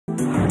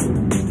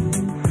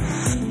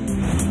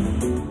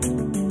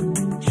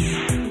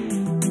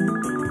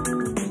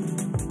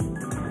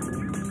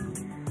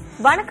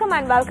வணக்கம்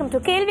and welcome to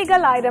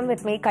Kelvigal Aayiram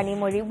with me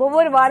Kanimozhi.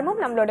 ஒவ்வொரு வாரமும்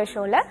நம்மளோட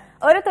ஷோல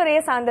ஒரு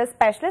துறையை சார்ந்த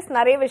ஸ்பெஷலிஸ்ட்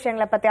நிறைய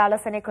விஷயங்களை பத்தி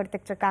ஆலோசனை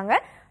கொடுத்துட்டு இருக்காங்க.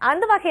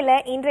 அந்த வகையில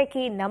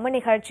இன்றைக்கு நம்ம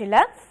நிகழ்ச்சியில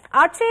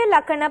அட்சய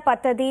லக்கண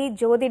பத்ததி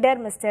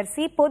ஜோதிடர் மிஸ்டர்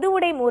சி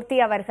பொதுவுடை மூர்த்தி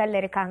அவர்கள்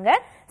இருக்காங்க.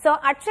 சோ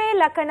அட்சய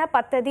லக்கண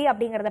பத்ததி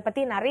அப்படிங்கறத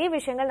பத்தி நிறைய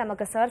விஷயங்கள்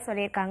நமக்கு சார்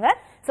சொல்லியிருக்காங்க.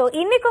 சோ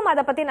இன்னைக்கும்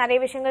அதை பத்தி நிறைய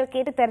விஷயங்கள்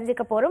கேட்டு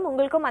தெரிஞ்சுக்க போறோம்.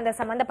 உங்களுக்கும் அந்த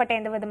சம்பந்தப்பட்ட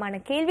எந்த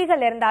விதமான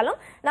கேள்விகள்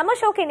இருந்தாலும் நம்ம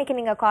ஷோக்கு இன்னைக்கு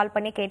நீங்க கால்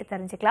பண்ணி கேட்டு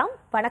தெரிஞ்சுக்கலாம்.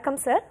 வணக்கம்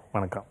சார்.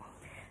 வணக்கம்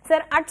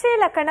சார். அட்சய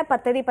லக்கண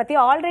பத்ததி பத்தி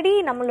ஆல்ரெடி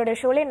நம்மளோட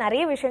ஷோல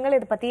நிறைய விஷயங்கள்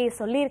இதை பத்தி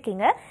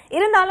சொல்லியிருக்கீங்க.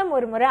 இருந்தாலும்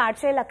ஒரு முறை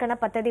அட்சய லக்கண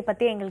பத்ததி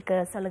பத்தி எங்களுக்கு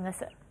சொல்லுங்க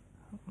சார்.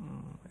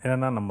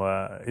 ஏன்னா நம்ம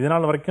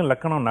இதனால் வரைக்கும்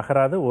லக்கணம்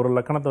நகராது ஒரு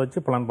லக்கணத்தை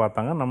வச்சு பலன்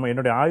பார்த்தாங்க.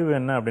 என்னுடைய ஆய்வு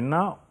என்ன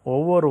அப்படின்னா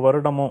ஒவ்வொரு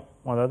வருடமும்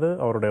அதாவது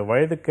அவருடைய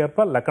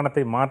வயதுக்கேற்ப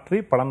லக்கணத்தை மாற்றி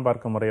பலன்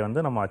பார்க்கும் முறையை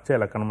நம்ம அட்சய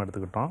லக்கணம்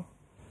எடுத்துக்கிட்டோம்.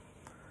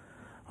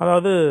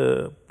 அதாவது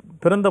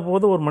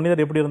பிறந்தபோது ஒரு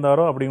மனிதர் எப்படி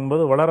இருந்தாரோ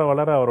அப்படிங்கும்போது வளர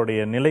வளர அவருடைய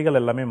நிலைகள்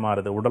எல்லாமே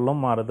மாறுது.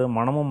 உடலும் மாறுது,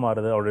 மனமும்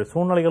மாறுது, அவருடைய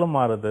சூழ்நிலைகளும்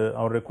மாறுது,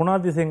 அவருடைய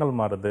குணாதிசயங்கள்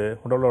மாறுது,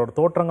 உடலோட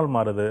தோற்றங்கள்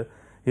மாறுது.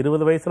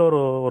 20 வயசுல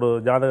ஒரு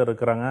ஜாதகர்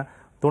இருக்கிறாங்க,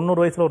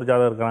 90 வயசுல ஒரு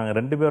ஜாதகர் இருக்கிறாங்க.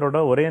 ரெண்டு பேரோட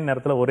ஒரே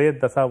நேரத்தில் ஒரே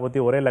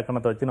தசாபத்தி ஒரே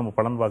லக்கணத்தை வச்சு நம்ம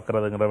பலன்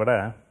பார்க்கறதுங்கிற விட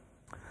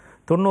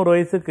 90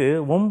 வயசுக்கு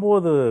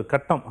 9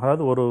 கட்டம்,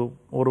 அதாவது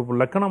ஒரு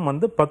லக்கணம்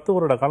 10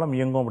 வருட காலம்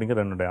இயங்கும்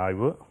அப்படிங்கிற என்னுடைய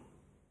ஆய்வு.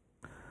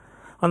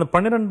 அந்த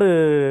 12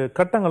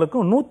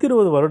 கட்டங்களுக்கும்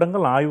 120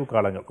 வருடங்கள் ஆய்வு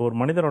காலங்கள். ஒரு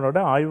மனிதனோட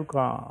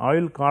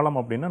ஆயுள் காலம்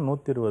அப்படின்னா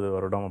 120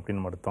 வருடம்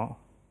அப்படின்னு அர்த்தம்.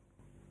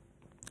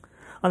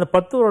 அந்த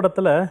 10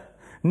 வருடத்தில்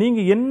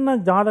நீங்கள் என்ன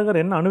ஜாதகர்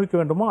என்ன அனுபவிக்க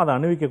வேண்டுமோ அதை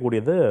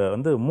அனுபவிக்கக்கூடியது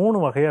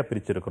 3 வகையாக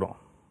பிரிச்சிருக்கிறோம்.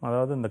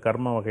 அதாவது இந்த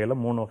கர்ம வகையில்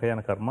 3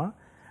 வகையான கர்மா.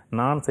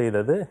 நான்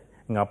செய்தது,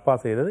 எங்கள் அப்பா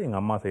செய்தது,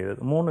 எங்கள் அம்மா செய்தது,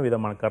 3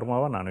 விதமான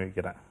கர்மாவை நான்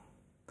அனுபவிக்கிறேன்.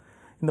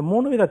 இந்த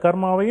 3 வித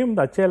கர்மாவையும்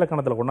இந்த அட்சய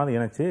லக்கணத்தில் கொண்டாந்து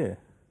இணைச்சு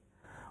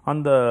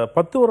அந்த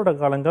 10 வருட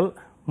காலங்கள்,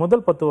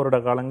 முதல் 10 வருட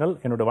காலங்கள்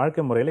என்னுடைய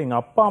வாழ்க்கை முறையில் எங்கள்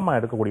அப்பா அம்மா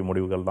எடுக்கக்கூடிய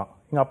முடிவுகள் தான்.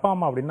 எங்கள் அப்பா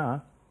அம்மா அப்படின்னா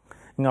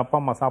எங்கள் அப்பா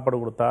அம்மா சாப்பாடு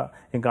கொடுத்தா,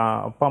 எங்கள்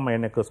அப்பா அம்மா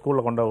எனக்கு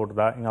ஸ்கூலில் கொண்டு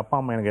கொடுத்தா, எங்கள் அப்பா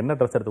அம்மா எனக்கு என்ன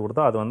ட்ரெஸ் எடுத்து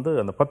கொடுத்தா, அது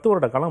அந்த 10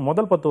 வருட காலம்,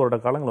 முதல் 10 வருட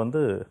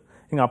காலங்கள்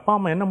எங்கள் அப்பா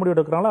அம்மா என்ன முடிவு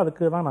எடுக்கிறாங்களோ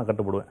அதுக்கு தான் நான்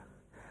கட்டுப்படுவேன்.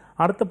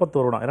 அடுத்த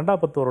 10 வருடம்,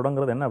 2வது 10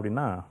 வருடங்கிறது என்ன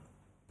அப்படின்னா,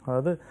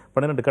 அதாவது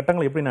 12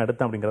 கட்டங்கள் எப்படி நான்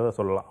எடுத்தேன் அப்படிங்கிறத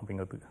சொல்லலாம்.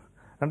 அப்படிங்கிறதுக்கு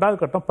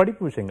 2வது கட்டம்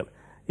படிப்பு விஷயங்கள்.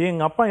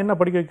 எங்கள் அப்பா என்ன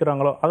படிக்க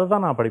வைக்கிறாங்களோ அதை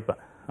தான் நான் படிப்பேன்.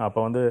 அப்போ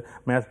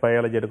மேத்ஸ்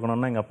பயாலஜி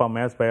எடுக்கணும்னா எங்கள் அப்பா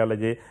மேத்ஸ்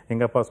பயாலஜி,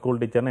 எங்கள் அப்பா ஸ்கூல்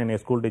டீச்சர்னா என்னை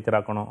ஸ்கூல் டீச்சர்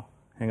ஆக்கணும்,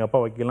 எங்கள் அப்பா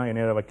வக்கீலாம்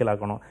என்னை வக்கீல்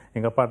ஆக்கணும்,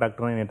 எங்கள் அப்பா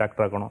டாக்டர்னா என்னை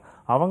டாக்டர் ஆக்கணும்.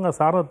 அவங்க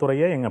சார்ந்த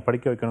துறையை எங்கள்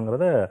படிக்க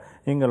வைக்கணுங்கிறத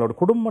எங்களோட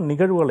குடும்ப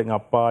நிகழ்வுகள், எங்கள்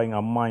அப்பா,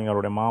 எங்கள் அம்மா,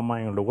 எங்களுடைய மாமா,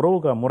 எங்களுடைய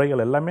உறவு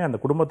முறைகள் எல்லாமே அந்த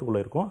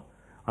குடும்பத்துக்குள்ளே இருக்கும்.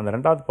 அந்த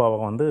 2வது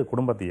பாவம்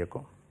குடும்பத்தை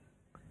இயக்கும்.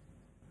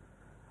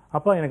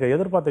 அப்போ எனக்கு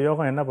எதிர்பார்த்த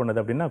யோகம் என்ன பண்ணுது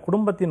அப்படின்னா,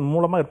 குடும்பத்தின்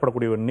மூலமாக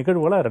ஏற்படக்கூடிய ஒரு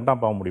நிகழ்வுகளை 2ஆம்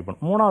பாவம் முடிவு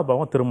பண்ணும். 3வது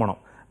பாவம் திருமணம்,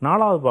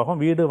 4வது பாவம்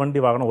வீடு வண்டி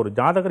வாகனம். ஒரு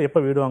ஜாதகர் எப்போ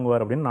வீடு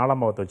வாங்குவார் அப்படின்னு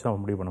 4ஆம் பாவத்தை வச்சு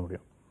நம்ம முடிவு பண்ண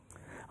முடியும்.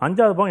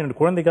 5வது பாவம் என்னுடைய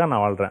குழந்தைக்காக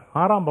நான் வாழ்கிறேன்.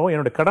 6ஆம் பாவம்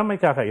என்னுடைய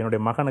கடமைக்காக,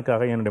 என்னுடைய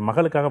மகனுக்காக, என்னுடைய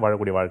மகளுக்காக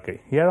வாழக்கூடிய வாழ்க்கை.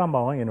 7ஆம்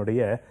பாவம்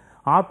என்னுடைய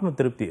ஆத்ம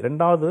திருப்தி.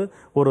 2வது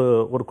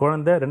ஒரு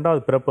குழந்தை,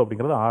 2வது பிறப்பு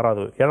அப்படிங்கிறது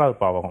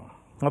 7வது பாவகம்.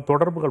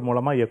 தொடர்புகள்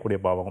மூலமாக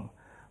இயக்கக்கூடிய பாவகம்.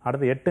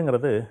 அடுத்து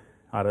 8ங்கிறது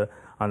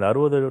அந்த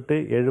 60 to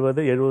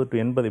 70, 70 to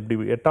 80 இப்படி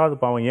 8வது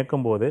பாவம்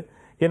இயக்கும்போது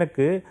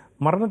எனக்கு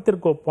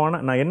மரணத்திற்கு ஒப்பான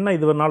நான் என்ன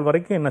இது நாள்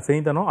வரைக்கும் என்ன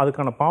செய்தனோ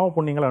அதுக்கான பாவ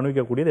புண்ணியங்களை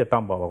அனுபவிக்கக்கூடியது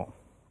 8ஆம் பாவகம்.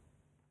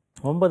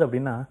 9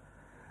 அப்படின்னா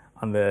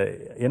அந்த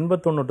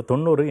 81 to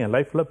 90 என்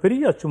லைஃப்பில்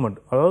பெரிய அச்சீவ்மெண்ட்.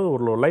 அதாவது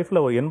ஒரு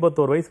லைஃப்பில் ஒரு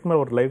 81 வயசுக்கு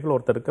மேலே ஒரு லைஃப்பில்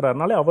ஒருத்தர்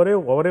இருக்கிறாருனாலே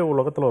அவரே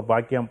உலகத்தில் ஒரு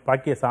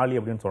பாக்கியசாலி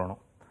அப்படின்னு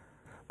சொல்லணும்.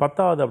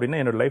 10வது அப்படின்னா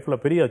என்னோட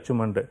லைஃப்பில் பெரிய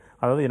அச்சீவ்மெண்ட்.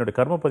 அதாவது என்னோட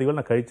கர்மப்பதிவுகள்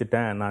நான்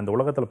கழிச்சிட்டேன், நான் இந்த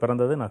உலகத்தில்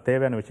பிறந்தது, நான்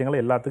தேவையான விஷயங்களை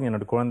எல்லாத்துக்கும்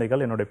என்னோட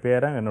குழந்தைகள், என்னோட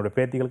பேரன், என்னோட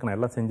பேத்திகளுக்கு நான்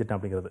எல்லாம் செஞ்சுட்டேன்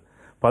அப்படிங்கிறது.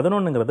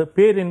 11ங்கிறது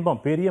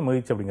பேரின்பம், பெரிய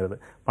மகிழ்ச்சி அப்படிங்கிறது.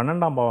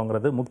 12ஆம்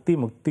பாவங்கிறது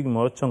முக்தி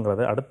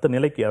மோட்சங்கிறது. அடுத்த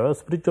நிலைக்கு, அதாவது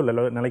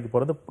ஸ்பிரிச்சுவல் நிலைக்கு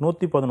போகிறது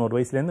 111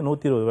 வயசுலேருந்து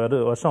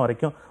 120 வருஷம்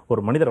வரைக்கும்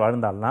ஒரு மனிதர்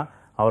வாழ்ந்தால்னா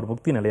அவர்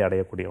முக்தி நிலையை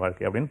அடையக்கூடிய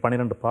வாழ்க்கை அப்படின்னு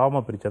 12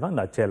 பாவமாக பிரித்ததான்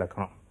இந்த அட்சய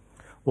லக்கணம்.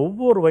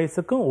 ஒவ்வொரு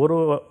வயசுக்கும்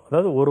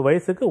ஒரு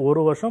வயசுக்கு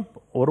 1 வருஷம்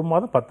 1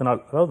 மாதம் 10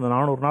 நாள், அதாவது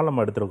 400 நாள்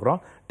நம்ம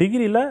எடுத்துருக்கிறோம்.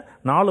 டிகிரியில்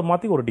 4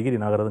 மாதத்துக்கு ஒரு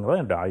டிகிரி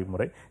நகருதுங்கிறது என்னுடைய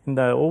ஆய்வுமுறை.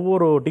 இந்த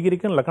ஒவ்வொரு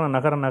டிகிரிக்கும் லக்கணம்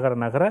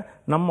நகர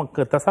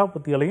நமக்கு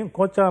தசாபுத்திகளையும்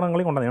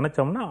கோச்சாரங்களையும் கொண்டாந்து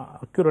இணைச்சோம்னா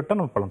அக்யூரேட்டாக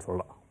நம்ம பலன்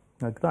சொல்லலாம்.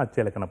 அதுக்கு தான்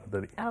அட்சய லக்கண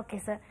பத்ததி. Okay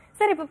sir.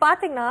 சார் இப்போ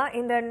பார்த்தீங்கன்னா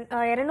இந்த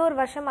 200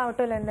 வருஷம்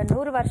ஆகட்டும் இல்லை இந்த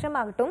 100 வருஷம்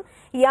ஆகட்டும்,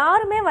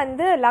 யாருமே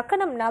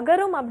லக்கணம்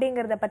நகரும்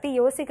அப்படிங்கிறத பற்றி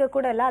யோசிக்க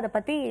கூட இல்லை, அதை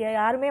பற்றி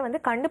யாருமே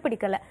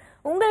கண்டுபிடிக்கல.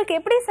 உங்களுக்கு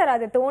எப்படி சார்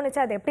அது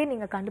தோணுச்சு? அதை எப்படி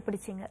நீங்கள்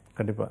கண்டுபிடிச்சிங்க?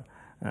 கண்டிப்பாக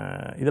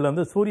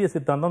இதில் சூரிய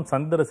சித்தாந்தம்,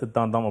 சந்திர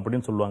சித்தாந்தம்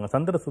அப்படின்னு சொல்லுவாங்க.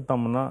 சந்திர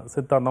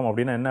சித்தாந்தம்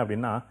அப்படின்னா என்ன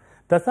அப்படின்னா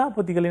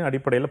தசாபதிகளின்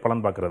அடிப்படையில்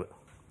பலன் பார்க்குறது.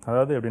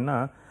 அதாவது எப்படின்னா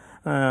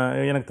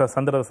எனக்கு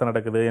சந்திர தசை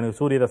நடக்குது, எனக்கு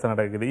சூரிய தசை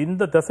நடக்குது,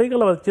 இந்த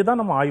தசைகளை வச்சு தான்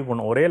நம்ம ஆய்வு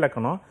பண்ணோம். ஒரே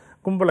லக்கணம்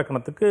கும்ப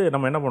லக்கணத்துக்கு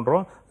நம்ம என்ன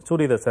பண்ணுறோம்,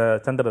 சூரிய தசை,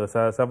 சந்திர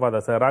தசை, செவ்வாய்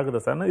தசை, ராகு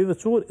தசைன்னு இது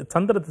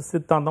சந்திர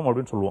சித்தாந்தம்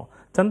அப்படின்னு சொல்லுவோம்.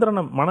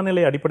 சந்திரனை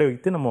மனநிலையை அடிப்படை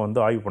வைத்து நம்ம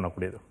ஆய்வு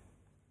பண்ணக்கூடியது.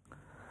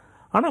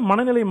 ஆனால்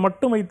மனநிலை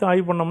மட்டும் வைத்து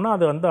ஆய்வு பண்ணோம்னா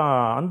அது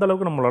அந்த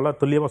அளவுக்கு நம்மளால்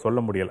துல்லியமாக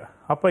சொல்ல முடியலை.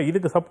 அப்போ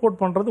இதுக்கு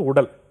சப்போர்ட் பண்ணுறது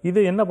உடல். இது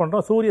என்ன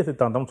பண்ணுறோம், சூரிய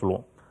சித்தாந்தம்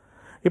சொல்லுவோம்.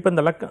 இப்போ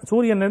இந்த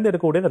சூரியன்லேருந்து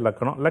எடுக்கக்கூடியது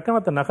லக்கணம்.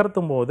 லக்கணத்தை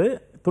நகர்த்தும் போது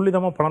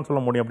துல்லிதமாக பலன் சொல்ல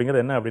முடியும்.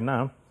 அப்படிங்கிறது என்ன அப்படின்னா,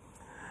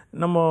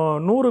 நம்ம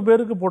 100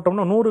 பேருக்கு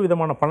போட்டோம்னா 100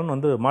 விதமான பலன்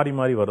வந்து மாறி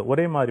மாறி வரும்,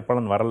 ஒரே மாதிரி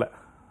பலன் வரல.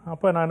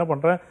 அப்போ நான் என்ன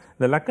பண்ணுறேன்,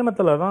 இந்த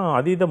லக்கணத்தில் தான்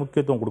அதீத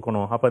முக்கியத்துவம்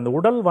கொடுக்கணும். அப்போ இந்த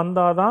உடல்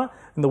வந்தால் தான்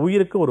இந்த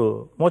உயிருக்கு ஒரு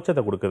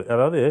மோட்சத்தை கொடுக்குது.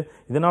 அதாவது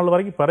இது நாள்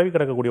வரைக்கும் பரவி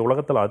கிடக்கக்கூடிய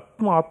உலகத்தில்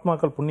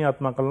ஆத்மாக்கள் புண்ணிய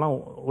ஆத்மாக்கள்லாம்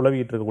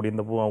உலவிட்டு இருக்கக்கூடிய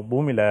இந்த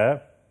பூமியில்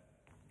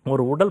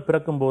ஒரு உடல்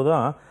பிறக்கும்போது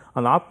தான்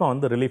அந்த ஆத்மா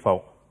வந்து ரிலீஃப்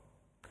ஆகும்.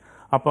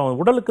 அப்போ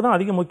உடலுக்கு தான்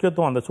அதிக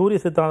முக்கியத்துவம், அந்த சூரிய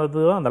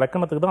சித்தாந்தத்துக்கு தான், அந்த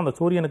லக்கணத்துக்கு தான், அந்த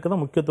சூரியனுக்கு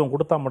தான் முக்கியத்துவம்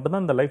கொடுத்தா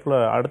மட்டும்தான் இந்த லைஃப்பில்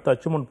அடுத்த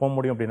அச்சீவ்மெண்ட் போக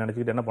முடியும் அப்படின்னு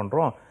நினச்சிக்கிட்டு என்ன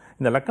பண்ணுறோம்,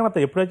 இந்த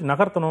லக்கணத்தை எப்படியாச்சும்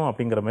நகர்த்தணும்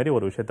அப்படிங்கிற மாதிரி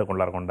ஒரு விஷயத்தை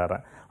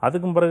கொண்டாடுறேன்.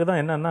 அதுக்கும் பிறகு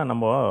தான் என்னென்னா,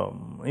 நம்ம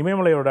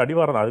இமயமலையோட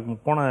அடிவாரம் அதுக்கு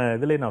போன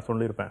இதுலேயே நான்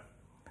சொல்லியிருப்பேன்,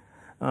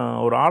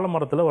 ஒரு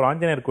ஆலமரத்தில் ஒரு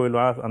ஆஞ்சநேயர்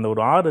கோவில், அந்த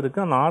ஒரு ஆறு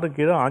இருக்குது, அந்த ஆறு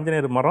கீழே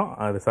ஆஞ்சநேயர் மரம்,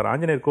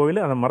 ஆஞ்சநேயர்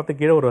கோவில், அந்த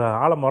மரத்துக்கு கீழே ஒரு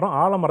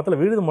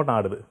ஆலமரத்தில் விழுது மட்டும்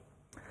ஆடுது.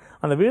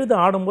 அந்த விழுது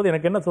ஆடும்போது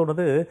எனக்கு என்ன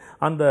சொல்கிறது,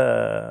 அந்த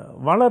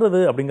வளருது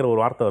அப்படிங்கிற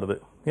ஒரு வார்த்தை வருது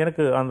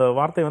எனக்கு. அந்த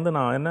வார்த்தை வந்து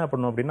நான் என்ன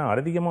பண்ணுவேன் அப்படின்னா,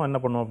 அதிகமாக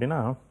என்ன பண்ணுவோம் அப்படின்னா,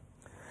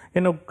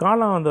 எனக்கு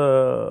காலம் அந்த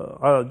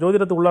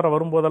ஜோதிடத்துக்கு உள்ளார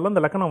வரும்போதெல்லாம்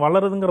இந்த லக்கணம்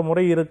வளருதுங்கிற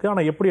முறை இருக்குது.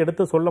 ஆனால் எப்படி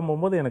எடுத்து சொல்லும்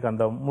போகும்போது எனக்கு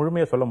அந்த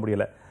முழுமையாக சொல்ல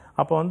முடியல.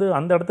 அப்போ வந்து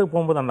அந்த இடத்துக்கு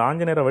போகும்போது அந்த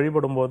ஆஞ்சநேயரை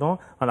வழிபடும் போதும்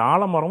அந்த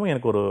ஆலமரமும்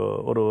எனக்கு ஒரு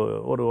ஒரு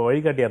ஒரு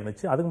வழிகாட்டியாக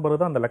இருந்துச்சு. அதுக்கும் பிறகு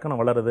தான் அந்த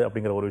லக்கணம் வளருது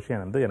அப்படிங்கிற ஒரு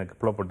விஷயம் வந்து எனக்கு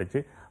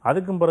புலப்பட்டுச்சு.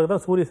 அதுக்கும் பிறகு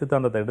தான் சூரிய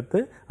சித்தாந்தத்தை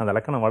எடுத்து அந்த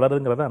லக்கணம்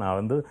வளருங்கிறத நான்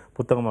வந்து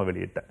புத்தகமாக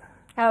வெளியிட்டேன்.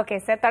 ஓகே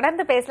சார்,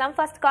 தொடர்ந்து பேசலாம்.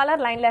 ஃபர்ஸ்ட்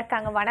காலர் லைன்ல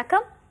இருக்காங்க.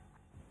 வணக்கம்.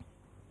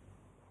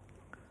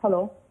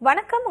 ஹலோ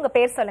வணக்கம், உங்க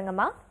பேர்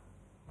சொல்லுங்கம்மா.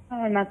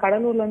 நான்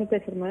கடலூர்ல இருந்து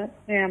பேசுறேன்.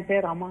 என்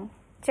பேர் அம்மா.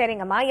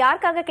 சரிங்கம்மா,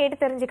 யாருக்காக கேட்டு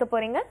தெரிஞ்சுக்க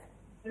போறீங்க?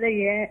 இல்ல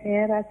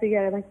என்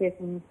ராசிக்காக தான்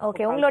கேட்கணும்.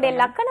 ஓகே, உங்களுடைய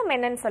லக்கணம்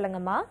என்னன்னு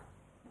சொல்லுங்கம்மா.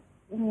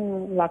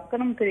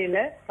 லக்கணம் தெரியல,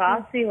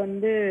 ராசி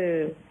வந்து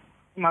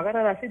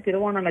மகர ராசி,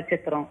 திருவோண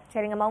நட்சத்திரம்.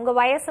 சரிங்கம்மா, உங்க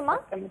வயசுமா?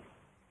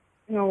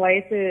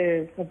 வயசு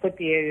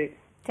 37.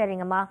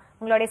 சரிங்கம்மா,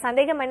 உங்களுடைய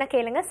சந்தேகம் என்ன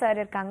கேளுங்க,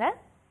 சார் இருக்காங்க.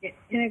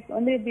 எனக்கு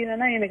வந்து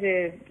எப்படின்னா, எனக்கு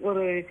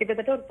ஒரு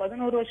கிட்டத்தட்ட ஒரு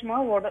 11 வருஷமா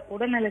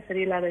உடல்நிலை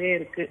சரியில்லாதவே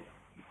இருக்கு.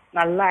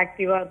 நல்லா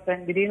ஆக்டிவா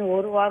இருப்பேன். திடீர்னு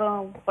ஒரு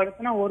வாரம்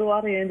படுத்துனா ஒரு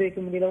வாரம் எழுந்திரிக்க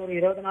முடியல, ஒரு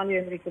 20 நாள்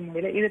எழுந்திரிக்க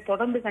முடியல. இது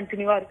தொடர்ந்து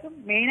கண்டினியூவா இருக்கு.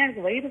 மெயினா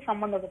எனக்கு வயிறு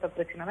சம்பந்தப்பட்ட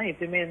பிரச்சனை தான்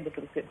எப்பயுமே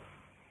இருந்துட்டு இருக்கு.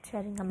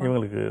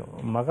 இவங்களுக்கு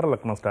மகர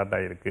லக்னம் ஸ்டார்ட்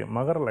ஆகிருக்கு.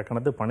 மகர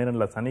லக்னத்து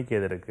 12ல் சனி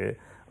கேது இருக்குது.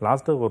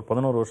 லாஸ்ட்டு ஒரு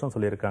 11 வருஷம்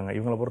சொல்லியிருக்காங்க.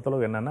 இவங்களை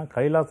பொறுத்தளவு என்னென்னா,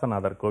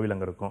 கைலாசநாதர் கோவில்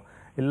அங்கே இருக்கும்,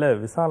 இல்லை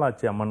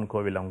விசாலாட்சி அம்மன்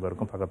கோவில் அங்கே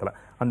இருக்கும் பக்கத்தில்.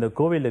 அந்த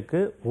கோவிலுக்கு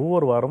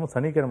ஒவ்வொரு வாரமும்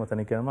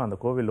சனிக்கிழமை அந்த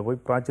கோவிலில் போய்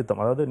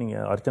பிராச்சித்தம், அதாவது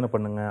நீங்கள் அர்ச்சனை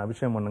பண்ணுங்கள்,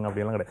 அபிஷேகம் பண்ணுங்க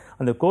அப்படிலாம் கிடையாது.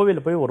 அந்த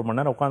கோவிலில் போய் ஒரு மணி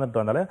நேரம்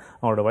உட்காந்துட்டு வந்தாலே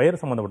அவங்களோட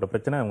வயிறு சம்மந்தப்பட்ட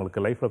பிரச்சனை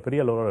அவங்களுக்கு லைஃப்பில்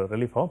பெரிய அளவில்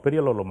ரிலீஃப் ஆகும்,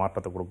 பெரிய அளவில்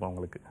மாற்றத்தை கொடுக்கும்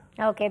அவங்களுக்கு.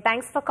 Okay,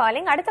 thanks for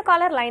calling. அடுத்த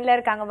காலர் லைனில்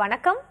இருக்காங்க.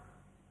 வணக்கம்.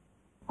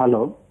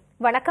 ஹலோ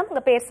வணக்கம்,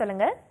 உங்க பேர்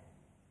சொல்லுங்க.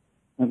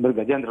 என் பேர்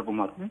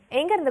கஜேந்திரகுமார்.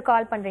 எங்க இருந்து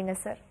கால் பண்றீங்க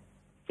சார்?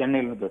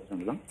 சென்னையில இருந்து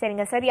பேசுறேன்.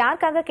 சரிங்க சார்,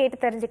 யாருக்காக கேட்டு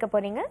தெரிஞ்சுக்க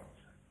போறீங்க?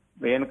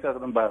 எனக்காக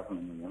தான்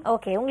பார்க்கணும்.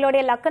 ஓகே,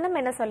 உங்களுடைய லக்கணம்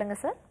என்ன சொல்லுங்க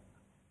சார்?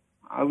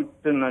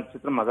 அவிட்ட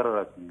நட்சத்திரம் மகர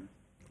ராசிங்க.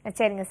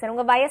 சரிங்க சார்,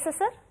 உங்க வயசு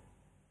சார்?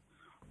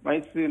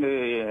 வயசு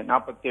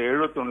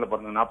 71ல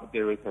பிறந்தேன்,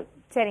 47 வயசு ஆச்சு.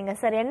 சரிங்க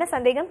சார், என்ன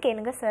சந்தேகம்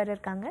கேளுங்க, சார்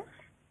இருக்காங்க.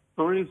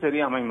 தொழில்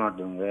சரியா அமைய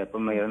மாட்டேங்குங்க,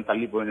 எப்பவுமே எதுவும்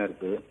தள்ளி போயினே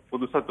இருக்கு.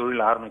 புதுசா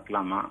தொழில்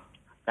ஆரம்பிக்கலாமா,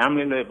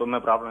 ஃபேமிலியில எப்பவுமே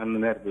ப்ராப்ளம்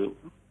இருந்துனே இருக்கு.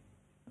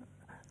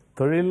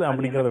 தொழில்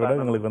அப்படிங்கிறத விட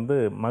இவங்களுக்கு வந்து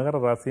மகர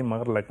ராசி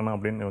மகர லக்கணம்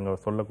அப்படின்னு இவங்க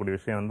சொல்லக்கூடிய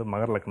விஷயம் வந்து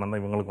மகர லக்கணம்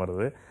தான் இவங்களுக்கு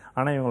வருது.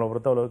 ஆனால் இவங்களை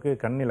பொறுத்தளவுக்கு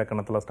கன்னி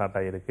லக்கணத்தில் ஸ்டார்ட்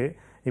ஆகிருக்கு.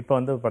 இப்போ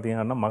வந்து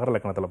பார்த்திங்கன்னா மகர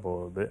லக்கணத்தில்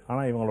போகுது.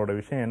 ஆனால் இவங்களோட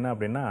விஷயம் என்ன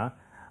அப்படின்னா,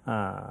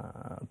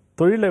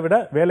 தொழிலை விட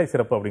வேலை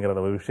சிறப்பு அப்படிங்கிற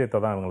ஒரு விஷயத்தை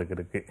தான் இவங்களுக்கு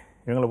இருக்குது.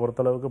 இவங்களை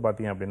பொறுத்தளவுக்கு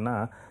பார்த்திங்க அப்படின்னா,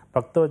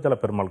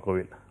 பக்தவச்சல பெருமாள்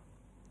கோவில்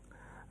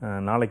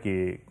நாளைக்கு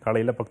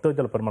காலையில்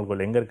பக்தவச்சல பெருமாள்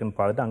கோவில் எங்கே இருக்குன்னு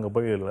பார்த்துட்டு அங்கே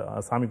போய்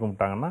சாமி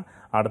கும்பிட்டாங்கன்னா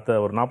அடுத்த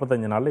ஒரு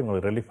 45 நாளில்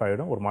இவங்களுக்கு ரிலீஃப்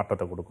ஆகிடும், ஒரு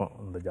மாற்றத்தை கொடுக்கும்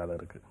இந்த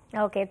ஜாதகருக்கு.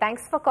 Okay,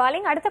 thanks for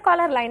calling. அடுத்த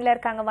காலர் லைனில்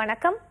இருக்காங்க.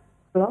 வணக்கம்.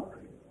 ஹலோ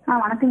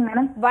வணக்கம்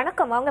மேடம்.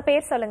 வணக்கம், அவங்க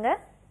பேர் சொல்லுங்க.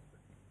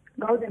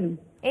 கௌதமி.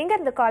 எங்க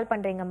இருந்து கால்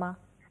பண்றீங்கம்மா?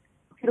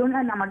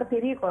 திருவண்ணா மட்டும்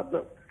பெரிய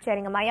கோவில்.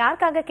 சரிங்கம்மா,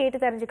 யாருக்காக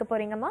கேட்டு தெரிஞ்சுக்க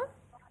போறீங்கம்மா?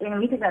 எங்க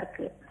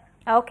வீட்டுக்காருக்கு.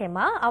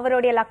 ஓகேம்மா,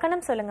 அவருடைய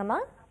லக்கணம்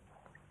சொல்லுங்கம்மா.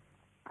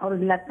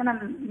 அவருடைய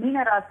லக்கணம்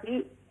மீன ராசி.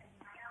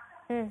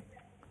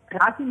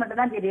 ராசி மட்டும்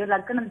தான் தெரியும்,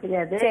 லக்கணம்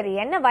தெரியாது. சரி,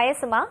 என்ன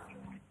வயசுமா?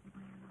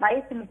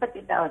 வயசு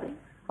 38.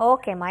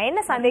 ஓகேம்மா,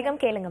 என்ன சந்தேகம்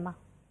கேளுங்கம்மா.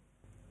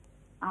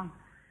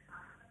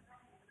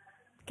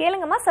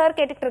 கேளுங்கம்மா, சார்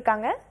கேட்டுட்டு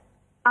இருக்காங்க.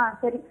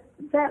 சரி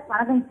சார்,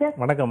 வணக்கம் சார்.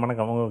 வணக்கம்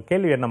வணக்கம், உங்க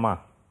கேள்வி என்னம்மா?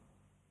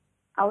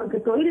 அவருக்கு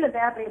தொழில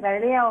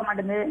வேலையே ஆக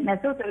மாட்டேங்குது,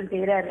 நெசவு தொழில்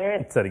செய்யறாரு.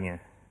 சரிங்க.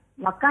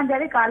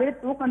 உக்காந்தாலே காலையில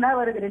தூக்கம்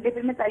தான் வருது, 2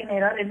 பேருமே கை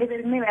நேரம், 2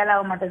 பேருக்குமே வேலை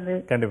ஆக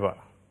மாட்டேங்குது.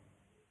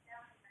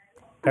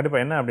 கண்டிப்பா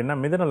என்ன அப்படின்னா,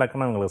 மிதன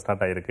லக்கணம் உங்களுக்கு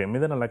ஸ்டார்ட் ஆகிருக்கு.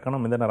 மிதன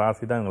லக்கணம் மிதன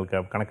ராசி தான்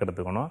உங்களுக்கு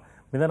கணக்கெடுத்துக்கணும்.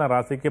 மிதன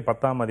ராசிக்கு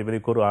 10ஆம் அதிபதி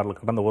குரு 6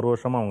 கடந்த ஒரு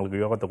வருஷமாக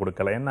அவங்களுக்கு யோகத்தை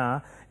கொடுக்கல. ஏன்னா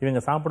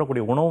இவங்க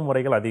சாப்பிடக்கூடிய உணவு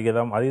முறைகள்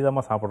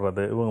அதீதமாக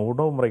சாப்பிட்றது, இவங்க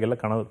உணவு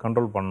முறைகளில்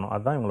கண்ட்ரோல் பண்ணணும்,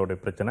 அதுதான் இவங்களுடைய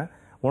பிரச்சனை.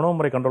 உணவு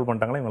முறை கண்ட்ரோல்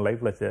பண்ணிட்டாங்களா இவங்க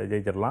லைஃப்பில்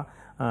ஜெயிச்சிடலாம்.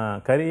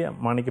 கரிய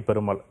மாணிக்க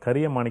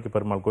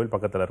பெருமாள் கோயில்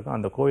பக்கத்தில் இருக்கும்.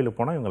 அந்த கோயிலுக்கு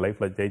போனால் இவங்க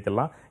லைஃப்பில்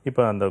ஜெயிச்சிடலாம்.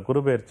 இப்போ அந்த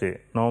குருபெயர்ச்சி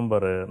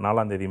நவம்பர்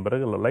 4ஆம் தேதி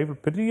பிறகு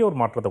லைஃப்பில் பெரிய ஒரு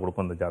மாற்றத்தை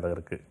கொடுக்கும் இந்த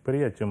ஜாதகருக்கு.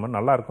 பெரிய அச்சீவ்மெண்ட்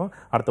நல்லாயிருக்கும்.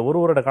 அடுத்த ஒரு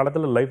வருட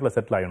காலத்தில் லைஃப்பில்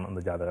செட்டில் ஆகணும்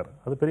இந்த ஜாதகர்.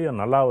 அது பெரிய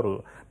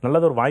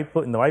நல்லதொரு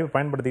வாய்ப்பு. இந்த வாய்ப்பை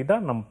பயன்படுத்திக்கிட்டா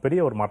நம்ம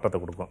பெரிய ஒரு மாற்றத்தை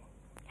கொடுக்கும்.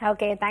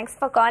 Okay, thanks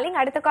for calling.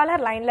 அடுத்த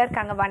காலர் லைன்ல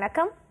இருக்காங்க.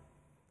 வணக்கம்.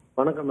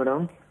 வணக்கம்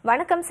மேடம்.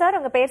 வணக்கம் சார்,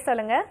 உங்க பேர்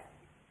சொல்லுங்க.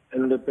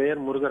 என்னுடைய பெயர்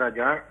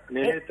முருகராஜா.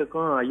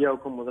 நிலையத்துக்கும்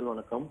ஐயாவுக்கும் முதல்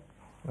வணக்கம்.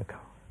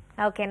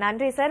 ஓகே,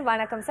 நன்றி சார்.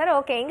 வணக்கம் சார்.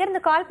 ஓகே, எங்க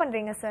இருந்து கால்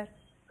பண்றீங்க சார்?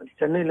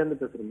 சென்னையில இருந்து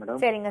பேசுறேன் மேடம்.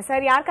 சரிங்க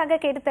சார், யாருக்காக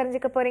கேட்டு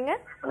தெரிஞ்சுக்க போறீங்க?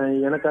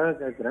 எனக்காக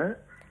கேக்குறேன்.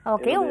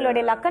 ஓகே,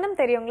 உங்களுடைய லக்கணம்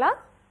தெரியுங்களா?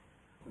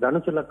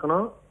 தனுசு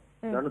லக்கணம்,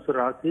 தனுசு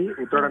ராசி,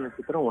 உத்திராட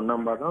நட்சத்திரம்,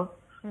 1ஆம் பாதம்,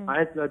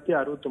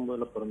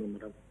 1969ல பிறந்தேன்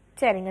மேடம்.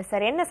 சரிங்க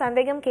சார், என்ன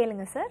சந்தேகம்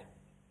கேளுங்க சார்.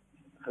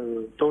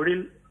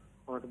 தொழில்,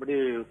 மற்றபடி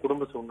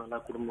குடும்ப சூழ்நிலை,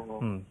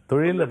 குடும்பம்.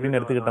 தொழில் அப்படின்னு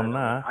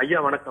எடுத்துக்கிட்டோம்னா ஐயா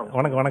வணக்கம்.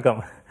 வணக்கம்.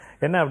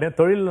 என்ன அப்படின்னா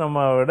தொழில் நம்ம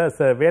விட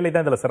வேலை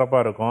தான் இதில்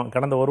சிறப்பாக இருக்கும்.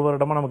 கடந்த ஒரு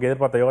வருடமாக நமக்கு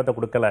எதிர்பார்த்த யோகத்தை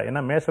கொடுக்கல.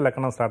 ஏன்னா மேஷ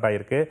லக்கணம் ஸ்டார்ட்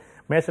ஆகிருக்கு.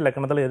 மேஷ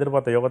லக்கணத்தில்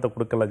எதிர்பார்த்த யோகத்தை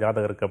கொடுக்கல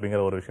ஜாதகருக்கு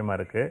அப்படிங்கிற ஒரு விஷயமா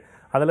இருக்குது.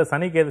 அதில்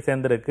சனி கேது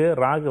சேர்ந்துருக்கு.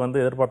 ராகு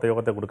எதிர்பார்த்த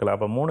யோகத்தை கொடுக்கல.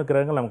 அப்போ 3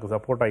 கிரகங்கள் நமக்கு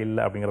சப்போர்ட்டாக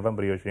இல்லை அப்படிங்கிறதான்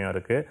பெரிய விஷயம்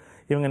இருக்குது.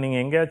 இவங்க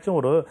நீங்கள் எங்கேயாச்சும்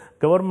ஒரு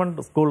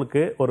கவர்மெண்ட்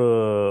ஸ்கூலுக்கு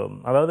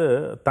அதாவது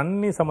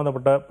தண்ணி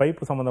சம்மந்தப்பட்ட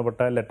பைப்பு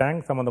சம்மந்தப்பட்ட இல்லை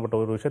டேங்க் சம்மந்தப்பட்ட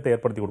ஒரு விஷயத்தை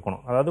ஏற்படுத்தி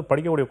கொடுக்கணும். அதாவது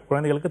படிக்கக்கூடிய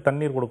குழந்தைகளுக்கு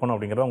தண்ணீர் கொடுக்கணும்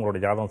அப்படிங்கிறத உங்களோட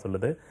ஜாதகம்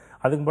சொல்லுது.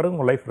 அதுக்கு பிறகு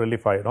உங்கள் லைஃப்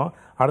ரிலீஃப் ஆகிடும்.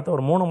 அடுத்த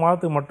ஒரு 3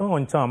 மாதத்துக்கு மட்டும்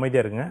கொஞ்சம்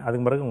அமைதியாக இருங்க.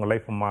 அதுக்கு பிறகு உங்கள்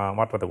லைஃப்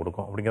மாற்றத்தை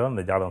கொடுக்கும் அப்படிங்கிறத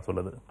இந்த ஜாதகம்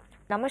சொல்லுது.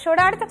 நம்ம ஷோட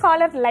அடுத்த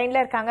காலர்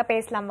லைன்ல இருக்காங்க,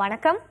 பேசலாம்.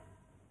 வணக்கம்.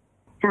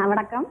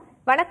 வணக்கம்.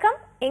 வணக்கம்,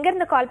 எங்க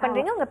இருந்து கால்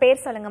பண்றீங்க? உங்க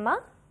பேர் சொல்லுங்கம்மா.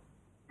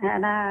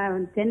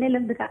 நான் சென்னையில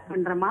இருந்து கால்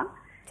பண்றேம்மா.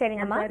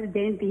 சரிங்கம்மா.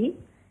 ஜெயந்தி.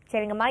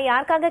 சரிங்கம்மா,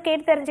 யாருக்காக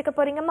கேட்டு தெரிஞ்சுக்க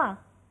போறீங்கம்மா?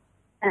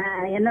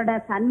 என்னோட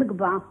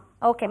சண்முகப்பா.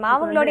 ஓகேம்மா,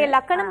 அவங்களுடைய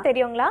லக்கணம்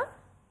தெரியுங்களா?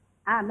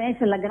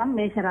 மேஷ லக்னம்,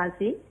 மேஷ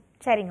ராசி.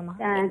 சரிங்கம்மா.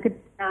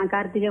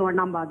 கார்த்திகை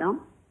 1ஆம் பாதம்.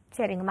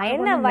 சரிங்கம்மா,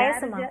 என்ன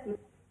வயசுமா?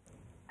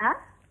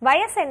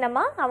 வயசு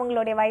என்னம்மா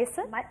அவங்களுடைய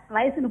வயசு?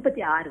 வயசு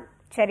 36.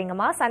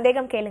 சரிங்கம்மா,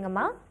 சந்தேகம்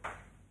கேளுங்கம்மா.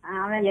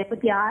 அவன்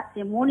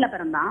 73ல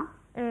பிறந்தான்.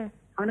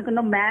 அவனுக்கு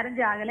இன்னும்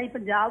மேரேஜ் ஆகல.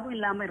 இப்ப ஜாபும்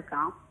இல்லாம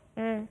இருக்கான்.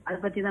 அதை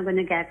பத்தி தான்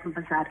கொஞ்சம்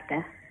கேட்கணும்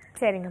சார்கிட்ட.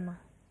 சரிங்கம்மா.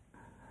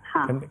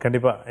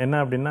 கண்டிப்பா. என்ன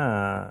அப்படின்னா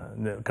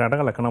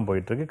கடக லக்கணம்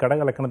போயிட்டு இருக்கு.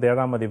 கடக லக்கணத்து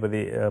 7ஆம்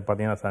அதிபதி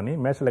பார்த்தீங்கன்னா சனி,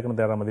 மேஷ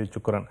லக்கணத்து 7ஆம் அதிபதி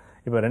சுக்கிரன்.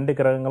 இப்போ 2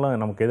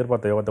 கிரகங்களும் நமக்கு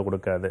எதிர்பார்த்த யோகத்தை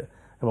கொடுக்காது.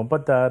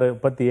 36,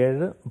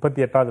 37,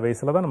 38வது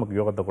வயசுல தான் நமக்கு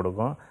யோகத்தை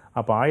கொடுக்கும்.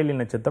 அப்போ ஆயில்ய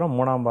நட்சத்திரம்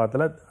 3ஆம்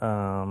பாதத்தில்,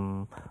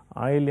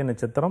 ஆயில்ய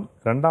நட்சத்திரம்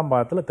 2ஆம்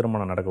பாதத்தில்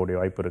திருமணம் நடக்கக்கூடிய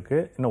வாய்ப்பு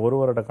இருக்குது. இன்னும் 1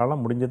 வருட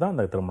காலம் முடிஞ்சு தான்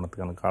அந்த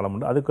திருமணத்துக்கான காலம்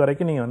உண்டு. அதுக்கு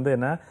வரைக்கும் நீங்கள்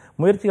என்ன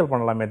முயற்சிகள்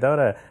பண்ணலாமே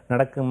தவிர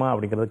நடக்குமா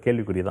அப்படிங்கிறது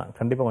கேள்விக்குறி தான்.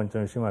 கண்டிப்பாக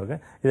கொஞ்சம் விஷயமா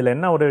இருக்குது. இதில்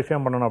என்ன ஒரு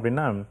விஷயம் பண்ணணும்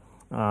அப்படின்னா,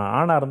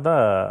 ஆணாக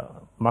இருந்தால்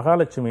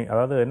மகாலட்சுமி,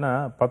 அதாவது என்ன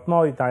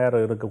பத்மாவதி தாயார்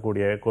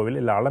இருக்கக்கூடிய கோவில்,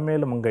 இல்லை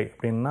அலமேலு மங்கை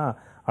அப்படின்னா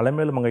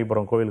அலமேலு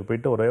மங்கைப்புறம் கோவிலுக்கு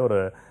போயிட்டு ஒரு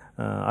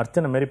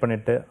அர்ச்சனை மாரி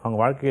பண்ணிவிட்டு அவங்க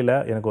வாழ்க்கையில்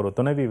எனக்கு ஒரு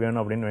துணைவி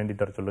வேணும் அப்படின்னு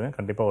வேண்டிட்டு வர சொல்லுங்கள்.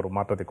 கண்டிப்பாக ஒரு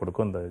மாற்றத்தை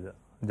கொடுக்கும் இந்த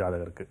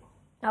ஜாதகருக்கு.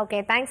 Okay,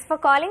 thanks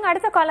for calling.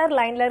 அடுத்த காலர்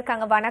லைனில்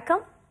இருக்காங்க.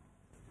 வணக்கம்.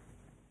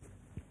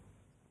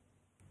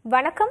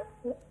 வணக்கம்.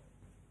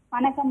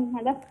 வணக்கம்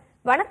மேடம்.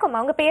 வணக்கம்,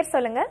 அவங்க பேர்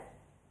சொல்லுங்க.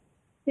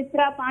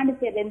 சித்ரா,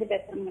 பாண்டிச்சேரியிலேருந்து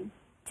பேசுகிறேங்க.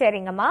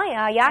 சரிங்கம்மா,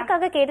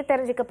 யாருக்காக கேட்டு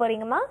தெரிஞ்சுக்க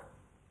போறீங்கம்மா?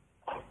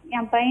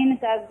 என்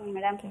பையனுக்காக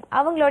மேடம்.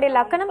 அவங்களுடைய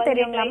லக்கணம்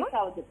தெரியுங்களாம்மா?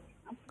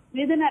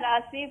 மிதுன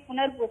ராசி,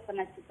 புனர்பூச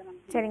நட்சத்திரம்.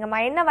 சரிங்கம்மா,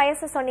 என்ன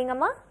வயசு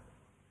சொன்னீங்கம்மா?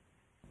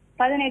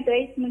 18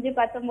 வயசு முடிஞ்சு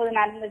 19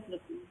 நடந்துட்டு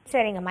இருக்கு.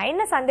 சரிங்கம்மா,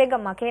 என்ன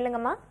சந்தேகம்மா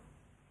கேளுங்கம்மா.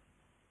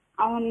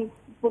 அவன்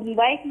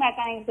பைக்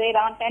மெக்கானிக்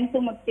செய்யறான். 10th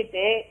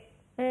முடிச்சுட்டு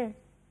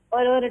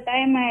ஒரு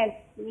டைம்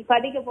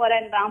படிக்க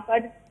போறேன்றான்.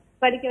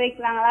 படிக்க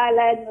வைக்கலாங்களா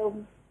இல்ல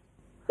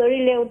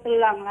தொழிலே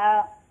விட்டுலாங்களா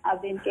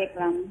அப்படின்னு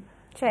கேட்கறாங்க.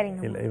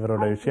 சரிங்க. இல்லை,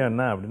 இவரோட விஷயம்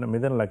என்ன அப்படின்னா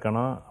மிதன்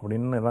லக்கணம்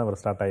அப்படின்னு தான் இவர்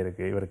ஸ்டார்ட்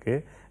ஆகிருக்கு. இவருக்கு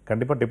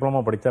கண்டிப்பாக டிப்ளமோ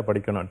படித்தா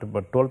படிக்கணும்.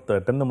 இப்போ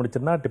 10th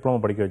முடிச்சிருந்தா டிப்ளமோ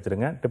படிக்க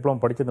வச்சுருங்க.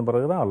 டிப்ளமோ படித்தது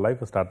பிறகு தான் அவர்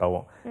லைஃப் ஸ்டார்ட்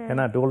ஆகும்.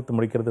 ஏன்னா 12th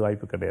முடிக்கிறதுக்கு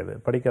வாய்ப்பு கிடையாது,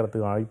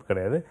 படிக்கிறதுக்கு வாய்ப்பு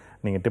கிடையாது.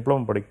 நீங்கள்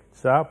டிப்ளமோ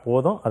படித்தா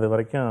போதும். அது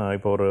வரைக்கும்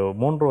இப்போ ஒரு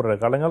 3 வருட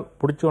காலங்கள்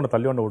பிடிச்சி ஒன்று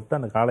தள்ளி ஒன்று விட்டு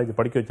அந்த காலேஜ்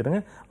படிக்க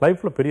வச்சுருங்க.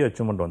 லைஃப்பில் பெரிய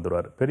அச்சீவ்மெண்ட்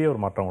வந்துடுவார். பெரிய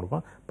ஒரு மாற்றம்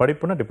கொடுக்கும்.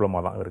 படிப்புனா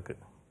டிப்ளமோ தான் இருக்கு.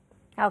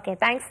 Okay,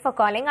 thanks for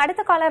calling.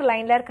 அடுத்த காலர்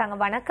லைனில் இருக்காங்க.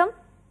 வணக்கம்.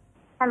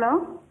 ஹலோ.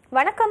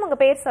 வணக்கம், உங்க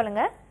பேர்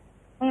சொல்லுங்க.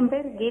 என்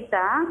பேர்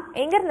கீதா.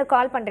 எங்க இருந்து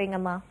கால்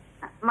பண்றீங்கம்மா?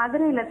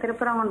 மதுரையில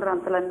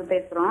திருப்பரங்குன்றத்துல இருந்து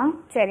பேசுறோம்.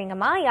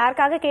 சரிங்கம்மா,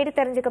 யாருக்காக கேட்டு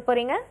தெரிஞ்சுக்க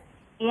போறீங்க?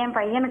 என்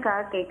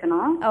பையனுக்காக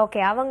கேட்கணும். ஓகே,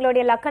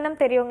 அவங்களுடைய லக்கணம்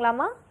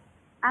தெரியுங்களாமா?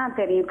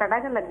 தெரியும்.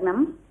 கடக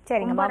லக்னம்.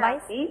 சரிங்கம்மா.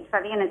 வயசு?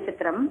 சதய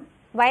நட்சத்திரம்.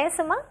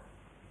 வயசுமா?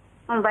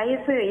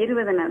 வயசு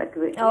 20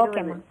 நடக்குது.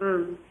 ஓகேம்மா.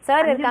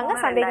 சார் இருக்காங்க,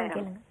 சந்தேகம்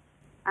கேளுங்க.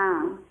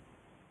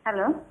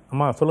 ஹலோ.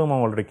 அம்மா சொல்லுங்கம்மா,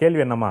 உங்களுடைய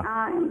கேள்வி என்னம்மா?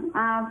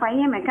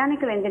 பையன்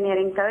மெக்கானிக்கல்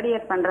இன்ஜினியரிங் 3rd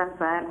இயர் பண்றான்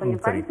சார்.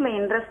 கொஞ்சம் படிப்புல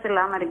இன்ட்ரெஸ்ட்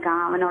இல்லாம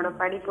இருக்கான். அவனோட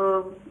படிப்பு,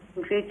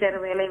 ஃபியூச்சர்,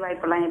 வேலை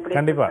வாய்ப்பு எல்லாம் எப்படி?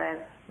 கண்டிப்பா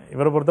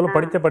இவரை பொறுத்தவரை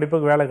படித்த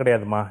படிப்புக்கு வேலை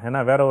கிடையாதுமா. ஏன்னா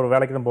வேற ஒரு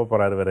வேலைக்கு தான் போக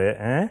போறாரு இவர்.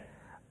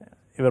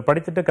 இவர்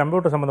படிச்சுட்டு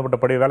கம்ப்யூட்டர்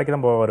சம்மந்தப்பட்ட வேலைக்கு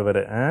தான் போவார்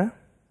இவர்.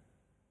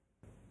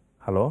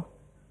 ஹலோ.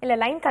 இல்ல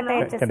லைன் கட்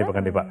ஆயிடுச்சு கண்டிப்பா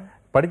கண்டிப்பா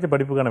படிச்ச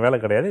படிப்புக்கான வேலை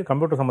கிடையாது,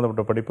 கம்ப்யூட்டர்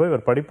சம்பந்தப்பட்ட படிப்பு.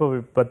 இவர் படிப்பை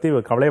பத்தி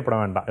கவலையப்பட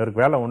வேண்டாம்,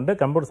 இவருக்கு வேலை உண்டு,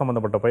 கம்ப்யூட்டர்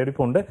சம்பந்தப்பட்ட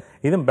படிப்பு உண்டு.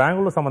 இதுவும்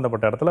பெங்களூர்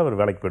சம்பந்தப்பட்ட இடத்துல அவர்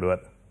வேலைக்கு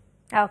போயிடுவார்.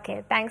 Okay,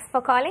 thanks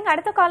for calling.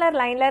 அடுத்த காலர்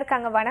லைன்ல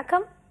இருக்காங்க.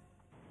 வணக்கம்.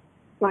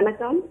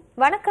 வணக்கம்.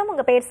 வணக்கம்,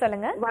 உங்க பேர்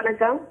சொல்லுங்க.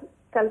 வணக்கம்,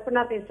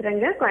 கல்பனா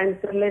பேசுறேங்க,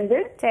 கோயம்புத்தூர்ல இருந்து.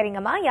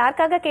 சரிங்கம்மா,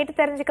 யாருக்காக கேட்டு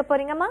தெரிஞ்சுக்க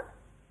போறீங்கம்மா?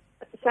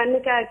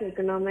 சன்னுக்காக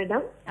கேட்கணும்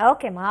மேடம்.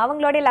 ஓகேம்மா,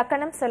 அவங்களுடைய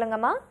லக்கணம்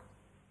சொல்லுங்கம்மா.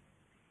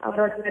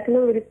 அவரோட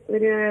லக்னம்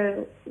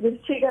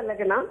விருச்சிக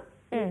லக்னம்,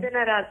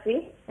 மிதுன ராசி,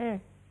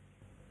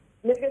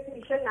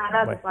 மிருகசீரிஷம்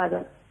 4வது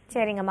பாதம்.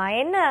 சரிங்கம்மா,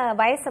 என்ன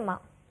வயசுமா?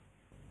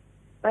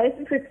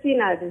 வயசு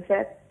 16 ஆகுது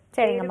சார்.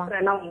 சரிங்கம்மா.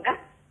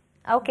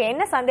 ஓகே,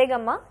 என்ன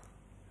சந்தேகம்மா?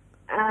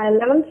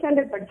 11th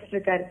ஸ்டாண்டர்ட் படிச்சிட்டு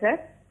இருக்காரு சார்.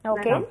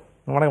 ஓகே,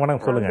 வணக்கம்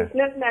வணக்கம் சொல்லுங்க.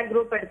 பிசினஸ்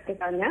குரூப்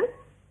எடுத்துருக்காங்க.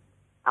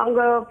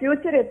 அவங்க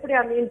ஃபியூச்சர் எப்படி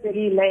அமையும்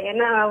தெரியல.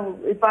 ஏன்னா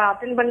இப்ப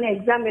அட்டென்ட் பண்ண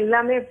எக்ஸாம்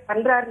எல்லாமே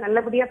பண்றாரு,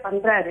 நல்லபடியா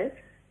பண்றாரு.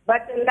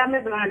 பட் எல்லாமே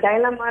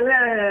டைலமால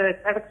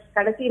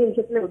கடைசி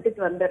நிமிஷத்துல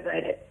விட்டுட்டு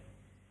வந்துடுறாரு.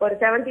 ஒரு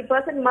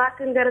 70%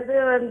 மார்க்குங்கிறது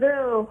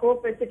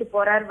ஹோப் வச்சுட்டு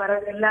போறாரு,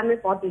 வர்றது எல்லாமே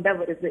 40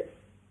 தான் வருது.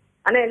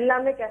 ஆனா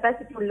எல்லாமே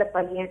கெப்பாசிட்டி உள்ள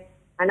பையன்.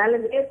 அதனால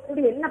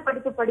மேற்கொண்டு என்ன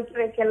படிப்பு படிக்க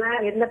வைக்கலாம்,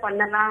 என்ன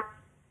பண்ணலாம்,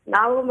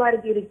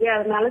 ஞாபகமாருக்கு இருக்கு.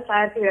 அதனால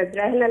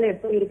கிரகநிலை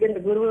எப்படி இருக்கு,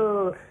 இந்த குரு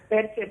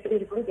பயிற்சி எப்படி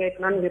இருக்குன்னு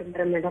கேட்கணும்னு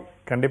விரும்புறேன் மேடம்.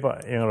 கண்டிப்பா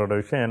எங்களோட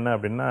விஷயம் என்ன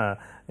அப்படின்னா,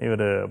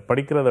 இவர்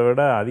படிக்கிறத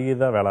விட அதிக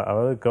தான் வேலை.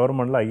 அதாவது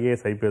கவர்மெண்ட்ல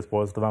IAS IPS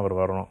போஸ்ட் தான் அவர்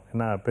வரணும்.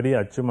 ஏன்னா பெரிய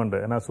அச்சீவ்மெண்ட்.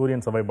 ஏன்னா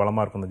சூரியன் செவ்வாய்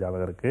பலமா இருக்கும் இந்த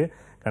ஜாதகருக்கு.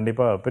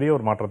 கண்டிப்பா பெரிய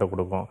ஒரு மாற்றத்தை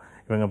கொடுக்கும்.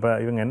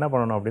 இவங்க என்ன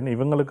பண்ணணும் அப்படின்னு,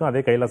 இவங்களுக்கும்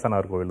அதே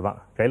கைலாசனார் கோவில் தான்.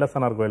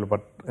 கைலாசனார் கோவில்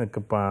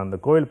அந்த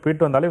கோவில்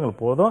போயிட்டு வந்தாலே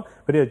இவங்களுக்கு போதும்,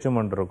 பெரிய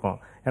அச்சீவ்மெண்ட் இருக்கும்.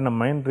 ஏன்னா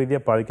மைண்ட்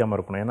ரீதியாக பாதிக்காமல்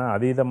இருக்கணும். ஏன்னா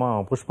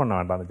அதீதமாக புஷ் பண்ண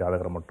வேண்டாம் அந்த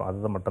ஜாதகரை மட்டும்.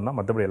 அது மட்டும்தான்,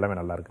 மற்றபடி எல்லாமே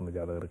நல்லா இருக்கு இந்த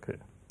ஜாதகருக்கு.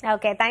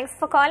 Okay, thanks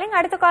for calling.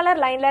 அடுத்த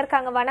காலர் லைன்ல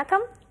இருக்காங்க.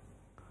 வணக்கம்.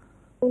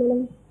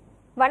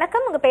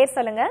 வணக்கம், உங்க பேர்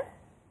சொல்லுங்க.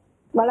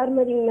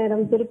 வளர்மதி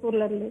மேடம்,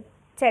 திருப்பூர்ல இருந்து.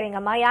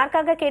 சரிங்கம்மா,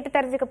 யாருக்காக கேட்டு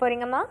தெரிஞ்சுக்க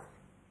போறீங்கம்மா?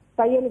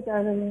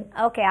 பையனுக்காக.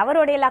 ஓகே,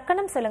 அவருடைய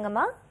லக்கணம்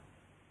சொல்லுங்கம்மா.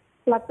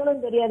 லக்கணம்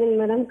தெரியாதுங்க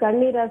மேடம்,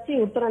 கன்னி ராசி,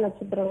 உத்தர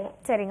நட்சத்திரம்.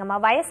 சரிங்கம்மா,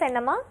 வயசு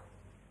என்னம்மா?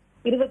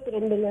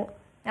 22.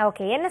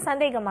 ஓகே, என்ன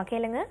சந்தேகம்மா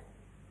கேளுங்க.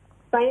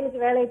 பையனுக்கு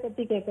வேலையை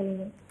பத்தி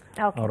கேட்கணுங்க.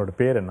 அவரோட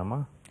பேர் என்னம்மா?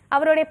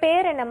 அவருடைய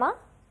பேர் என்னம்மா?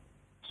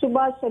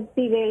 சுபாஷ்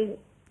சக்திவேல்.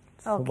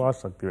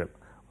 சுபாஷ் சக்திவேல்.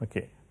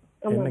 ஓகே,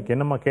 எனக்கு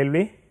என்னம்மா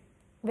கேள்வி?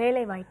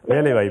 வேலை வாய்ப்பு.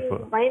 வேலை வாய்ப்பு.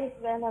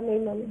 பையனுக்கு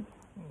வேலை.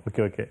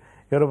 Okay okay.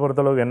 இவரை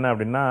பொறுத்தளவுக்கு என்ன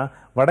அப்படின்னா,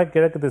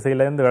 வடகிழக்கு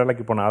திசையிலேருந்து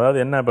வேலைக்கு போனோம். அதாவது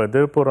என்ன, இப்போ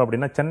திருப்பூர்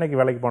அப்படின்னா சென்னைக்கு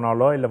வேலைக்கு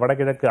போனாலோ, இல்லை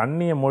வடகிழக்கு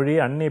அந்நிய மொழி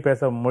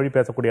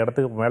பேசக்கூடிய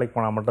இடத்துக்கு வேலைக்கு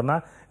போனால்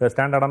மட்டும்தான் இவர்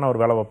ஸ்டாண்டர்டான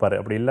ஒரு வேலை வைப்பார்.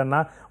 அப்படி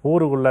இல்லைன்னா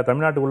ஊருக்குள்ளே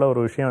தமிழ்நாட்டுக்குள்ளே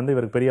ஒரு விஷயம்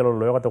இவருக்கு பெரிய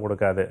அளவு யோகத்தை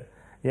கொடுக்காது.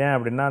 ஏன்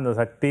அப்படின்னா, அந்த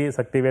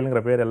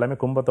சக்திவேலுங்கிற பேர் எல்லாமே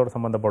கும்பத்தோடு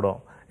சம்மந்தப்படும்.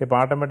 இப்போ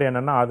ஆட்டோமேட்டிக்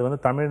என்னென்னா, அது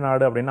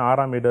தமிழ்நாடு அப்படின்னா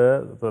 6ஆம் வீடு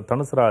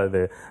தனுசுரா,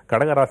 இது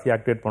கடகராசி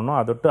ஆக்டிவேட் பண்ணும்.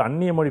 அதை விட்டு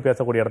அந்நிய மொழி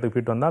பேசக்கூடிய இடத்துக்கு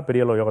போயிட்டு வந்தால்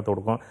பெரிய அளவு யோகத்தை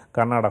கொடுக்கும்.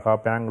 கர்நாடகா,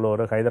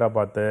 பெங்களூரு,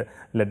 ஹைதராபாத்,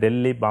 இல்லை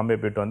டெல்லி, பாம்பே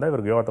போயிட்டு வந்தால்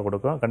இவருக்கு யோகத்தை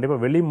கொடுக்கும்.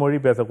 கண்டிப்பாக வெளி மொழி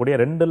பேசக்கூடிய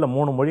 2 இல்லை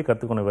 3 மொழி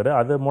கற்றுக்கணும் இவர்.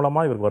 அது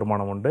மூலமாக இவருக்கு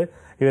வருமானம் உண்டு.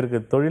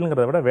 இவருக்கு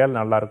தொழிலுங்கிறத விட வேலை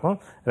நல்லாயிருக்கும்.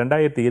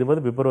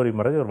 2020 பிப்ரவரி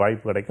வரை ஒரு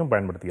வாய்ப்பு கிடைக்கும்,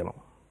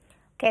 பயன்படுத்திக்கலாம்.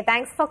 Okay,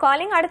 thanks for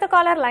calling. அடுத்த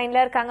காலர்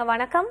லைன்ல இருக்காங்க.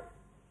 வணக்கம்.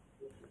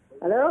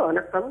 ஹலோ,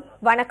 வணக்கம்.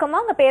 வணக்கம்மா,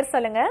 உங்க பேர்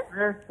சொல்லுங்க.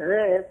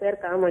 என் பேர்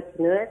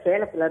காமாட்சிங்க,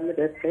 சேலத்துல இருந்து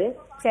பேசுறேன்.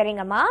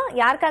 சரிங்கம்மா,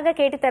 யாருக்காக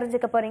கேட்டு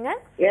தெரிஞ்சுக்க போறீங்க?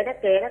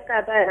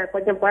 எனக்காக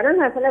கொஞ்சம்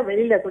பணம் காசெல்லாம்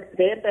வெளியில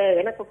கொடுத்துட்டேன்.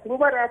 எனக்கு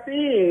கும்பராசி,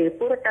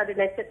 பூரட்டாதி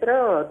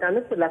நட்சத்திரம்,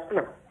 தனுசு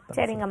லக்னம்.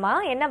 சரிங்கம்மா,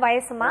 என்ன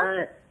வயசுமா?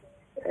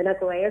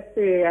 எனக்கு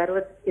வயசு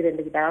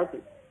 62 கிட்ட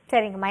ஆகுது.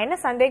 சரிங்கம்மா, என்ன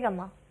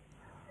சந்தேகம்மா?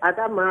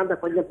 அதாம்மா, அந்த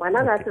கொஞ்சம்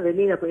பணம் காசு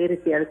வெளியில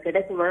போயிருச்சு, அது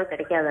கிடைக்குமா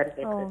கிடைக்காதா?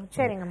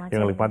 சரிங்கம்மா.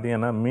 இவங்களுக்கு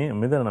பார்த்தீங்கன்னா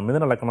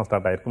மிதுன லக்கணம்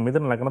ஸ்டார்ட் ஆயிருக்கு.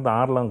 மிதுன லக்கணத்து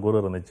 6லாம்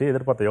குரு இருந்துச்சு.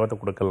 எதிர்பார்த்த யோகத்தை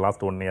கொடுக்கல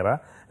லாஸ்ட் 1 இயரா.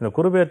 இந்த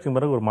குரு பயிற்சி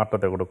பிறகு ஒரு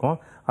மாற்றத்தை கொடுக்கும்.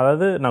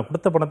 அதாவது நான்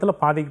கொடுத்த பணத்தில்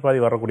பாதிக்கு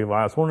பாதி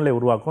வரக்கூடிய சூழ்நிலை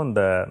உருவாக்கும்.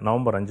 இந்த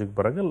நவம்பர் 5க்கு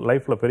பிறகு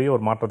லைஃப்ல பெரிய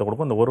ஒரு மாற்றத்தை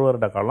கொடுக்கும். இந்த 1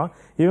 வருட காலம்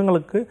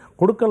இவங்களுக்கு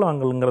கொடுக்கல்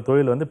வாங்கலுங்கிற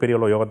தொழில் பெரிய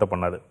அளவு யோகத்தை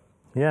பண்ணாது.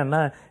 ஏன்னா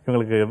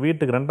இவங்களுக்கு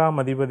வீட்டுக்கு 2ஆம்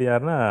அதிபதி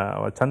யாருன்னா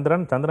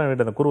சந்திரன்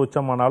வீட்டு அந்த குரு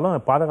உச்சமானாலும்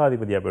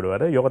பாதகாதிபதியாக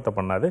போயிடுவார், யோகத்தை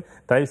பண்ணாது.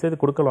 தயவுசெய்து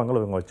கொடுக்கல் வாங்கல்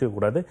இவங்க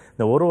வச்சுக்கக்கூடாது.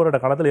 இந்த 1 வருட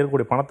காலத்தில்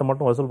இருக்கக்கூடிய பணத்தை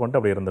மட்டும் வசூல் பண்ணிட்டு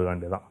அப்படி இருந்துக்க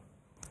வேண்டியதான்.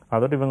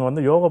 அதோட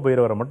இவங்க யோக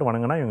பயிரவரை மட்டும்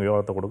வணங்கினா இவங்க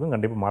யோகத்தை கொடுக்கும்,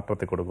 கண்டிப்பாக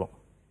மாற்றத்தை கொடுக்கும்.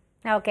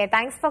 Okay,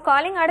 thanks for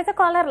calling. அடுத்த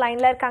காலர்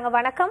லைன்ல இருக்காங்க.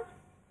 வணக்கம்.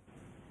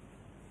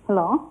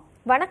 ஹலோ,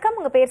 வணக்கம்,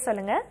 உங்க பேர்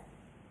சொல்லுங்க.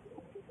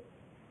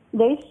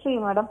 ஜெயஸ்ரீ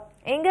மேடம்.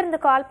 எங்க இருந்து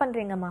கால்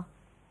பண்றீங்கம்மா?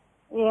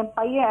 என்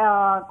பையன்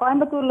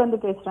கோயம்புத்தூர்ல இருந்து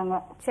பேசுறாங்க.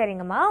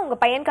 சரிங்கம்மா, உங்க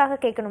பையனுக்காக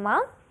கேட்கணுமா?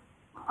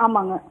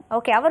 ஆமாங்க.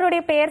 ஓகே,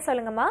 அவருடைய பெயர்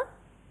சொல்லுங்கம்மா.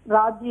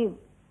 ராஜீவ்.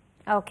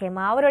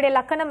 ஓகேம்மா, அவருடைய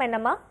லக்கணம்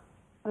என்னம்மா?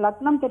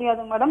 லக்னம்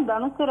தெரியாதுங்க மேடம்,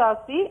 தனுசு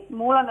ராசி,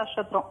 மூல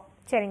நட்சத்திரம்.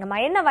 சரிங்கம்மா,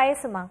 என்ன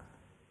வயசுமா?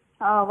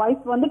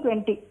 வயசு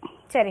 20.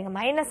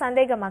 சரிங்கம்மா, என்ன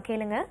சந்தேகம்மா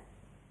கேளுங்க.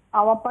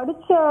 அவன்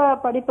படிச்ச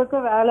படிப்புக்கு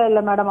வேலை இல்ல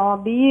மேடம்.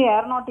 அவன் BE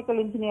ஏரோநாட்டிக்கல்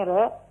இன்ஜினியர்.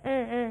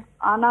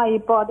 ஆனா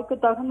இப்போ அதுக்கு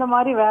தகுந்த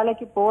மாதிரி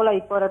வேலைக்கு போல.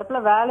 இப்போ ஒரு இடத்துல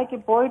வேலைக்கு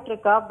போயிட்டு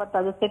இருக்கா, பட்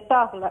அது செட்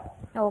ஆகல.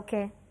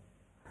 ஓகே.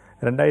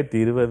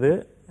 2020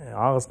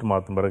 ஆகஸ்ட்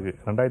மாதம் பிறகு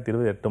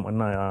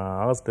 2020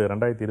 ஆகஸ்ட்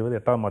 2020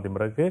 8ஆம் மாதம்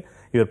பிறகு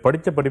இவர்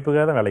படித்த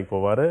படிப்புக்காக தான் வேலைக்கு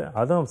போவார்.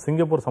 அதுவும்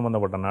சிங்கப்பூர்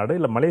சம்மந்தப்பட்ட நாடு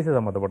இல்லை மலேசியா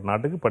சம்மந்தப்பட்ட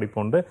நாட்டுக்கு படிப்பு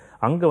உண்டு.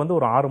 அங்கே வந்து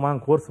ஒரு 6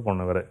 மாதம் கோர்ஸ்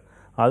போனவர்.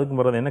 அதுக்கு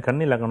பிறகு என்ன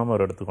கன்னி லக்னமும்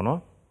அவர்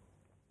எடுத்துக்கணும்.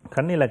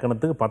 கன்னி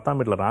லக்னத்துக்கு 10ஆம்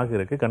வீட்டில் ராகு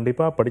இருக்குது.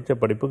 கண்டிப்பாக படித்த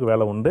படிப்புக்கு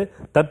வேலை உண்டு.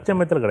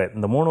 தற்சமயத்தில் கிடையாது.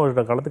 இந்த 3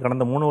 வருட காலத்துக்கு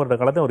கடந்த 3 வருட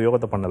காலத்தை ஒரு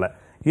யோகத்தை பண்ணலை.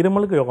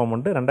 இருமலுக்கு யோகம்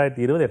உண்டு.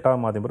 2020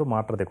 8ஆம் மாதம் பிறகு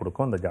மாற்றத்தை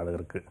கொடுக்கும் இந்த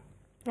ஜாதகருக்கு.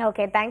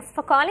 Okay, thanks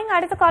for calling.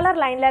 அடுத்த காலர்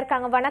லைன்ல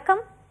இருக்காங்க.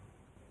 வணக்கம்.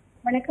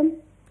 வணக்கம்.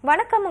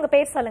 வணக்கம், உங்க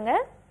பேர் சொல்லுங்க.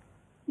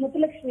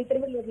 முத்துலட்சுமி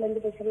திருவள்ளூர்ல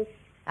இருந்து பேசுறேன்.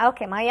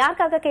 ஓகேம்மா,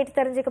 யாருக்காக கேட்டு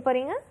தெரிஞ்சுக்க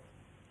போறீங்க?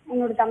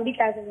 என்னோட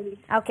தம்பிக்காக.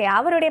 ஓகே,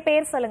 அவருடைய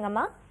பேர்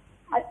சொல்லுங்கம்மா.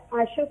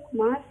 அசோக்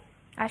குமார்.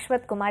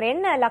 அஸ்வத் குமார்.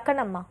 என்ன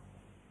லக்னம்மா?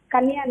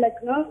 கன்னியா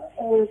லக்னம்,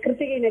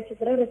 கிருத்திகை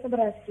நட்சத்திரம்,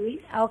 ரிஷபராசி.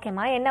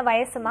 ஓகேம்மா, என்ன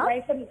வயசுமா?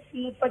 வயசு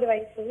 30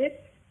 வயசு.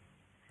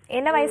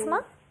 என்ன வயசுமா?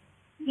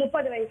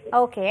 30 வயசு.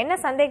 ஓகே, என்ன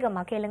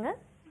சந்தேகமா கேளுங்க.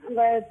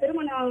 நம்ம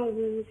திருமணம்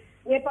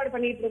ஏற்பாடு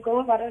பண்ணிட்டு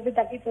இருக்கோம், வர்றது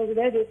தப்பி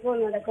போகுது, அது எப்போ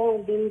நடக்கும்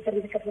அப்படின்னு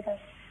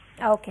தெரிஞ்சுக்கிறதுக்காக.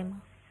 ஓகேம்மா.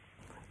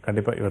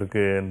 கண்டிப்பாக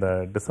இவருக்கு இந்த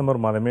டிசம்பர்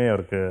மாதமே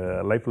அவருக்கு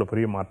லைஃப்பில்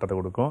பெரிய மாற்றத்தை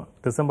கொடுக்கும்.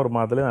 டிசம்பர்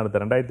மாதத்துலேயே அடுத்த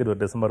 2020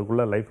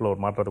 டிசம்பருக்குள்ளே லைஃப்பில் ஒரு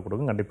மாற்றத்தை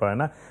கொடுக்கும் கண்டிப்பாக.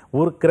 ஏன்னா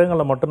ஒரு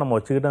கிரகங்களை மட்டும் நம்ம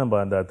வச்சுக்கிட்டு நம்ம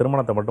அந்த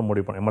திருமணத்தை மட்டும்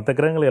முடிவு பண்ணோம். மற்ற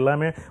கிரகங்கள்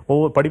எல்லாமே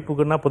ஒவ்வொரு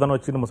படிப்புக்குன்னா புதனை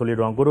வச்சு நம்ம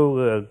சொல்லிடுவோம். குரு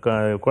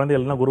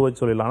குழந்தைகள்னா குரு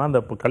வச்சு சொல்லிடலாம். ஆனால்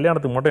அந்த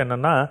கல்யாணத்துக்கு மட்டும்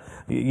என்னென்னா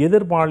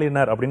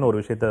எதிர்பாலினர் அப்படின்னு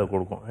ஒரு விஷயத்தை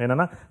கொடுக்கும்.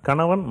 என்னென்னா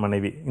கணவன்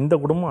மனைவி, இந்த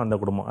குடும்பம் அந்த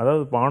குடும்பம்,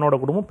 அதாவது ஆணோட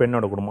குடும்பம்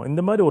பெண்ணோட குடும்பம்,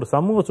 இந்த மாதிரி ஒரு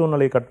சமூக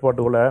சூழ்நிலை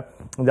கட்டுப்பாட்டுக்குள்ளே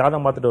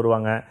ஜாதகம் பார்த்துட்டு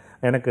வருவாங்க.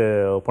 எனக்கு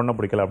பொண்ணை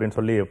பிடிக்கல அப்படின்னு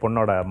சொல்லி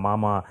பொண்ணோட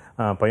மாமா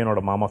பையனோட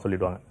மாமா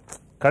சொல்லிடுவாங்க.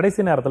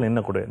 கடைசி நேரத்தில்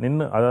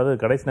அதாவது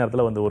கடைசி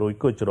நேரத்தில் வந்து ஒரு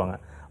விக்கு வச்சுருவாங்க.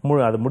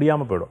 அது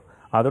முடியாமல் போயிடும்.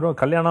 அதோட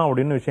கல்யாணம்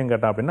அப்படின்னு விஷயம்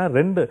கேட்டால் அப்படின்னா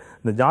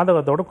இந்த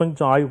ஜாதகத்தோட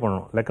கொஞ்சம் ஆய்வு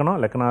பண்ணணும்.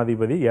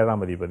 லக்னாதிபதி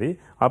 7ஆம் அதிபதி,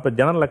 அப்போ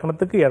ஜன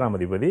லக்கணத்துக்கு 7ஆம்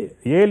அதிபதி,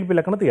 ஏஎல்பி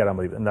லக்கணத்துக்கு 7ஆம்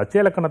அதிபதி. இந்த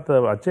அச்சய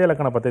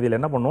லக்கண பദ്ധதியில்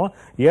என்ன பண்ணுவோம்,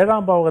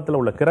 7ஆம் பாவகத்தில்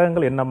உள்ள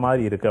கிரகங்கள் என்ன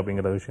மாதிரி இருக்குது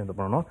அப்படிங்கிற விஷயத்தை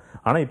பண்ணணும்.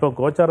 ஆனால் இப்போ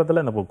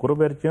கோச்சாரத்தில் இந்த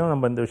குருபெயர்ச்சியும்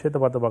நம்ம இந்த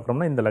விஷயத்தை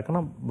பார்க்குறோம்னா இந்த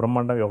லக்கணம்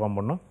பிரம்மாண்டம் யோகம்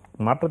பண்ணும்,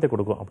 மாற்றத்தை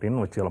கொடுக்கும்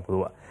அப்படின்னு வச்சுக்கலாம்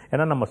பொதுவாக.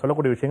 ஏன்னா நம்ம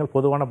சொல்லக்கூடிய விஷயங்கள்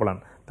பொதுவான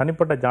பலன்.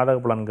 தனிப்பட்ட ஜாதக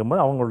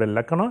பலனுங்கும்போது அவங்களுடைய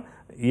லக்கணம்,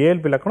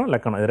 ஏஎல்பி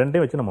லக்கணம் இது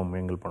ரெண்டையும் வச்சு நம்ம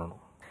மிங்கிள்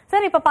பண்ணணும்.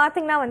 சார், இப்போ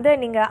பார்த்தீங்கன்னா வந்து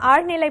நீங்கள்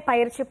ஆழ்நிலை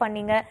பயிற்சி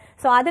பண்ணீங்க.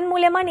 ஸோ அதன்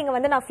மூலமா நீங்கள்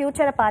வந்து நான்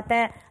ஃபியூச்சரை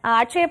பார்த்தேன்,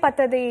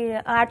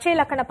 அட்சய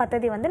லக்கண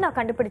பദ്ധதி வந்து நான்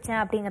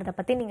கண்டுபிடிச்சேன் அப்படிங்கிறத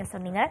பற்றி நீங்கள்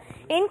சொன்னீங்க.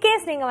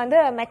 இன்கேஸ் நீங்கள் வந்து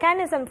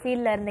மெக்கானிசம்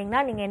ஃபீல்டில்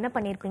இருந்தீங்கன்னா நீங்கள் என்ன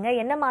பண்ணியிருப்பீங்க?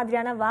 என்ன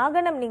மாதிரியான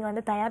வாகனம் நீங்கள்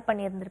வந்து தயார்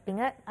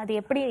பண்ணியிருந்திருப்பீங்க?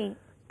 அது எப்படி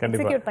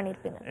எக்ஸிக்யூட்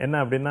பண்ணியிருப்பீங்க? என்ன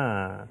அப்படின்னா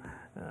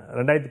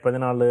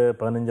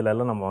 2014-15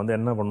 எல்லாம் நம்ம வந்து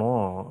என்ன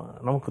பண்ணுவோம்,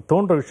 நமக்கு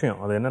தோன்ற விஷயம்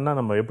அது என்னென்னா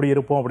நம்ம எப்படி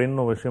இருப்போம்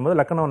அப்படின்னு ஒரு விஷயம் போது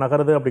லக்கணம்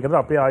நகருது அப்படிங்கிறத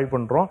அப்படியே ஆய்வு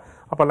பண்ணுறோம்.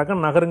 அப்போ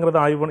லக்கணம் நகருங்கிறத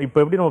ஆய்வு பண்ணி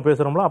இப்போ எப்படி நம்ம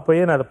பேசுகிறோம்ல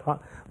அப்போயே நான்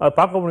அதை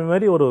பார்க்க முடியும்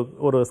மாதிரி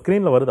ஒரு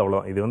ஸ்க்ரீனில் வருது.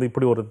 அவ்வளோ இது வந்து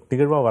இப்படி ஒரு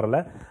நிகழ்வாக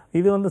வரல,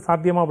 இது வந்து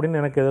சாத்தியமா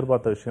அப்படின்னு எனக்கு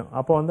எதிர்பார்த்த விஷயம்.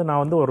 அப்போ வந்து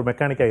நான் வந்து ஒரு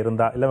மெக்கானிக்காக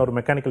இருந்தா இல்லை ஒரு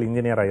மெக்கானிக்கல்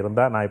இன்ஜினியராக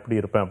இருந்தால் நான்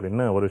எப்படி இருப்பேன்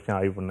அப்படின்னு ஒரு விஷயம்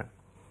ஆய்வு பண்ணேன்.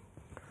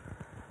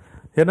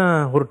 ஏன்னா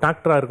ஒரு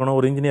டாக்டராக இருக்கணும்,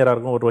 ஒரு இன்ஜினியராக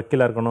இருக்கணும், ஒரு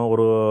வக்கீலாக இருக்கணும்,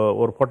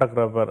 ஒரு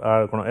ஃபோட்டோகிராஃபராக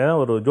இருக்கணும். ஏன்னா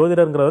ஒரு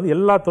ஜோதிடருங்கிறது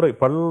எல்லா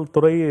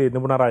பல்துறை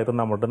நிபுணராக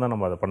இருந்தால் மட்டும்தான்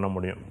நம்ம அதை பண்ண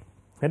முடியும்.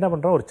 என்ன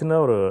பண்ணுறோம், ஒரு சின்ன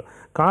ஒரு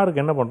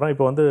காருக்கு என்ன பண்ணுறோம்,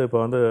 இப்போ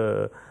வந்து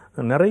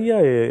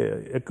நிறைய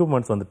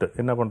எக்யூப்மெண்ட்ஸ் வந்துட்டு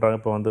என்ன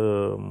பண்ணுறாங்க, இப்போ வந்து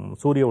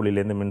சூரிய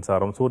ஒளியிலேருந்து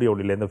மின்சாரம், சூரிய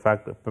ஒளியிலேருந்து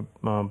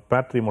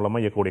பேட்டரி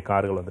மூலமாக இயக்கக்கூடிய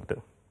கார்கள் வந்துட்டு.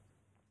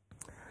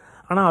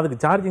 ஆனால்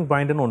அதுக்கு சார்ஜிங்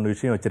பாயிண்ட்டுன்னு ஒன்று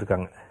விஷயம்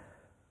வச்சுருக்காங்க.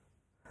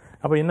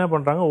 அப்போ என்ன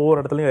பண்ணுறாங்க, ஒவ்வொரு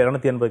இடத்துலையும்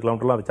 280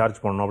 கிலோமீட்டர்லாம் அதை சார்ஜ்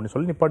பண்ணணும் அப்படின்னு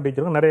சொல்லி நிப்பாட்டி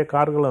வச்சுருக்காங்க. நிறைய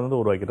கார்கள் வந்து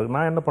உருவாக்கிட்டு.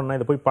 நான் என்ன பண்ணேன்,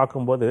 இதை போய்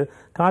பார்க்கும்போது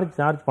கார்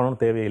சார்ஜ்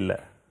பண்ணணும் தேவையில்லை.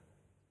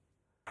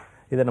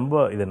 இது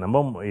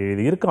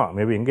இருக்கலாம்,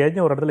 மேபி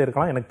எங்கேயாச்சும் ஒரு இடத்துல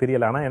இருக்கலாம், எனக்கு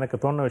தெரியல. ஆனால் எனக்கு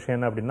தோணுன விஷயம்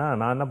என்ன அப்படின்னா,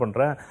 நான் என்ன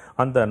பண்ணுறேன்,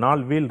 அந்த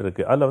 4 வீல்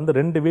இருக்குது, அதில் வந்து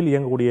 2 வீல்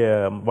இயங்கக்கூடிய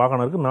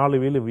வாகனம் இருக்குது,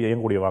 4 வீல்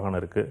இயங்கக்கூடிய வாகனம்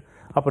இருக்குது.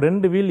 அப்போ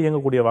 2 வீல்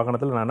இயங்கக்கூடிய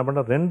வாகனத்தில் நான் என்ன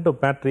பண்ணுறேன், 2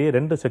 பேட்டரியை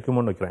 2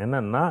 செக்யூமெண்ட் வைக்கிறேன்.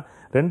 என்னென்னா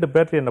 2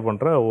 பேட்டரி என்ன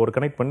பண்ணுறேன், ஒரு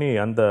கனெக்ட் பண்ணி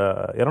அந்த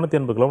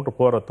 280 கிலோமீட்டர்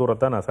போகிற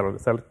தூரத்தை நான்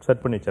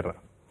செட் பண்ணி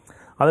வச்சிடுறேன்.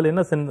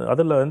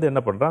 அதில் வந்து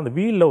என்ன பண்ணுறேன், அந்த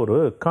வீலில் ஒரு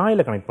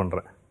காயில் கனெக்ட்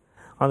பண்ணுறேன்.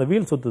 அந்த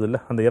வீல் சுற்றுது இல்லை,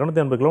 அந்த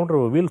 280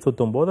 கிலோமீட்டர் வீல்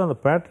சுற்றும் போது அந்த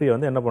பேட்டரியை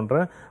வந்து என்ன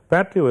பண்ணுறேன்,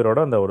 பேட்டரி ஒயரோட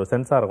அந்த ஒரு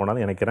சென்சாரை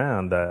கொண்டாந்து இணைக்கிறேன்.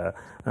 அந்த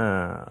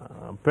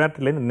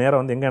பேட்டரியிலேருந்து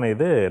நேரம் வந்து எங்கே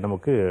இணையுது,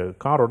 நமக்கு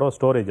காரோட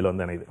ஸ்டோரேஜில்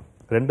வந்து இணையுது.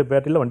 2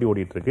 பேட்டரியில் வண்டி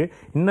ஓடிட்டு இருக்கு.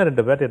 இன்னும்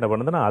 2 பேட்டரி என்ன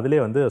பண்ணுதுன்னா அதிலே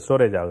வந்து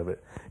ஸ்டோரேஜ் ஆகுது.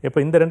 இப்போ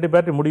இந்த 2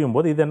 பேட்டரி முடியும்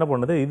போது இது என்ன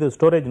பண்ணுது, இது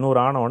ஸ்டோரேஜ் 100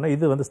 ஆன உடனே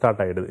இது வந்து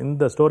ஸ்டார்ட் ஆகிடுது.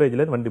 இந்த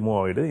ஸ்டோரேஜ்லேருந்து வண்டி மூவ்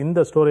ஆகிடுது.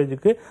 இந்த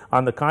ஸ்டோரேஜுக்கு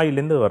அந்த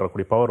காயிலேருந்து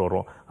வரக்கூடிய பவர்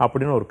வரும்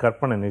அப்படின்னு ஒரு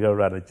கற்பனை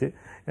நிகழ்வாக இருந்துச்சு.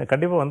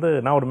 கண்டிப்பாக வந்து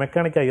நான் ஒரு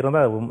மெக்கானிக்காக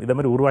இருந்தால் இதை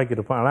மாதிரி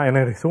உருவாக்கியிருப்பேன். ஆனால்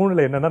எனக்கு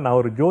சூழ்நிலை என்னென்னா, நான்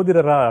ஒரு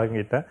ஜோதிடராக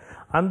ஆகிட்டேன்.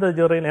 அந்த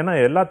துறையில் ஏன்னா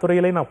எல்லா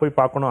துறையிலையும் நான் போய்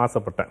பார்க்கணும்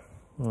ஆசைப்பட்டேன்.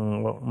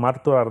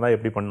 மருத்துவராக இருந்தால்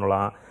எப்படி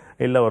பண்ணலாம்,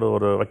 இல்லை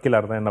ஒரு வக்கீலாக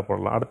இருந்தால் என்ன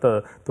பண்ணலாம், அடுத்த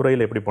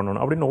துறையில் எப்படி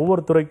பண்ணணும் அப்படின்னு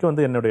ஒவ்வொரு துறைக்கும்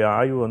வந்து என்னுடைய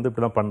ஆய்வு வந்து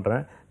இப்படி தான்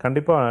பண்ணுறேன்.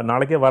 கண்டிப்பாக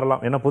நாளைக்கே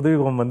வரலாம். ஏன்னா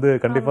புதுயுகம் வந்து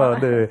கண்டிப்பாக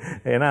வந்து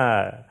ஏன்னா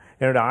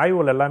என்னுடைய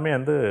ஆய்வுகள் எல்லாமே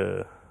வந்து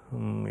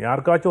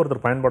யாருக்காச்சும்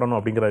ஒருத்தர் பயன்படணும்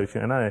அப்படிங்கிற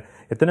விஷயம். ஏன்னா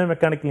எத்தனையோ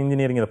மெக்கானிக்கல்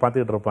இன்ஜினியரிங் இதை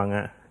பார்த்துக்கிட்டு இருப்பாங்க.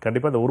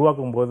 கண்டிப்பாக இதை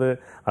உருவாக்கும் போது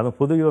அதுவும்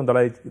புதுயுகம்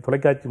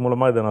தொலைக்காட்சி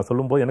மூலமாக இதை நான்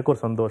சொல்லும்போது எனக்கு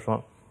ஒரு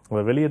சந்தோஷம்.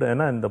 வெளியிட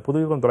ஏன்னா இந்த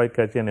புதுயுகம்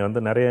தொலைக்காட்சி என்னை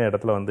வந்து நிறைய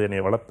இடத்துல வந்து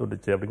என்னை வளர்த்து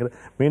விட்டுச்சு அப்படிங்கிறது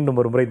மீண்டும்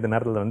ஒரு முறை இந்த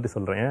நேரத்தில் வந்து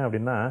சொல்கிறேன்.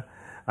 அப்படின்னா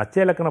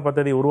அச்சய இலக்கண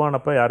பദ്ധதி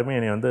உருவானப்போ யாருமே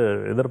என்னை வந்து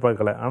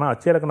எதிர்பார்க்கல. ஆனால்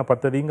அச்சய இலக்கண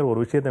பദ്ധதிங்கிற ஒரு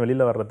விஷயத்தை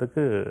வெளியில்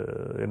வர்றதுக்கு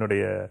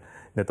என்னுடைய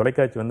இந்த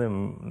தொலைக்காட்சி வந்து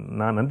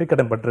நான் நன்றி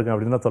கடன் பட்டிருக்கேன்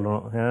அப்படின்னு தான்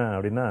சொல்லணும். ஏன்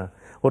அப்படின்னா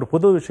ஒரு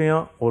புது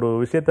விஷயம், ஒரு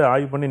விஷயத்தை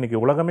ஆய்வு பண்ணி இன்றைக்கி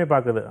உலகமே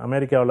பார்க்குது.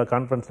 அமெரிக்காவில்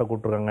கான்ஃபரன்ஸில்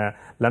கூப்பிட்ருக்காங்க,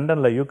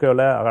 லண்டனில்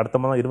யூகேவில் அடுத்த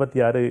மாதம்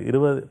 26,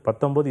 20,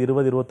 19,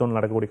 20, 21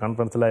 நடக்கக்கூடிய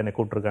கான்ஃபரன்ஸில் என்னை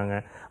கூப்பிட்ருக்காங்க.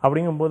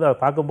 அப்படிங்கும்போது அதை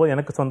பார்க்கும்போது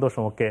எனக்கு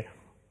சந்தோஷம். ஓகே,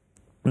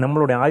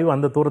 நம்மளுடைய ஆய்வு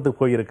அந்த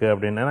தூரத்துக்கு போயிருக்கு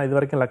அப்படின்னு. ஏன்னா இது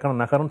வரைக்கும்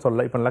லக்கணம் நகரம்னு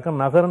சொல்லலை, இப்போ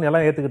லக்கணம் நகரம்னு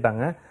எல்லாம்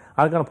ஏற்றுக்கிட்டாங்க.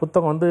 அதுக்கான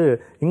புத்தகம் வந்து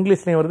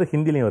இங்கிலீஷ்லேயும் வருது,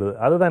 ஹிந்திலையும் வருது.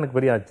 அதுதான் எனக்கு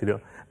பெரிய ஆச்சரியம்.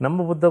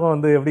 நம்ம புத்தகம்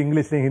வந்து எப்படி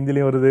இங்கிலீஷ்லையும்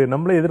ஹிந்திலையும் வருது,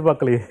 நம்மளே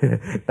எதிர்பார்க்கலையே.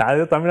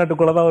 அது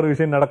தமிழ்நாட்டுக்குள்ளே தான் ஒரு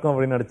விஷயம் நடக்கும்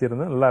அப்படின்னு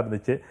நினச்சிருந்தேன். நல்லா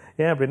இருந்துச்சு.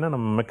 ஏன் அப்படின்னா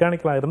நம்ம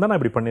மெக்கானிக்கலாக இருந்தால் நான்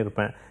இப்படி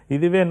பண்ணியிருப்பேன்.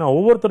 இதுவே நான்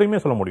ஒவ்வொருத்தரையுமே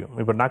சொல்ல முடியும்.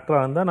 இப்போ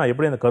டாக்டராக இருந்தால் நான்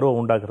எப்படி அந்த கருவை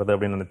உண்டாக்குறது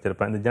அப்படின்னு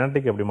நினச்சிருப்பேன். இந்த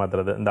ஜெனட்டிக் எப்படி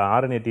மாற்றுறது, இந்த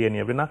RNA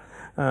TNA அப்படின்னா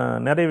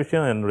நிறைய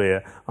விஷயம் என்னுடைய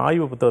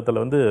ஆய்வு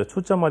புத்தகத்தில் வந்து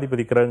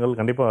சூட்சமாதிபதி கிரகங்கள்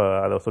கண்டிப்பாக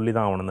அதை சொல்லி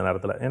தான் ஆகணும் இந்த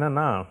நேரத்தில்.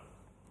 ஏன்னா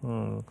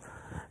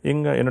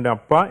என்னுடைய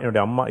அப்பா,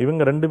 என்னுடைய அம்மா,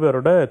 இவங்க 2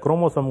 பேரோட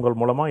குரோமோசோம்கள்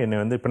மூலமாக என்னை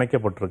வந்து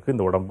பிணைக்கப்பட்டிருக்கு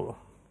இந்த உடம்பு.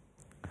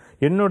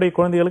 என்னுடைய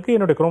குழந்தைகளுக்கு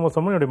என்னுடைய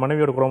குரோமோசோமும் என்னுடைய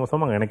மனைவியோட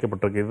குரோமோசோமும் அங்கே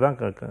இணைக்கப்பட்டிருக்கு. இதுதான்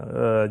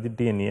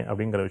DNA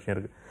அப்படிங்கிற விஷயம்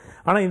இருக்குது.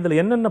 ஆனால் இதில்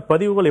என்னென்ன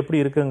பதிவுகள்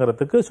எப்படி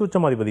இருக்குங்கிறதுக்கு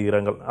சூட்சமாதிபதி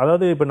கிரகங்கள்,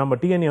 அதாவது இப்போ நம்ம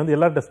DNA வந்து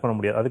எல்லாரும் டெஸ்ட் பண்ண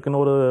முடியாது.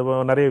 அதுக்குன்னு ஒரு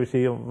நிறைய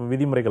விஷயம்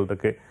விதிமுறைகள்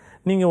இருக்குது.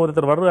 நீங்கள்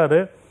ஒருத்தர்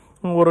வர்றாரு,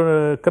 ஒரு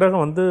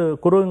கிரகம் வந்து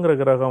குருங்கிற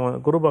கிரகம்,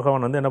 குரு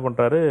பகவான் வந்து என்ன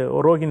பண்ணுறாரு,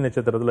 ரோஹிணி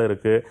நட்சத்திரத்தில்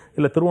இருக்குது,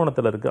 இல்லை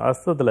திருவோணத்தில் இருக்குது,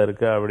 அஸ்தத்தில்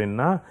இருக்குது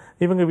அப்படின்னா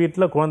இவங்க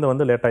வீட்டில் குழந்தை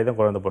வந்து லேட்டாகி தான்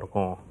குழந்தை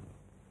பிறக்கும்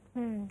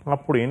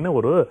அப்படின்னு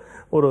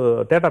ஒரு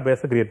டேட்டா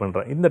பேஸை கிரியேட்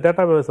பண்ணுறேன். இந்த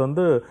டேட்டா பேஸ்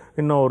வந்து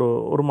இன்னும்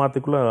ஒரு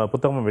மாதத்துக்குள்ளே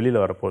புத்தகம்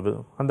வெளியில் வரப்போகுது.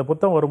 அந்த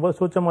புத்தகம் வரும்போது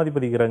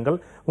சூட்சமாதிபதி கிரகங்கள்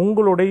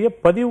உங்களுடைய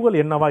பதிவுகள்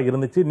என்னவா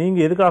இருந்துச்சு,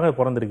 நீங்கள் எதுக்காக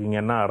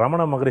பிறந்திருக்கீங்கன்னா,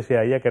 ரமண மகரிஷி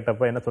ஐயா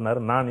கேட்டப்ப என்ன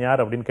சொன்னார், நான்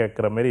யார் அப்படின்னு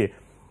கேட்குற மாதிரி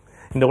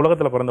இந்த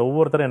உலகத்தில் பிறந்த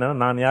ஒவ்வொருத்தரும் என்னன்னா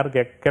நான் யார்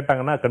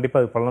கேட்டாங்கன்னா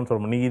கண்டிப்பாக அது பலன்னு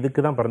சொல்லணும். நீ இதுக்கு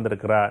தான்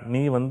பிறந்திருக்கிறா,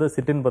 நீ வந்து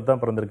சிட்டின் பற்றி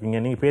தான் பிறந்திருக்கீங்க,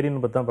 நீங்கள் பேரின்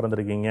பற்றி தான்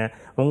பிறந்திருக்கீங்க,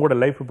 உங்களோட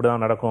லைஃப் இப்படி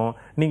தான் நடக்கும்,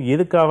 நீங்கள்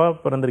எதுக்காக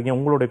பிறந்திருக்கீங்க,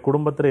 உங்களுடைய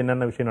குடும்பத்தில்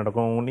என்னென்ன விஷயம்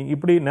நடக்கும், நீ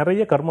இப்படி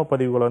நிறைய கர்ம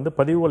பதிவுகளை வந்து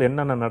பதிவுகள்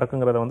என்னென்ன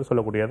நடக்குங்கிறத வந்து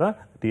சொல்லக்கூடியதான்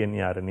DNA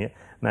RNA.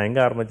 நான்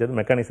எங்கே ஆரம்பித்தது,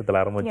 மெக்கானிசத்தில்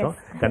ஆரம்பித்தோம்.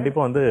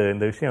 கண்டிப்பாக வந்து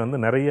இந்த விஷயம் வந்து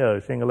நிறைய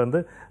விஷயங்கள்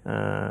வந்து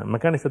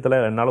மெக்கானிசத்தில்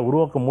என்னால்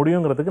உருவாக்க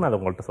முடியுங்கிறதுக்கு நான் அதை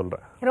உங்கள்கிட்ட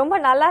சொல்கிறேன். ரொம்ப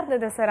நல்லா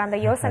இருந்தது சார் அந்த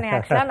யோசனை.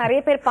 ஆக்சுவலாக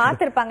நிறைய பேர்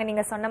பார்த்துருப்பாங்க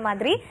நீங்கள் சொன்ன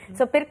மாதிரி.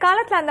 ஸோ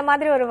பிற்காலத்தில் அந்த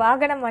மாதிரி ஒரு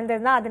வாகனம்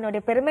வந்ததுன்னா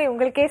அதனுடைய பெருமை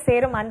உங்களுக்கே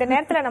சேரும். அந்த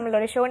நேரத்தில்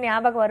நம்மளோட ஷோ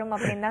ஞாபகம் வரும்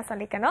அப்படின்னு தான்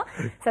சொல்லிக்கணும்.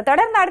 ஸோ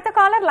தொடர்ந்து அடுத்த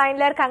காலர்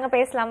லைன்ல இருக்காங்க,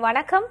 பேசலாம்.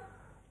 வணக்கம்.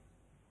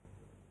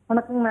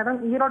 வணக்கம் மேடம்,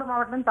 ஈரோடு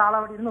மாவட்டம்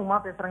தாளாவடியிலிருந்து உமா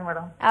பேசுறேங்க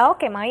மேடம்.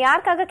 ஓகேம்மா,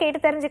 யாருக்காக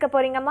கேட்டு தெரிஞ்சுக்க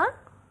போறீங்கம்மா?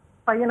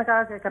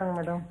 பையனுக்காக கேட்கறேங்க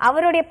மேடம்.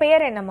 அவருடைய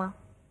பெயர் என்னம்மா?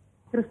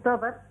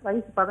 கிறிஸ்டோபர்,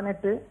 வயசு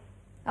 18.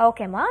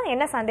 ஓகேம்மா,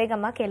 என்ன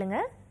சந்தேகமா கேளுங்க.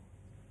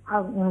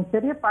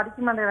 பெரிய படிக்க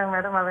மாட்டேங்கிறாங்க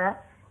மேடம் அவன்.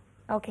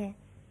 ஓகே,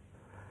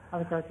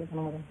 அதுக்காக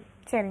கேட்கணும் மேடம்.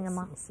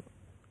 சரிங்கம்மா.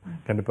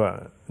 கண்டிப்பா.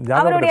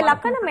 அவருடைய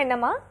லக்கணம்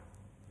என்னம்மா?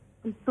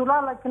 துலா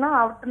லக்கணம்,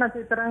 அவர்கிட்ட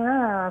நட்சத்திரங்க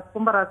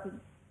கும்பராசி.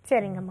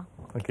 சரிங்கம்மா.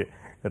 ஓகே,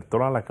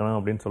 துலா லக்கணம்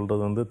அப்படின்னு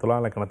சொல்கிறது வந்து துலா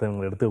லக்கணத்தை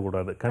இவங்க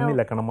எடுத்துக்கூடாது, கன்னி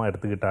லக்கணமாக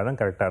எடுத்துக்கிட்டால் தான்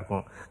கரெக்டாக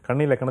இருக்கும்.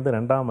 கன்னி லக்கணத்தை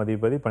 2ஆம்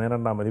அதிபதி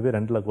 12ஆம் அதிபதி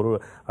 2ல் குரு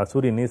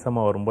சூரியன்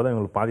நீசமாக வரும்போது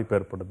அவங்களுக்கு பாதிப்பு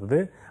ஏற்படுத்துது.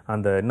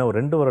 அந்த இன்னும்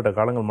 2 வருட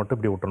காலங்கள் மட்டும்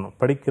இப்படி விட்டுறணும்.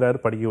 படிக்கிறாரு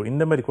படிக்க,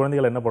 இந்த மாதிரி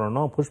குழந்தைகள் என்ன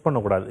பண்ணணும், புஷ்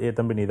பண்ணக்கூடாது.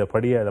 தம்பி நீ இதை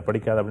படிய அதை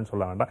படிக்காத அப்படின்னு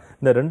சொல்ல வேண்டாம்.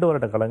 இந்த 2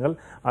 வருட காலங்கள்,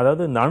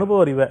 அதாவது இந்த அனுபவ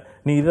அறிவை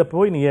நீ இதை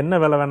போய் நீ என்ன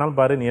வேலை வேணாலும்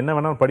பாரு, நீ என்ன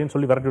வேணாலும் படின்னு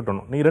சொல்லி விரட்டி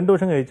விட்டணும். நீ 2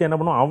 வருஷம் கழிச்சு என்ன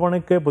பண்ணும்,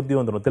 அவனுக்கே புத்தி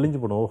வந்துடும்,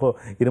 தெளிஞ்சு போடும். ஓஹோ,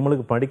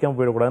 இருமலுக்கு படிக்காமல்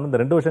போயிடக்கூடாதுன்னு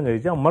இந்த 2 வருஷம்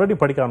கழிச்சு அவன்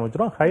மறுபடியும் படிக்க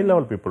ஆரம்பிச்சிடும். ஹை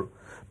லெவல் பீப்புள்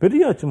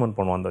பெரிய அச்சீவ்மெண்ட்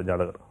பண்ணுவான் அந்த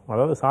ஜாதகர்.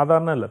 அதாவது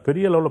சாதாரண இல்லை,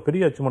 பெரிய லெவலில்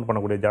பெரிய அச்சீவ்மெண்ட்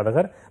பண்ணக்கூடிய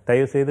ஜாதகர்.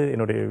 தயவுசெய்து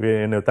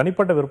என்னுடைய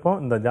தனிப்பட்ட விருப்பம்,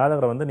 இந்த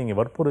ஜாதகரை வந்து நீங்கள்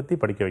வற்புறுத்தி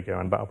படிக்க வைக்க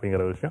வேண்டாம்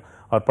அப்படிங்கிற விஷயம்.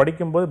 அவர்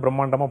படிக்கும்போது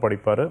பிரம்மாண்டமாக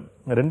படிப்பார்.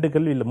 2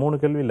 கேள்வி இல்லை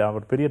 3 கேள்வி இல்லை,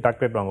 அவர் பெரிய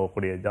டாக்டரேட்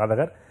வாங்கக்கூடிய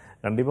ஜாதகர்.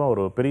 கண்டிப்பாக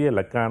ஒரு பெரிய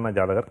லக்கான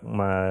ஜாதகர்.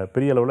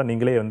 பெரிய அளவில்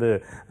நீங்களே வந்து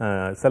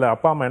சில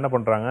அப்பா அம்மா என்ன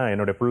பண்ணுறாங்க,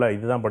 என்னுடைய பிள்ளை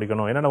இதுதான்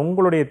படிக்கணும், ஏன்னா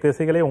உங்களுடைய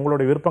திசைகளே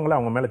உங்களுடைய விருப்பங்களை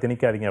அவங்க மேலே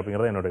திணிக்காதீங்க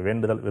அப்படிங்கிறது என்னுடைய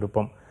வேண்டுதல்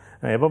விருப்பம்.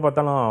 எப்போ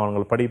பார்த்தாலும்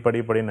அவங்களுக்கு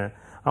படின்னு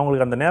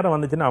அவங்களுக்கு அந்த நேரம்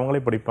வந்துச்சுன்னா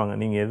அவங்களே படிப்பாங்க.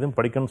 நீங்கள் எதுவும்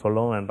படிக்கணும்னு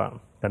சொல்லவும் வேண்டாம்.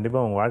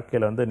 கண்டிப்பாக உங்கள்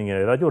வாழ்க்கையில் வந்து நீங்கள்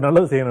ஏதாச்சும் ஒரு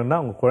நல்லது செய்யணும்னா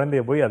உங்கள்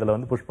குழந்தைய போய் அதில்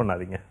வந்து புஷ்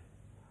பண்ணாதீங்க.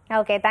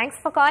 Okay, thanks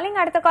for calling.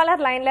 அடுத்த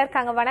காலர் லைன்ல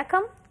இருக்காங்க.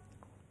 வணக்கம்.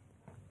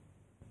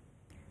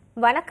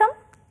 வணக்கம்.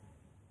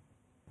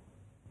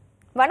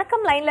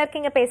 வணக்கம், லைன்ல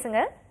இருக்கீங்க, பேசுங்க.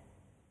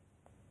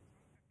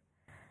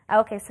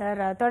 ஓகே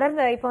சார்,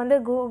 தொடர்ந்து இப்போ வந்து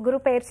குரு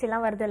பயிற்சி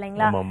எல்லாம் வருது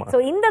இல்லைங்களா? ஸோ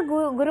இந்த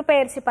குரு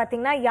பயிற்சி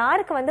பார்த்தீங்கன்னா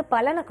யாருக்கு வந்து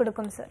பலனை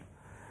கொடுக்கும் சார்?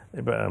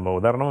 இப்போ நம்ம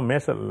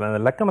உதாரணமாக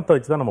லக்கணத்தை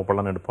வச்சு தான் நம்ம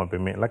பலன் எடுப்போம்.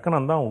 எப்பயுமே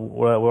லக்கணம் தான்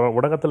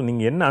உலகத்தில்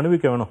நீங்கள் என்ன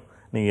அனுபவிக்க வேணும்,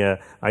 நீங்கள்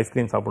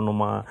ஐஸ்கிரீம்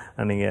சாப்பிடணுமா,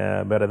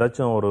 நீங்கள் வேறு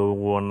ஏதாச்சும் ஒரு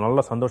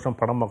நல்ல சந்தோஷம்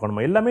படம்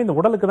பார்க்கணுமா, எல்லாமே இந்த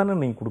உடலுக்கு தானே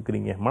நீங்கள்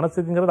கொடுக்குறீங்க.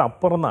 மனசுக்குங்கிறது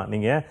அப்புறம் தான்.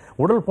 நீங்கள்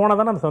உடல் போனால்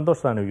தானே அந்த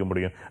சந்தோஷத்தை அனுபவிக்க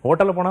முடியும்.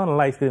 ஹோட்டலில் போனால்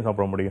நல்லா ஐஸ்கிரீம்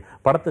சாப்பிட முடியும்,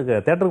 படத்துக்கு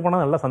தேட்டருக்கு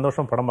போனால் நல்லா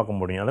சந்தோஷம் படம் பார்க்க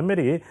முடியும்.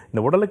 அதேமாரி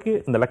இந்த உடலுக்கு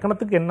இந்த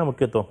லக்கணத்துக்கு என்ன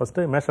முக்கியத்துவம்?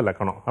 ஃபஸ்ட்டு மேஷ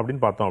லக்கணம்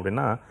அப்படின்னு பார்த்தோம்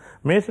அப்படின்னா,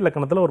 மேஷ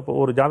லக்கணத்தில்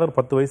ஒரு ஜாதகர்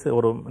 10 வயசு,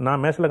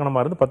 நான் மேஷ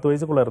லக்கணமாக இருந்து 10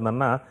 வயசுக்குள்ளே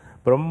இருந்தேன்னா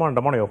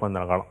பிரம்மாண்டமான யோகம்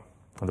இந்த காலம்.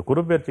 அந்த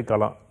குருப்பெயர்ச்சி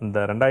காலம் இந்த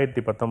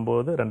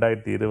 2019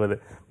 2020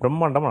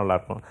 பிரம்மாண்டமாக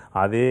நல்லாயிருக்கும்.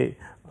 அதே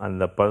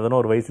அந்த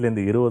 11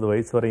 வயசுலேருந்து 20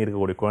 வயசு வரை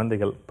இருக்கக்கூடிய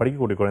குழந்தைகள்,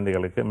 படிக்கக்கூடிய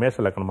குழந்தைகளுக்கு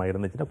மேஷ லக்கணமாக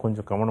இருந்துச்சுன்னா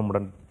கொஞ்சம்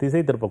கவனமுடன்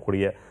திசை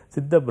திருப்பக்கூடிய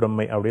சித்த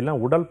பிரம்மை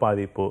அப்படிலாம் உடல்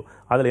பாதிப்பு,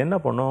 அதில் என்ன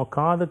பண்ணும்,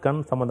 காது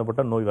கண்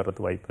சம்மந்தப்பட்ட நோய்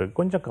வர்றதுக்கு வாய்ப்பு இருக்குது.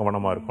 கொஞ்சம்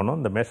கவனமாக இருக்கணும்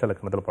இந்த மேஷ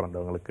லக்கணத்தில்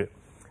பிறந்தவங்களுக்கு.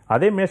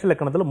 அதே மேஷ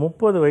லக்கணத்தில்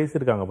 30 வயசு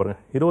இருக்காங்க பாருங்க,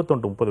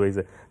 21-30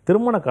 வயசு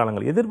திருமண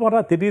காலங்கள்,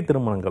 எதிர்பாராத திடீர்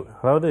திருமணங்கள்.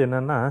 அதாவது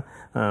என்னென்னா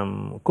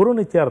குரு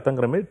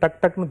நிச்சயார்த்தங்கிற மாதிரி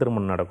டக்குன்னு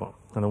திருமணம் நடக்கும்.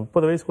 அந்த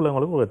 30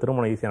 வயசுக்குள்ளவங்களுக்கு ஒரு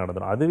திருமணம் ஈஸியாக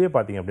நடந்துடும். அதுவே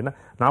பார்த்தீங்க அப்படின்னா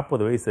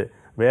 40 வயசு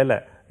வேலை,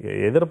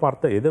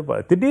 எதிர்பார்த்த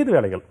திடீர்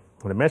வேலைகள்.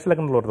 அந்த மேஷ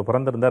லக்கணத்தில் ஒருத்தர்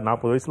பிறந்திருந்தார்,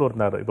 40 வயசில்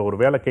இருந்தார், இப்போ ஒரு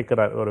வேலை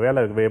கேட்குறாரு, ஒரு வேலை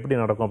எப்படி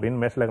நடக்கும்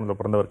அப்படின்னு மேஷ லக்கணத்தில்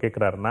பிறந்தவர்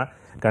கேட்குறாருன்னா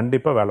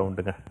கண்டிப்பாக வேலை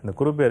உண்டுங்க இந்த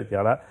குரு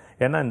பெயர்ச்சியால்.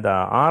 ஏன்னா இந்த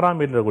 6ஆம்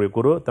வீட்டில் இருக்கக்கூடிய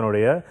குரு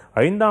தன்னுடைய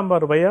 5ஆம்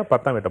பார்வையாக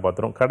 10ஆம் வீட்டை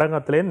பார்த்துரும்,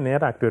 கடகத்திலேருந்து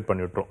நேராக ஆக்டிவேட்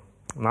பண்ணி விட்டுரும்.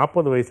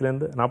 40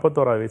 வயசுலேருந்து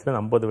 41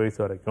 வயசுலேருந்து 50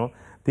 வயசு வரைக்கும்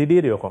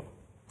திடீர் யோகம்.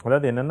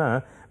 அதாவது என்னென்னா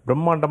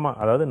பிரம்மாண்டமாக,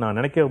 அதாவது நான்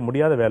நினைக்க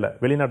முடியாத வேலை,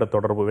 வெளிநாட்டு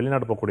தொடர்பு,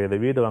 வெளிநாட்டு போகக்கூடியது,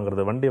 வீடு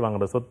வாங்குறது, வண்டி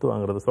வாங்குறது, சொத்து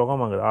வாங்குறது,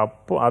 சுகம் வாங்குறது,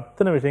 அப்போ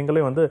அத்தனை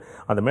விஷயங்களையும் வந்து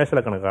அந்த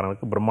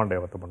மேஷலக்கணக்காரனுக்கு பிரம்மாண்ட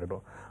யோகத்தை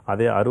பண்ணிவிடும்.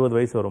 அதே 60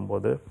 வயசு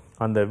வரும்போது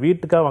அந்த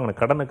வீட்டுக்காக வாங்கின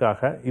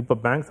கடனுக்காக இப்போ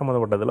பேங்க்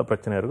சம்மந்தப்பட்டதில்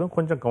பிரச்சனை இருக்கும்,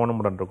 கொஞ்சம்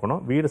கவனமுடன்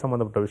இருக்கணும். வீடு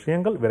சம்மந்தப்பட்ட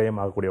விஷயங்கள்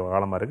விரயமாகக்கூடிய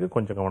காலமாக இருக்குது,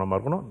 கொஞ்சம் கவனமாக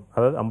இருக்கணும்.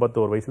 அதாவது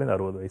 51 வயசுலேருந்து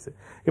 60 வயசு,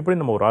 இப்படி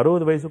நம்ம ஒரு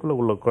 60 வயசுக்குள்ளே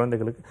உள்ள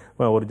குழந்தைகளுக்கு,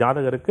 ஒரு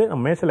ஜாதகருக்கு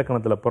மேஷ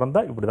லக்கணத்தில்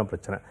பிறந்தால் இப்படி தான்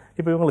பிரச்சனை.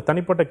 இப்போ இவங்களுக்கு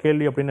தனிப்பட்ட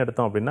கேள்வி அப்படின்னு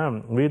எடுத்தோம் அப்படின்னா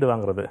வீடு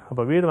வாங்குறது.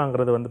 அப்போ வீடு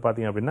வாங்குறது வந்து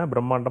பார்த்தீங்க அப்படின்னா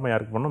பிரம்மாண்டமாக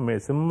யாருக்கு பண்ணணும்,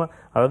 சிம்ம,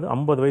 அதாவது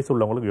 50 வயசு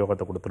உள்ளவங்களுக்கு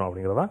யோகத்தை கொடுத்துரும்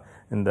அப்படிங்கிறதான்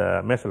இந்த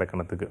மேஷ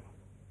லக்கணத்துக்கு.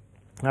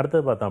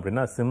 அடுத்தது பார்த்தோம்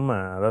அப்படின்னா சிம்ம,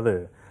 அதாவது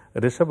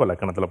ரிஷப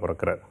லக்கணத்தில்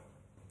பிறக்கிறார்.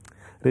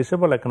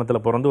 ரிஷப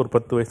லக்கணத்தில் பிறந்து ஒரு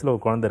 10 வயசில்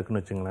ஒரு குழந்தை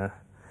இருக்குன்னு வச்சுங்களேன்,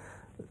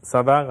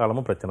 சதா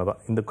காலமும் பிரச்சனை தான்.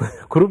 இந்த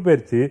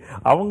குருப்பெயர்ச்சி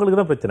அவங்களுக்கு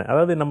தான் பிரச்சனை.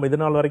 அதாவது நம்ம இது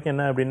நாள் வரைக்கும்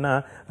என்ன அப்படின்னா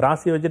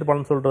ராசியை வச்சுட்டு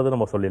பலன் சொல்கிறது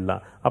நம்ம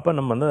சொல்லிடலாம். அப்போ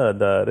நம்ம வந்து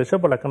அந்த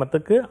ரிஷப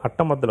லக்கணத்துக்கு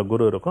அட்டமத்தில்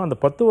குரு இருக்கும். அந்த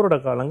 10 வருட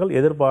காலங்கள்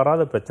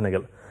எதிர்பாராத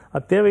பிரச்சனைகள்,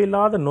 அது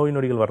தேவையில்லாத நோய்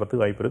நொடிகள்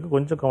வர்றதுக்கு வாய்ப்பு இருக்குது,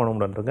 கொஞ்சம்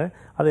கவனமுடன் இருங்க.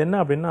 அது என்ன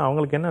அப்படின்னா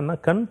அவங்களுக்கு என்னென்னா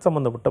கண்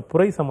சம்மந்தப்பட்ட,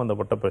 புரை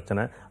சம்மந்தப்பட்ட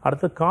பிரச்சனை,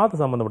 அடுத்தது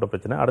காது சம்மந்தப்பட்ட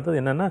பிரச்சனை,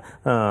 அடுத்தது என்னென்னா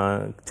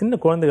சின்ன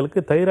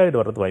குழந்தைகளுக்கு தைராய்டு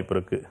வர்றதுக்கு வாய்ப்பு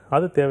இருக்குது,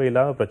 அது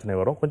தேவையில்லாத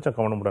பிரச்சனை வரும், கொஞ்சம்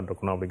கவனமுடன்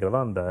இருக்கணும்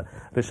அப்படிங்கிறதான் அந்த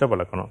ரிஷப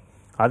லக்கணம்.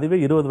 அதுவே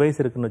 20 வயசு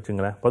இருக்குன்னு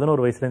வச்சுங்களேன்,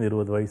 11 வயசுலேருந்து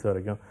 20 வயசு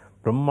வரைக்கும்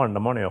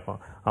பிரம்மாண்டமான யோகம்.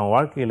 அவங்க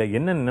வாழ்க்கையில்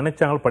என்ன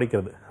நினைச்சாங்களும்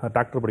படிக்கிறது,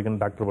 டாக்டர் படிக்கணும்,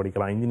 டாக்டர்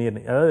படிக்கலாம்,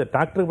 இன்ஜினியர், அதாவது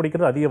டாக்டர்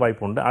படிக்கிறது அதிக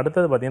வாய்ப்பு உண்டு.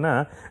 அடுத்தது பார்த்தீங்கன்னா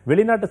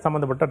வெளிநாட்டு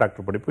சம்மந்தப்பட்ட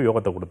டாக்டர் படிப்பு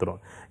யோகத்தை கொடுத்துரும்.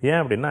 ஏன்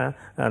அப்படின்னா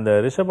அந்த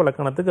ரிஷப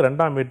லக்கணத்துக்கு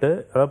 2ஆம் வீட்டு,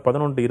 அதாவது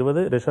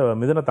 11-20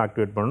 மிதுனத்தை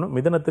ஆக்டிவேட் பண்ணணும்.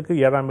 மிதுனத்துக்கு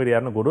 7ஆம் வீடு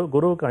யாருன்னு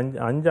குருவுக்கு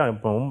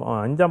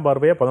 5ஆம்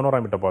பார்வையாக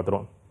 11ஆம் வீட்டை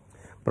பார்த்துரும்.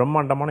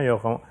 பிரம்மாண்டமான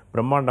யோகம்,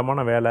 பிரம்மாண்டமான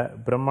வேலை,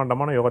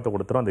 பிரம்மாண்டமான யோகத்தை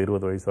கொடுத்துரும் அந்த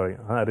 20 வயசு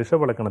வரைக்கும். ஆனால்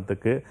ரிஷப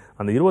லக்கணத்துக்கு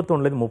அந்த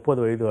 21லேருந்து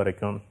 30 வயது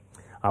வரைக்கும்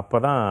அப்போ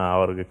தான்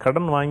அவருக்கு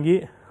கடன் வாங்கி,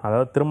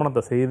 அதாவது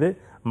திருமணத்தை செய்து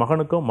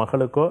மகனுக்கோ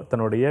மகளுக்கோ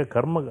தன்னுடைய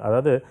கர்ம,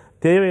 அதாவது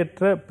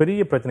தேவையற்ற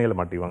பெரிய பிரச்சனைகளை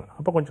மாட்டிக்குவாங்க.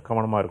 அப்போ கொஞ்சம்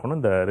கவனமாக இருக்கணும்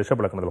இந்த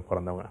ரிஷப லக்கணத்தில்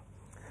பிறந்தவங்க.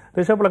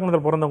 ரிஷப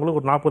லக்கணத்தில்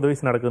பிறந்தவங்களுக்கு ஒரு 40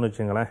 வயசு நடக்குதுன்னு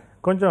வச்சுங்களேன்,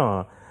 கொஞ்சம்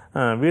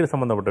வீடு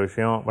சம்மந்தப்பட்ட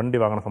விஷயம், வண்டி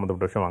வாகனம்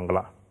சம்மந்தப்பட்ட விஷயம்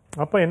வாங்கலாம்.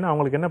 அப்போ என்ன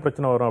அவங்களுக்கு என்ன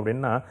பிரச்சனை வரும்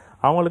அப்படின்னா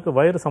அவங்களுக்கு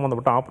வயிறு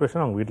சம்மந்தப்பட்ட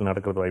ஆப்ரேஷன் அவங்க வீட்டில்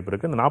நடக்கிறது வாய்ப்பு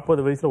இருக்குது. இந்த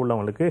 40 வயசில்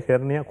உள்ளவங்களுக்கு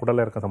ஹெர்னியா,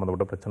 குடல் இறக்கம்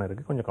சம்மந்தப்பட்ட பிரச்சனை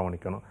இருக்குது, கொஞ்சம்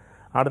கவனிக்கணும்.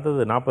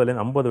 அடுத்தது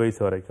 40லேருந்து 50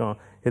 வயசு வரைக்கும்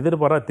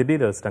எதிர்பாராத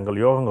திடீர்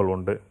அதிர்ஷ்டங்கள், யோகங்கள்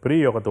உண்டு,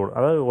 பெரிய யோகத்தோடு.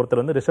 அதாவது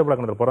ஒருத்தர் வந்து ரிஷப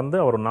லக்கணத்தில் பிறந்து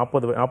அவர்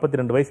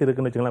 42 வயசு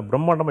இருக்குன்னு வச்சுக்கலாம்,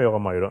 பிரம்மாண்டமாக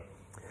யோகமாகிடும்.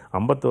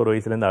 51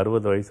 வயசுலேருந்து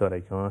 60 வயசு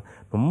வரைக்கும்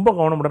ரொம்ப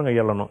கவனமுடன்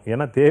கையாளணும்.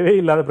 ஏன்னா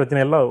தேவையில்லாத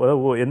பிரச்சனை எல்லாம்,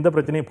 எந்த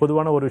பிரச்சனையும்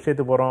பொதுவான ஒரு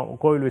விஷயத்துக்கு போகிறோம்,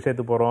 கோவில்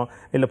விஷயத்துக்கு போகிறோம்,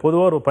 இல்லை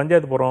பொதுவாக ஒரு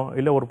பஞ்சாயத்து போகிறோம்,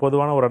 இல்லை ஒரு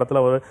பொதுவான ஒரு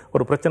இடத்துல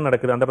ஒரு பிரச்சனை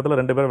நடக்குது, அந்த இடத்துல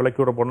 2 பேர்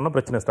விலக்கி விட போனோம்னா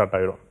பிரச்சனை ஸ்டார்ட்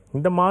ஆகிடும்.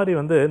 இந்த மாதிரி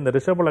வந்து இந்த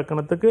ரிஷப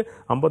லக்கணத்துக்கு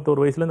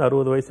 51 வயசுலேருந்து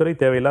 60 வயசு வரை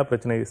தேவையில்லாத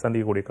பிரச்சனை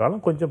சந்திக்கக்கூடிய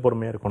காலம், கொஞ்சம்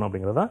பொறுமையாக இருக்கணும்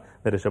அப்படிங்கிறதான்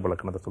இந்த ரிஷப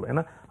லக்கணத்தை சொல்லுவோம்.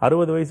 ஏன்னா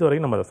 60 வயசு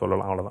வரைக்கும் நம்ம அதை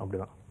சொல்லலாம், அவ்வளோதான்,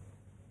 அப்படிதான்.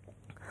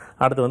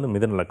 அடுத்து வந்து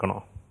மிதுன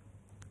லக்கணம்.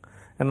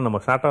 ஏன்னா நம்ம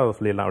ஷார்ட்டாக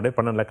சொல்லிடலாம், அப்படியே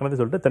 12 லக்கணத்தை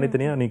சொல்லிட்டு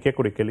தனித்தனியாக நீ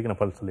கேட்கக்கூடிய கேள்விக்கு நான்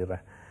பதில்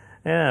சொல்லிடுறேன்.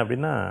 ஏன்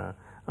அப்படின்னா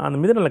அந்த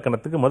மிதுன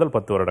லக்கணத்துக்கு முதல்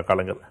 10 வருட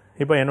காலங்கள்.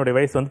 இப்போ என்னுடைய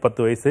வயசு வந்து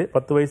 10 வயசு,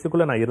 10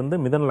 வயசுக்குள்ளே நான் இருந்து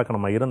மிதுன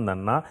லக்கணமாக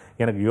இருந்தேன்னா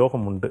எனக்கு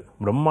யோகம் உண்டு,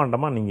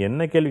 பிரம்மாண்டமாக. நீங்கள்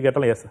என்ன கேள்வி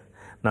கேட்டாலும் எஸ்,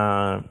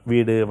 நான்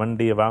வீடு,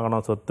 வண்டி,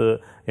 வாகனம், சொத்து,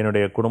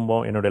 என்னுடைய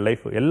குடும்பம், என்னுடைய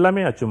லைஃப்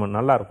எல்லாமே அச்சீவ்மெண்ட்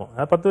நல்லாயிருக்கும்.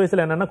 10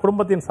 வயசில் என்னென்னா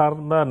குடும்பத்தின்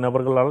சார்ந்த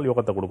நபர்களால்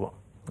யோகத்தை கொடுக்கும்.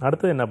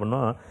 அடுத்தது என்ன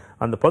பண்ணும்,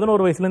 அந்த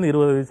 11 வயசுலேருந்து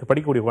 20 வயசு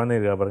படிக்கக்கூடிய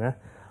குழந்தைங்க பாருங்க,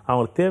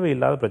 அவங்களுக்கு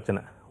தேவையில்லாத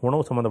பிரச்சனை,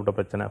 உணவு சம்மந்தப்பட்ட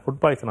பிரச்சனை, ஃபுட்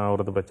பாய்சன்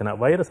ஆகிறது பிரச்சனை,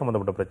 வயிறு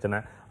சம்மந்தப்பட்ட பிரச்சனை,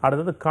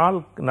 அடுத்தது கால்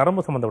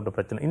நரம்பு சம்மந்தப்பட்ட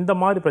பிரச்சனை, இந்த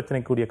மாதிரி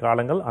பிரச்சனைக்குரிய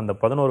காலங்கள் அந்த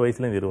 11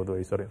 வயசுலேருந்து 20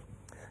 வயசு வரையும்.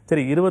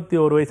 சரி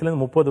 21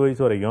 வயசுலேருந்து 30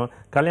 வயசு வரைக்கும்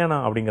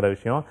கல்யாணம் அப்படிங்கிற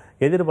விஷயம்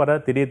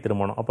எதிர்பாராத திடீர்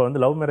திருமணம். அப்போ வந்து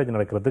லவ் மேரேஜ்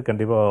நடக்கிறதுக்கு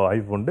கண்டிப்பாக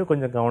வாய்ப்பு உண்டு.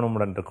 கொஞ்சம்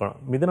கவனமுடன் இருக்கணும்.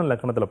 மிதுன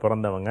லக்னத்தில்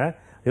பிறந்தவங்க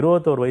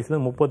 21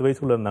 வயசுலேருந்து 30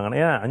 வயசுக்குள்ள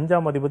இருந்தாங்கன்னா, ஏன்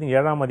 5ஆம் அதிபதி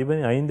 7ஆம்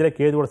அதிபதி 5ல்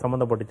கேதுவோட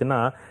சம்மந்தப்பட்டுச்சுன்னா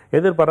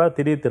எதிர்பாராத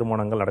திடீர்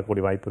திருமணங்கள்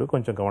நடக்கக்கூடிய வாய்ப்பு இருக்குது.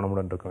 கொஞ்சம்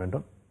கவனமுடன் இருக்க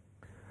வேண்டும்.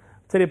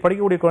 சரி,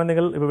 படிக்கக்கூடிய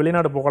குழந்தைகள் இப்போ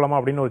வெளிநாடு போகலாமா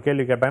அப்படின்னு ஒரு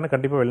கேள்வி கேட்டாங்கன்னா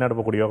கண்டிப்பாக வெளிநாடு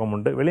போகக்கூடிய யோகம்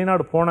உண்டு.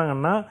 வெளிநாடு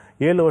போனாங்கன்னா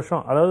 7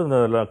 வருஷம், அதாவது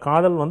இந்த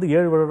காதல் வந்து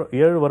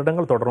 7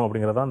 வருடங்கள் தொடரும்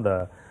அப்படிங்கிறதான் அந்த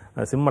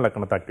சிம்ம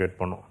லக்கணத்தை ஆக்டிவேட்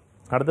பண்ணும்.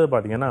 அடுத்தது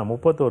பார்த்தீங்கன்னா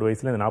 31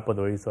 வயசுலேருந்து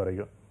 40 வயசு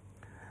வரைக்கும்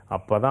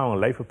அப்போ தான் அவங்க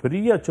லைஃப்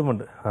பெரிய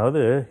அச்சீவ்மெண்ட்,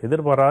 அதாவது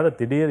எதிர்பாராத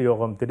திடீர்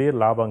யோகம், திடீர்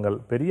லாபங்கள்,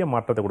 பெரிய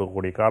மாற்றத்தை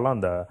கொடுக்கக்கூடிய காலம்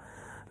அந்த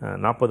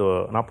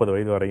 40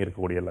 வயது வரை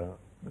இருக்கக்கூடிய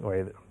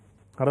வயது.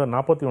 அடுத்தது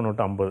 41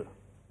 to 50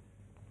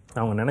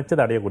 அவங்க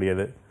நினச்சதை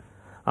அடையக்கூடியது.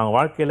 அவங்க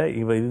வாழ்க்கையில்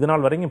இது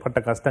நாள் வரைக்கும் பட்ட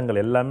கஷ்டங்கள்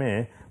எல்லாமே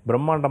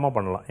பிரம்மாண்டமாக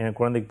பண்ணலாம். என்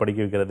குழந்தைக்கு படிக்க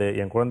வைக்கிறது,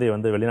 என் குழந்தைய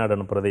வந்து வெளிநாடு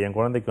அனுப்புறது, என்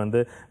குழந்தைக்கு வந்து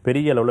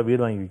பெரிய அளவில்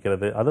வீடு வாங்கி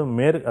வைக்கிறது, அதுவும்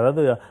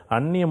அதாவது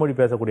அந்நிய மொழி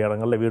பேசக்கூடிய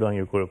இடங்களில் வீடு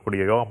வாங்கி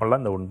வைக்கக்கூடிய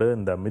யோகமெல்லாம் இந்த உண்டு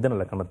இந்த மிதுன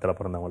லக்கணத்தில்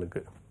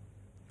பிறந்தவங்களுக்கு.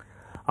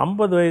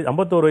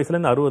 51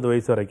 வயசுலேருந்து 60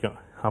 வயசு வரைக்கும்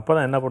அப்போ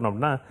தான் என்ன பண்ணணும்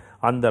அப்படின்னா,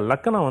 அந்த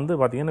லக்கணம் வந்து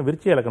பார்த்திங்கன்னா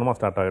விருச்சிக லக்கணமாக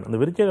ஸ்டார்ட் ஆகிடும். அந்த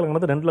விருச்சிக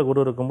லக்கணத்தை 2ல்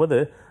குரு இருக்கும்போது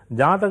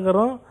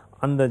ஜாதகரும்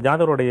அந்த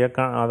ஜாதகருடைய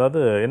அதாவது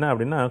என்ன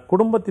அப்படின்னா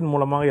குடும்பத்தின்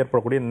மூலமாக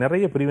ஏற்படக்கூடிய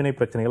நிறைய பிரிவினை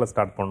பிரச்சனைகளை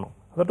ஸ்டார்ட் பண்ணும்.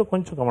 அதோட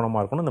கொஞ்சம்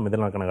கவனமாக இருக்கணும் இந்த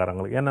மிதுன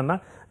லக்கணக்காரங்களுக்கு. என்னென்னா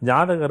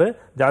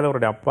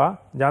ஜாதகருடைய அப்பா,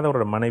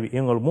 ஜாதகருடைய மனைவி,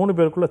 இவங்க 3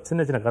 பேருக்குள்ள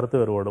சின்ன சின்ன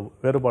கருத்து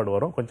வேறுபாடு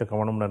வரும். கொஞ்சம்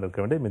கவனமுடன்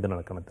இருக்க வேண்டிய மிதுன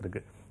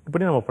லக்கணத்திற்கு.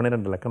 இப்படி நம்ம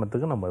 12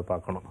 லக்கணத்துக்கு நம்ம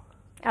பார்க்கணும்.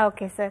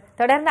 ஓகே சார்,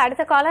 தொடர்ந்து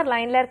அடுத்த காலர்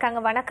லைன்ல இருக்காங்க.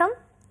 வணக்கம்.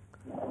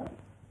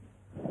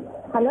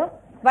 ஹலோ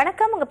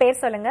வணக்கம், உங்க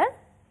பேர் சொல்லுங்க.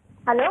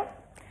 ஹலோ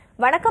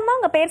வணக்கம்மா,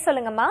 உங்க பேர்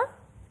சொல்லுங்கம்மா.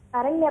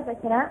 அரண்யா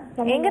பேசுறேன்.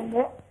 எங்க?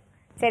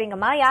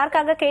 சரிங்கம்மா,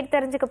 யாருக்காக கேட்டு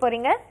தெரிஞ்சுக்க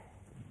போறீங்க?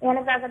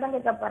 எனக்காக தான்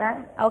கேட்க போறேன்.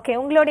 ஓகே,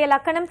 உங்களுடைய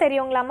லக்கணம்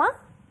தெரியுங்களாம்மா?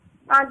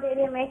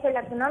 தெரியும். மேஷ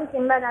லக்னம்,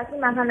 சிம்ம ராசி,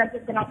 மக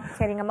நட்சத்திரம்.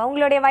 சரிங்கம்மா,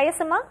 உங்களுடைய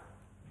வயசுமா?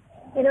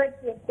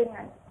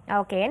 28.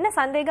 ஓகே, என்ன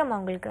சந்தேகமா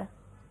உங்களுக்கு?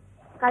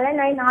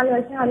 கல்யாணம் ஆகி 4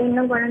 வருஷம், அது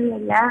இன்னும் குழந்தை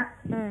இல்ல.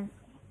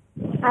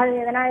 அது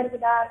எதனா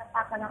இருக்குதா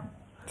பார்க்கலாம்.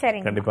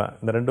 சரிங்க, கண்டிப்பா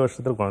இந்த 2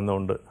 வருஷத்துல குழந்தை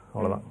உண்டு,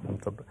 அவ்வளவுதான்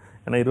கான்செப்ட்.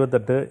 ஏன்னா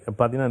 28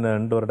 பார்த்தீங்கன்னா இந்த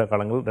 2 வருட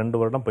காலங்கள், 2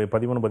 வருடம்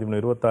 13, 13,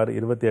 26,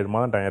 27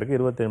 மாதம் டைம் இருக்குது.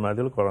 27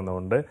 மாதத்தில் குழந்தை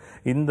உண்டு.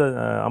 இந்த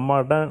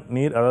அம்மாட்ட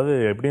நீர், அதாவது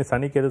எப்படியும்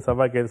சனிக்கேது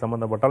செவ்வாய்க்கேது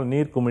சம்மந்தப்பட்டால்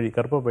நீர் குமிழி,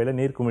 கர்ப்பப்பையில்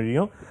நீர்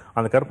குமிழியும்,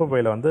 அந்த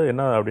கர்ப்பப்பையில் வந்து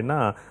என்ன அப்படின்னா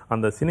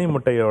அந்த சினை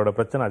முட்டையோட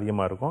பிரச்சனை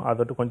அதிகமாக இருக்கும்.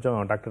 அதை கொஞ்சம்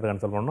டாக்டர்கிட்ட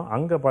கன்சல்ட் பண்ணணும்.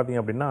 அங்கே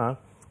பார்த்தீங்க அப்படின்னா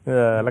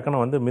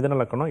லக்கணம் வந்து மிதுன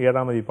லக்கணம்,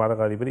 7ஆம் அதிபதி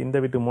பாதகாதிபதி, இந்த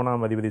வீட்டுக்கு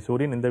 3ஆம் அதிபதி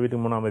சூரியன், இந்த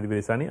வீட்டுக்கு 3ஆம்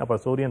அதிபதி சனி. அப்போ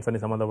சூரியன் சனி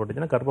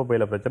சம்மந்தப்பட்டுச்சுன்னா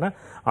கர்ப்பப்பையில் பிரச்சனை,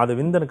 அது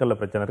விந்தணுக்களில்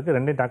பிரச்சனை இருக்குது.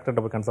 2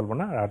 டாக்டர்கிட்ட போய் கன்சல்ட்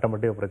பண்ணால்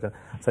ஆட்டோமேட்டிக்காக பிரச்சனை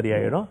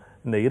சரியாயிடும்.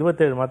 இந்த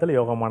 27 மாதத்தில்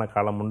யோகமான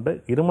காலம் உண்டு.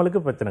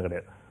 இருமலுக்கு பிரச்சனை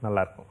கிடையாது,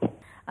 நல்லாயிருக்கும்.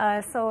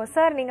 ஸோ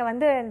சார், நீங்கள்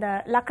வந்து இந்த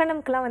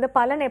லக்கணம்க்குலாம் வந்து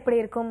பலன்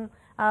எப்படி இருக்கும்,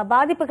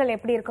 பாதிப்புகள்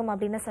எப்படி இருக்கும்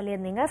அப்படின்னு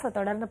சொல்லியிருந்தீங்க. ஸோ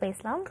தொடர்ந்து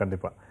பேசலாம்.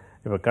 கண்டிப்பாக.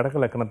 இப்போ கடக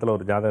லக்கணத்தில்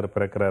ஒரு ஜாதகர்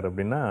பிறக்கிறார்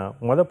அப்படின்னா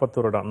 10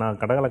 வருடம், நான்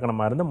கடக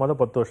லக்கணமாக இருந்து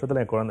 10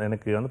 வருஷத்தில் என் குழந்தை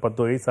எனக்கு வந்து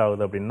 10 வயசு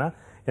ஆகுது அப்படின்னா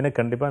எனக்கு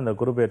கண்டிப்பாக இந்த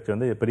குரு பயிற்சி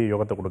வந்து பெரிய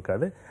யோகத்தை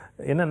கொடுக்காது.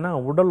 என்னென்னா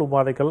உடல்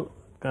உபாதைகள்,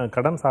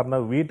 கடன் சார்ந்த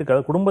வீட்டுக்கு,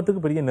 அதாவது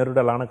குடும்பத்துக்கு பெரிய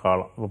நெருடலான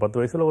காலம். இப்போ 10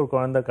 வயசில் ஒரு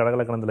குழந்தை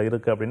கடகலக்கணத்தில்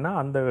இருக்குது அப்படின்னா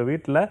அந்த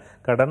வீட்டில்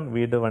கடன்,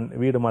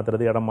 வீடு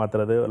மாற்றுறது, இடம்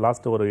மாற்றுறது,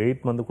 லாஸ்ட் ஒரு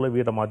 8 மந்த்துக்குள்ளே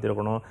வீட்டை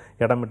மாற்றிருக்கணும்,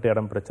 இடம் விட்டு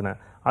இடம் பிரச்சனை.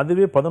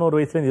 அதுவே 11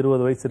 வயசுலேருந்து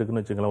 20 வயசு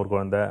இருக்குன்னு வச்சுக்கலாம் ஒரு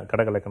குழந்தை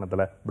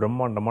கடகலக்கணத்தில்,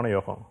 பிரம்மாண்டமான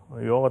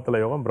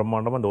யோகத்தில் யோகம்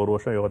பிரம்மாண்டமாக இந்த 1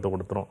 வருஷம் யோகத்தை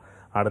கொடுத்துரும்.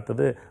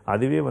 அடுத்தது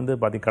அதுவே வந்து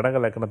கடக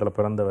லக்கணத்தில்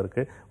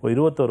பிறந்தவருக்கு ஒரு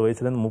 21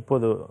 வயசுலேருந்து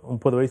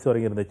 30 வயசு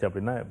வரைக்கும் இருந்துச்சு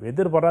அப்படின்னா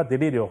எதிர்பாராத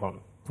திடீர் யோகம்,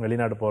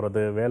 வெளிநாடு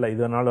போகிறது, வேலை.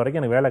 இது நாள்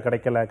வரைக்கும் எனக்கு வேலை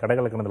கிடைக்கல, கடக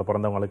லக்கணத்தில்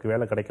பிறந்தவங்களுக்கு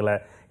வேலை கிடைக்கல,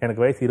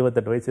 எனக்கு வயசு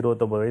 28 வயசு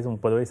 29 வயசு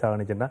 30 வயசு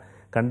ஆகிச்சுன்னா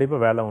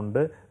கண்டிப்பாக வேலை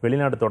உண்டு,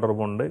 வெளிநாடு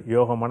தொடர்பு உண்டு,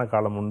 யோகமான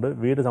காலம் உண்டு,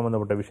 வீடு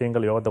சம்மந்தப்பட்ட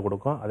விஷயங்கள் யோகத்தை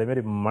கொடுக்கும்.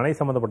 அதேமாரி மனை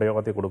சம்மந்தப்பட்ட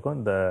யோகத்தை கொடுக்கும்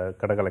இந்த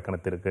கடக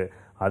லக்கணத்திற்கு.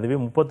 அதுவே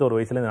 31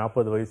 வயசுலேருந்து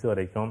 40 வயசு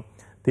வரைக்கும்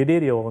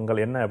திடீர் யோகங்கள்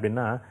என்ன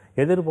அப்படின்னா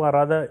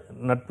எதிர்பாராத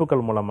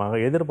நட்புகள் மூலமாக,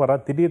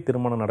 எதிர்பாராத திடீர்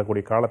திருமணம்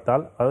நடக்கக்கூடிய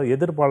காலத்தால், அதாவது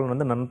எதிர்பாலன்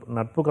வந்து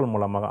நட்புகள்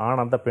மூலமாக,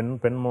 ஆண் அந்த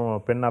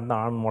பெண்ணாக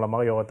இருந்தால் ஆண்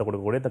மூலமாக யோகத்தை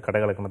கொடுக்கக்கூடிய இந்த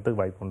கடக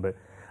லக்கணத்துக்கு வாய்ப்பு உண்டு.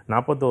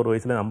 41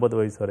 வயசுலேருந்து 50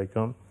 வயசு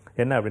வரைக்கும்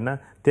என்ன அப்படின்னா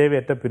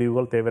தேவையற்ற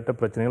பிரிவுகள், தேவையற்ற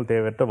பிரச்சனைகள்,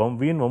 தேவையற்ற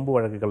வீண் வம்பு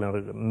வழக்குகள்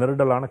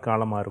நெருடலான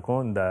காலமாக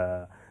இருக்கும் இந்த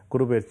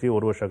குருபெயர்ச்சி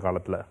 1 வருஷ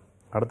காலத்தில்.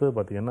 அடுத்தது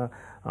பார்த்திங்கன்னா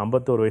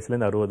 51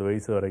 வயசுலேருந்து 60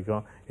 வயசு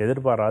வரைக்கும்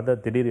எதிர்பாராத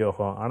திடீர்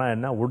யோகம். ஆனால்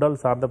என்ன உடல்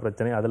சார்ந்த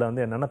பிரச்சனை, அதில்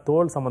வந்து என்னென்னா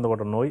தோல்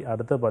சம்மந்தப்பட்ட நோய்.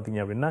 அடுத்து பார்த்திங்க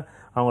அப்படின்னா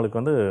அவங்களுக்கு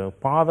வந்து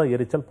பாத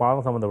எரிச்சல்,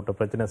 பாதம் சம்மந்தப்பட்ட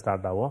பிரச்சனை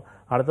ஸ்டார்ட் ஆகும்.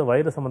 அடுத்து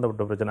வயிறு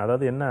சம்மந்தப்பட்ட பிரச்சனை,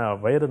 அதாவது என்ன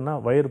வயிறுனா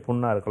வயிறு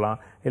புண்ணாக இருக்கலாம்,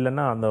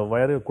 இல்லைன்னா அந்த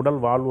குடல்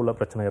வாழ்வுள்ள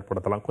பிரச்சனை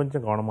ஏற்படுத்தலாம்.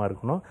 கொஞ்சம் கவனமாக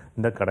இருக்கணும்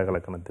இந்த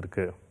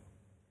கடகலக்கணத்திற்கு.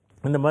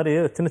 இந்த மாதிரி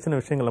சின்ன சின்ன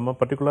விஷயங்கள் நம்ம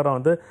பர்டிகுலராக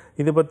வந்து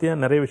இதை பற்றிய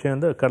நிறைய விஷயம்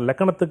வந்து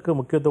லக்கணத்துக்கு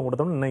முக்கியத்துவம்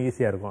கொடுத்தோம்னா இன்னும்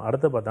ஈஸியாக இருக்கும்.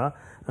 அடுத்து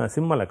பார்த்தா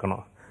சிம்ம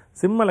லக்கணம்.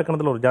 சிம்ம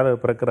லக்கணத்தில் ஒரு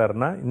ஜாதகர்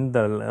பிறக்கிறாருன்னா இந்த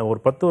ஒரு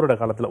 10 வருட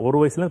காலத்தில் 1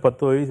 வயசுலேருந்து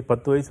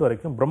 10 வயசு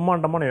வரைக்கும்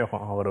பிரம்மாண்டமான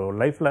யோகம். அவர்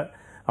லைஃப்பில்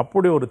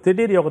அப்படி ஒரு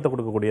திடீர் யோகத்தை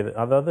கொடுக்கக்கூடியது.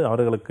 அதாவது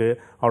அவர்களுக்கு,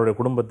 அவருடைய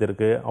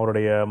குடும்பத்திற்கு,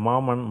 அவருடைய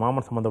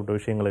மாமன் சம்பந்தப்பட்ட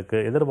விஷயங்களுக்கு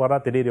எதிர்பாரா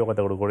திடீர்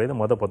யோகத்தை கொடுக்கக்கூடியது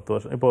 10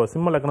 வருஷம். இப்போ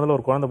சிம்ம லக்னத்தில்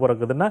ஒரு குழந்தை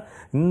பிறக்குதுன்னா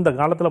இந்த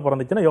காலத்தில்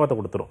பிறந்துச்சுன்னா யோகத்தை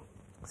கொடுத்துரும்.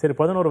 சரி,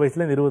 11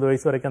 வயசுலேருந்து 20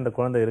 வயசு வரைக்கும் அந்த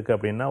குழந்தை இருக்குது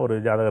அப்படின்னா, ஒரு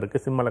ஜாதகருக்கு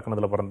சிம்ம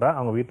லக்னத்தில் பிறந்தா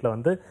அவங்க வீட்டில்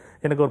வந்து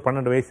எனக்கு ஒரு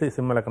 12 வயசு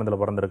சிம்ம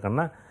லக்னத்தில்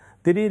பிறந்திருக்குன்னா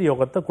திடீர்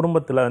யோகத்தை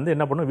குடும்பத்தில் வந்து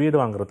என்ன பண்ணும், வீடு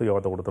வாங்குறதுக்கு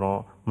யோகத்தை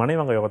கொடுத்துரும், மனை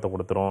வாங்க யோகத்தை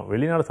கொடுத்துரும்,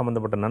 வெளிநாடு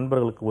சம்மந்தப்பட்ட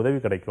நண்பர்களுக்கு உதவி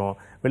கிடைக்கும்,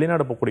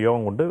 வெளிநாடு போகக்கூடிய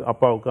யோகம் உண்டு.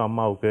 அப்பாவுக்கு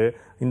அம்மாவுக்கு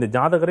இந்த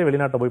ஜாதகரே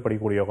வெளிநாட்டை போய்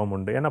படிக்கக்கூடிய யோகம்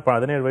உண்டு. ஏன்னா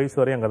 17 வயசு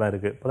வரை அங்கே தான்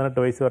இருக்குது,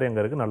 18 வயசு வரை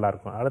அங்கே இருக்குது,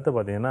 நல்லாயிருக்கும். அடுத்து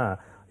பார்த்தீங்கன்னா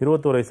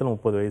 21 வயசுல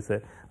 30 வயசு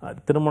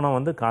திருமணம்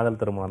வந்து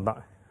காதல் திருமணம்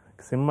தான்.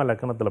 சிம்ம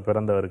லக்கணத்தில்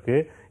பிறந்தவருக்கு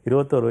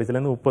 21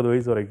 வயசுலேருந்து 30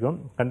 வயசு வரைக்கும்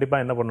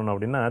கண்டிப்பாக என்ன பண்ணணும்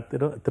அப்படின்னா,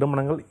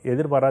 திருமணங்கள்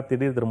எதிர்பாரா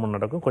திடீர் திருமணம்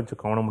நடக்கும்.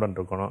 கொஞ்சம் கவனமுடன்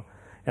இருக்கணும்.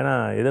 ஏன்னா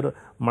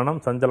மனம்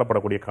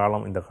சஞ்சலப்படக்கூடிய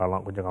காலம் இந்த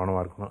காலம், கொஞ்சம்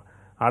கவனமாக இருக்கணும்.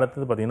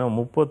 அடுத்தது பார்த்திங்கன்னா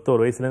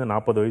 31 வயசுலேருந்து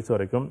 40 வயசு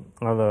வரைக்கும்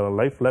அந்த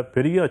லைஃப்பில்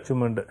பெரிய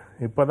அச்சீவ்மெண்ட்டு.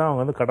 இப்போ தான்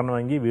அவங்க வந்து கடன்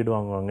வாங்கி வீடு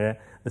வாங்குவாங்க.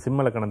 இந்த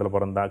சிம்ம லக்கணத்தில்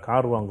பிறந்தா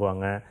கார்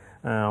வாங்குவாங்க.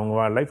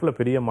 அவங்க லைஃப்பில்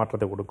பெரிய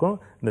மாற்றத்தை கொடுக்கும்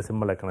இந்த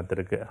சிம்ம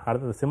லக்கணத்திற்கு.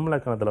 அடுத்தது சிம்ம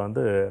லக்கணத்தில்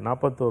வந்து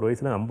 41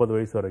 வயசுலேருந்து 50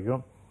 வயசு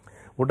வரைக்கும்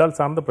உடல்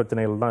சார்ந்த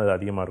பிரச்சனைகள் தான் அது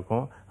அதிகமாக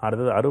இருக்கும்.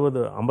 அடுத்தது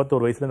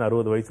 51 வயசுலேருந்து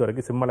 60 வயசு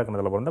வரைக்கும் சிம்ம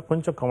லக்கணத்தில் பிறந்தால்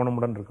கொஞ்சம்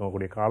கவனமுடன்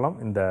இருக்கக்கூடிய காலம்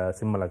இந்த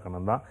சிம்ம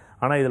லக்கணம் தான்.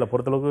 ஆனால் இதில்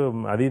பொறுத்தளவுக்கு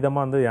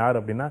அதீதமாக வந்து யார்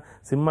அப்படின்னா,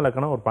 சிம்ம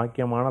லக்கணம் ஒரு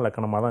பாக்கியமான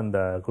லக்கணமாக தான் இந்த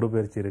குரு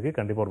பயிற்சி இருக்குது.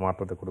 கண்டிப்பாக ஒரு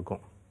மாற்றத்தை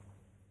கொடுக்கும்.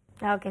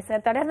 ஓகே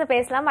சார், தொடர்ந்து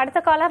பேசலாம்.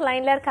 அடுத்த காலர்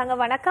லைன்ல இருக்காங்க.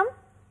 வணக்கம்.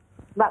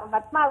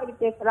 பத்மாவதி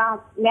பேசுறோம்.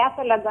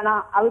 மேச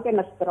லக்னம், அவிட்ட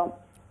நட்சத்திரம்.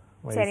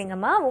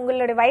 சரிங்கம்மா,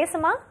 உங்களுடைய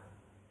வயசுமா?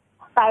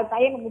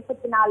 பையன்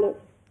 34.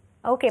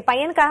 ஓகே,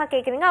 பையனுக்காக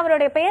கேக்குறீங்க.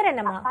 அவருடைய பெயர்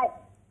என்னம்மா?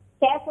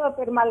 கேசவ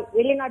பெருமாள்.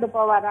 வெளிநாடு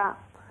போவாரா,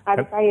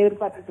 அதுக்காக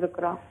எதிர்பார்த்துட்டு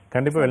இருக்கிறோம்.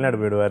 கண்டிப்பாக வெளிநாடு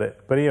போயிடுவார்.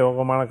 பெரிய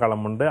யோகமான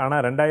காலம் உண்டு.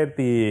 ஆனால்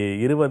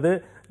 2020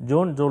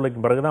 ஜூன் ஜூலைக்கு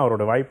பிறகு தான்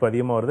அவரோட வாய்ப்பு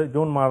அதிகமாக வருது.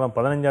 ஜூன் மாதம்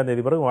 15ஆம்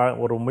தேதி பிறகு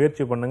ஒரு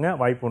முயற்சி பண்ணுங்கள்,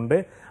 வாய்ப்பு உண்டு.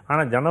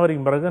 ஆனால்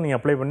ஜனவரிக்கு பிறகு நீங்கள்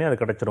அப்ளை பண்ணி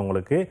அது கிடச்சிடும்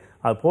உங்களுக்கு.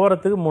 அது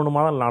போகிறதுக்கு 3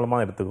 மாதம் 4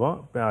 மாதம் எடுத்துக்கும்.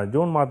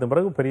 ஜூன் மாதத்துக்கு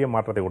பிறகு பெரிய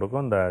மாற்றத்தை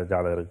கொடுக்கும் இந்த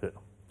ஜாதகருக்கு.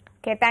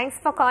 Okay,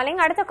 thanks for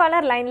calling. அடுத்த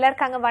காலர் லைன்ல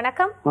இருக்காங்க.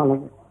 வணக்கம்.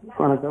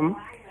 வணக்கம்.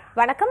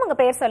 வணக்கம், உங்க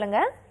பேர் சொல்லுங்க.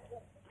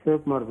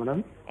 சிவகுமார்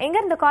மேடம். எங்க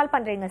இருந்து கால்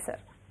பண்றீங்க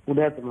சார்?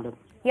 உதயத்து மேடம்.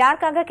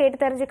 யாருக்காக கேட்டு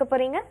தெரிஞ்சுக்க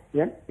போறீங்க?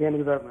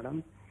 எனக்கு தான் மேடம்.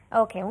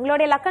 ஓகே,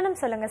 உங்களுடைய லக்கணம்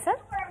சொல்லுங்க சார்.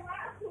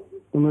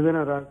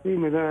 மிதுன ராசி,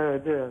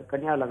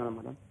 கன்னியா லக்னம்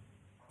மேடம்.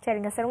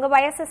 சரிங்க சார், உங்க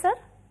வயசு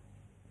சார்?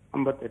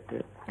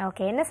 58.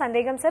 ஓகே, என்ன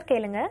சந்தேகம் சார்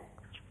கேளுங்க.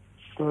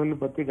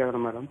 தொழில் பத்தி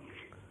கேட்கறேன் மேடம்.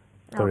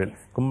 தொழில்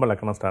கும்ப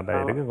லக்கணம் ஸ்டார்ட்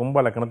ஆகிருக்கு.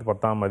 கும்ப லக்கணத்து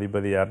 10ஆம்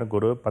அதிபதி யாருன்னு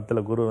குரு.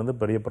 10ல் குரு வந்து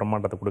பெரிய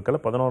பிரமாண்டத்தை கொடுக்கல.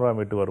 11ஆம்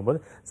வீட்டுக்கு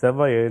வரும்போது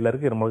செவ்வாய் 7ல்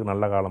இருக்குது. இருமலுக்கு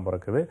நல்ல காலம்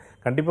பிறக்குது.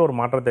 கண்டிப்பாக ஒரு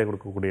மாற்றத்தை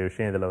கொடுக்கக்கூடிய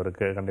விஷயம் இதில்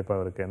இருக்குது.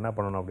 கண்டிப்பாக இருக்குது. என்ன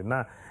பண்ணணும்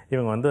அப்படின்னா,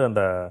 இவங்க வந்து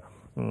அந்த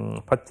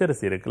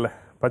பச்சரிசி இருக்குல்ல,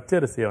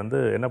 பச்சரிசியை வந்து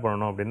என்ன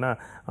பண்ணணும் அப்படின்னா,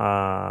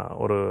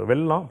 ஒரு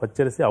வெல்லம்,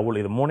 பச்சரிசி, அவுள்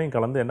இது 3ஐயும்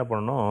கலந்து என்ன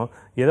பண்ணணும்,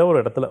 ஏதோ ஒரு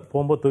இடத்துல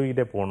போகும்போது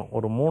தூவிக்கிட்டே போகணும்.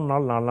 ஒரு 3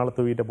 நாள் 4 நாள்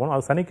தூவிக்கிட்டே போகணும்.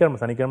 அது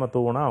சனிக்கிழமை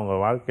தூவினா அவங்க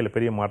வாழ்க்கையில்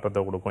பெரிய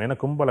மாற்றத்தை கொடுக்கும். ஏன்னா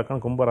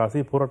கும்பலக்கணம்,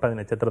 கும்பராசி பூரட்டாதி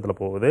நட்சத்திரத்தில்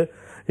போகுது.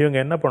 இவங்க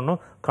என்ன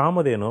பண்ணணும்,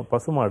 காமதேனு,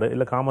 பசுமாடு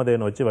இல்லை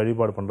காமதேனு வச்சு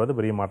வழிபாடு பண்ணுறது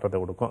பெரிய மாற்றத்தை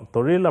கொடுக்கும்.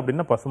 தொழில்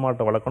அப்படின்னா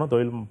பசுமாட்டை வளர்க்கணும்.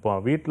 தொழில்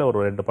வீட்டில்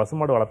ஒரு 2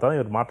 பசுமாடு வளர்த்தா தான்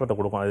இவர் மாற்றத்தை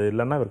கொடுக்கும். அது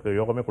இல்லைன்னா இவருக்கு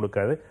யோகமே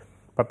கொடுக்காது.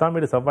 10ஆம்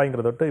வீடு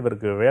செவ்வாய்ங்கிறத விட்டு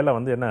இவருக்கு வேலை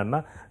வந்து என்னன்னா,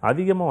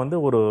 அதிகமாக வந்து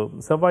ஒரு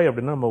செவ்வாய்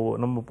அப்படின்னா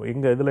நம்ம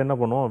எங்கள் இதில் என்ன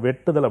பண்ணுவோம்,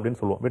 வெட்டுதல் அப்படின்னு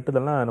சொல்லுவோம்.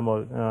 வெட்டுதல்னா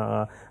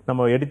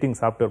நம்ம எடிட்டிங்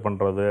சாஃப்ட்வேர்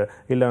பண்ணுறது,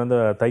 இல்லை வந்து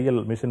தையல்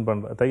மிஷின்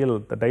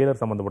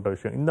டைலர் சம்மந்தப்பட்ட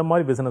விஷயம். இந்த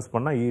மாதிரி பிஸ்னஸ்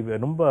பண்ணால்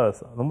ரொம்ப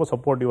ரொம்ப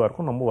சப்போர்ட்டிவாக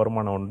இருக்கும். ரொம்ப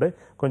வருமானம் உண்டு.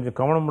 கொஞ்சம்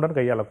கவனமுடன்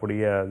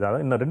கையாளக்கூடிய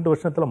ஜாதகம். இன்னும் 2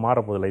 வருஷத்தில்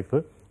மாறப்போகுது லைஃப்.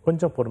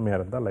 கொஞ்சம்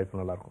பொறுமையாக இருந்தால் லைஃப்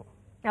நல்லாயிருக்கும்.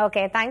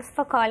 Okay, thanks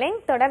for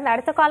calling. தொடர்ந்து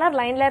அடுத்த காலர்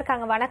லைன்ல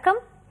இருக்காங்க.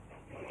 வணக்கம்.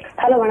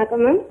 ஹலோ,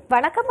 வணக்கம் மேம்.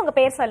 வணக்கம், உங்க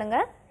பேர் சொல்லுங்க.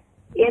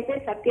 என்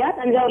பேர் சத்யா,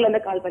 தஞ்சாவூர்ல இருந்து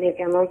கால்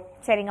பண்ணிருக்கேன் மேம்.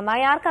 சரிங்கம்மா,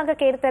 யாருக்காக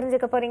கேட்டு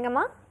தெரிஞ்சுக்க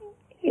போறீங்கம்மா?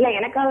 இல்ல,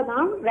 எனக்காக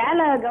தான்.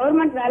 வேலை,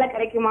 கவர்மெண்ட் வேலை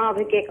கிடைக்குமா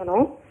அப்படின்னு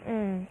கேட்கணும்.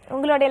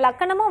 உங்களுடைய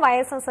லக்கணமும்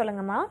வயசும்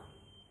சொல்லுங்கம்மா.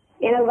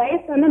 எனக்கு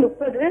வயசு வந்து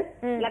 30.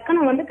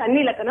 லக்கணம் வந்து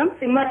கன்னி லக்கணம்,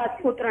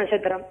 சிம்மராசி, உத்திர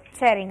நட்சத்திரம்.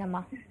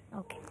 சரிங்கம்மா.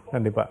 ஓகே,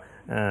 கண்டிப்பாக.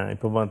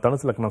 இப்போ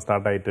தனுசு லக்கணம்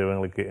ஸ்டார்ட் ஆகிட்டு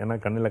இவங்களுக்கு. ஏன்னா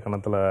கன்னி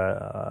லக்கணத்தில்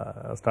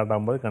ஸ்டார்ட்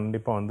ஆகும்போது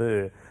கண்டிப்பாக வந்து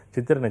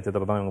சித்திரை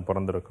நட்சத்திரம் தான் இவங்க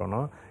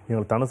பிறந்திருக்கணும்.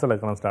 இவங்களுக்கு தனுசு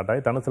லக்கணம் ஸ்டார்ட்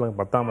ஆகி தனுசு லக்கணம்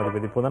 10ஆம்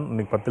அதிபதி புதன்.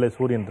 இன்னைக்கு 10ல்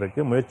சூரியன்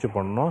இருக்குது. முயற்சி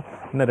பண்ணணும்.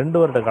 இன்னும்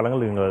 2 வருட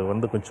காலங்கள் இவங்க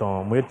வந்து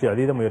கொஞ்சம்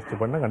அதீத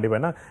முயற்சி பண்ணால்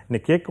கண்டிப்பாக. ஏன்னா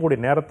இன்னைக்கு கேட்கக்கூடிய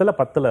நேரத்தில்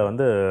 10ல்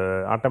வந்து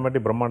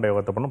ஆட்டோமேட்டிக் பிரம்மாண்ட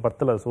யோகத்தை பண்ணணும்.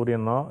 10ல்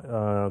சூரியனோ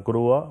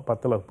குருவோ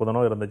 10ல்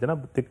புதனோ இருந்துச்சுன்னா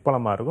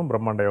திக்பலமாக இருக்கும்.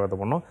 பிரம்மாண்ட யோகத்தை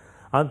பண்ணணும்.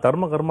 அது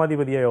தர்ம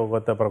கர்மாதிபதியாக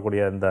யோகத்தை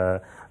பெறக்கூடிய இந்த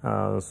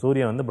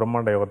சூரியன் வந்து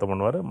பிரம்மாண்ட யோகத்தை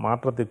பண்ணுவார்.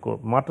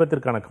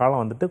 மாற்றத்திற்கான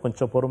காலம் வந்துட்டு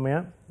கொஞ்சம்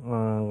பொறுமையாக,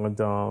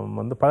 கொஞ்சம்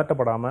வந்து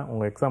பதட்டப்படாமல்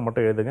உங்கள் எக்ஸாம்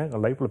மட்டும் எழுதுங்க.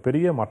 லைஃப்பில்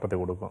பெரிய மாற்றத்தை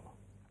கொடுக்கும்.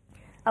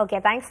 Okay,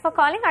 thanks for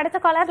calling. அடுத்த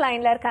காலர்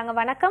லைன்ல இருக்காங்க.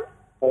 வணக்கம்.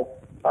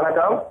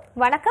 வணக்கம்.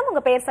 வணக்கம்,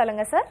 உங்க பேர்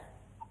சொல்லுங்க சார்.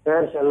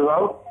 பேர்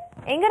செல்வம்.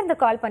 எங்க இருந்து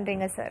கால்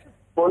பண்றீங்க சார்?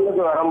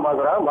 பொண்ணுக்கு வரம்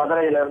பாக்குறேன்,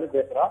 மதுரையில இருந்து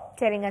பேசுறோம்.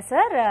 சரிங்க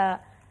சார்,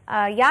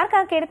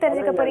 யாருக்காக கேட்டு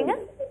தெரிஞ்சுக்க போறீங்க?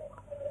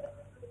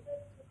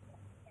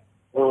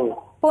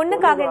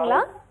 பொண்ணுக்காகங்களா?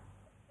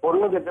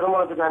 பொண்ணுக்கு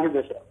திருமணத்துக்காண்டி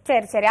பேசுறேன்.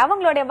 சரி,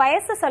 அவங்களுடைய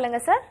வயசு சொல்லுங்க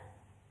சார்.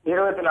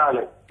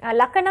 24.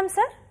 லக்கணம்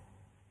சார்?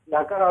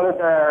 லக்கணம்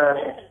வந்து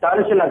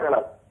தனுசு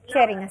லக்கணம்.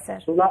 சரிங்க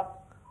சார்.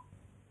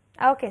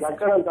 Okay sir.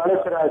 லக்கணம்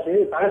தனுசு ராசி,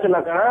 தனுசு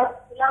லக்கணம்,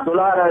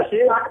 துலா ராசி,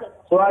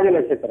 சுவாதி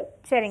நட்சத்திரம்.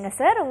 சரிங்க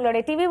சார்.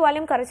 உங்களுடைய டிவி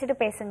வால்யூம் குறைச்சிட்டு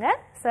பேசுங்க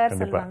சார்.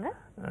 சொல்லுவாங்க.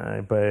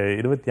 இப்போ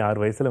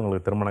 26 வயசுல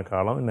உங்களுக்கு திருமண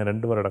காலம், இன்னும்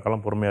 2 வருட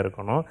காலம் பொறுமையாக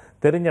இருக்கணும்.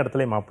 தெரிஞ்ச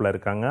இடத்துல மாப்பிள்ளை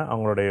இருக்காங்க.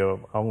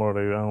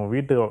 அவங்க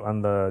வீட்டு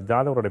அந்த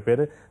ஜாதகருடைய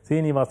பேர்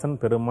சீனிவாசன்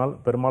பெருமாள்,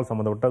 பெருமாள்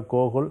சம்மந்தப்பட்ட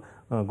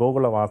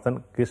கோகுலவாசன்,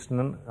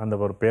 கிருஷ்ணன் அந்த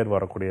ஒரு பேர்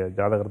வரக்கூடிய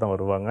ஜாதகர் தான்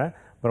வருவாங்க.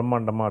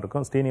 பிரம்மாண்டமாக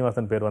இருக்கும்.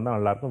 ஸ்ரீனிவாசன் பேர் வந்தால்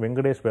நல்லாயிருக்கும்,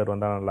 வெங்கடேஷ் பேர்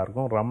வந்தால்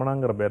நல்லாயிருக்கும்,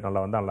 ரமணாங்கிற பேர்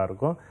நல்லா வந்தால்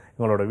நல்லாயிருக்கும்.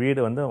 இவங்களோட வீடு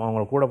வந்து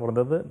அவங்க கூட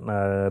பிறந்தது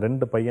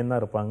 2 பையன்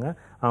தான் இருப்பாங்க.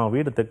 அவங்க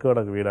வீடு தெற்கு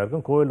வடக்கு வீடாக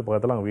இருக்கும். கோவில்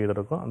பக்கத்தில் அவங்க வீடு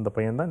இருக்கும். அந்த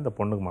பையன் தான் இந்த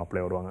பொண்ணுக்கு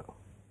மாப்பிள்ளை வருவாங்க.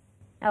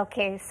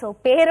 ஓகே, ஸோ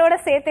பேரோட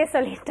சேர்த்தே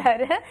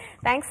சொல்லிட்டாரு.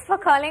 Thanks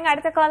for calling.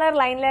 அடுத்த காலர்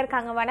லைன்ல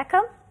இருக்காங்க.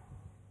 வணக்கம்.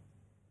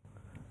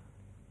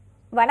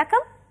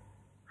 வணக்கம்.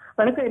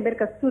 வணக்கம், என்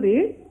பேர் கஸ்தூரி.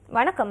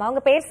 வணக்கம்,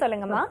 அவங்க பேர்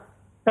சொல்லுங்கம்மா.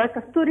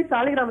 கஸ்தூரி,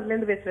 சாலிகிராமத்துல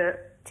இருந்து பேசுறேன்.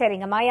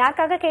 சரிங்கம்மா,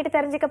 யாருக்காக கேட்டு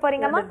தெரிஞ்சுக்க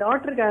போறீங்கம்மா?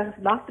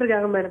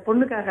 டாக்டருக்காக மேடம்,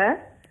 பொண்ணுக்காக.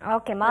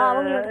 ஓகேம்மா.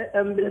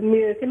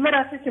 சிம்ம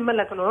ராசி, சிம்ம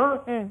லக்கணம்.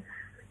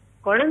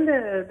 குழந்தை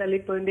தள்ளி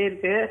போயிட்டே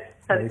இருக்கு,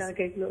 அதுக்காக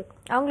கேட்கணும்.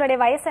 அவங்களுடைய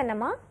வயசு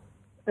என்னம்மா?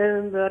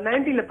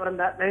 90ல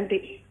பிறந்தா.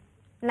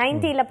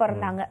 90ல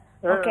பிறந்தாங்க.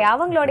 ஓகே,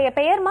 அவங்களுடைய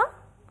பெயர்மா?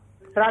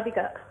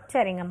 ராதிகா.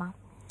 சரிங்கம்மா.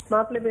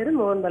 மாப்பிள்ளை பேரு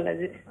மோகன்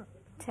பாலாஜி.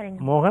 சரிங்க.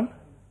 மோகன்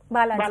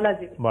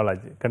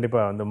பாலாஜி. கண்டிப்பா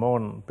அந்த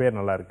மோகன் பேர்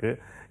நல்லா இருக்கு.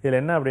 இதுல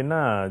என்ன அப்படின்னா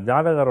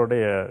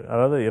ஜாதகருடைய,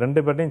 அதாவது 2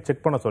 பேர்ட்டையும்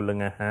செக் பண்ண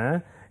சொல்லுங்க.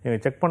 இவங்க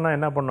செக் பண்ணா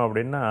என்ன பண்ணும்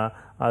அப்படின்னா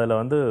அதுல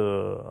வந்து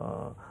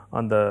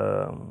அந்த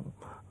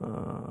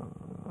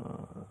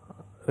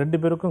 2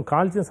 பேருக்கும்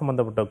கால்சியம்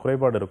சம்மந்தப்பட்ட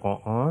குறைபாடு இருக்கும்.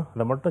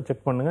 அதை மட்டும்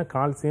செக் பண்ணுங்க.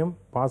 கால்சியம்,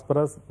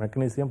 பாஸ்பரஸ்,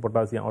 மெக்னீசியம்,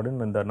 பொட்டாசியம்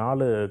அப்படின்னு இந்த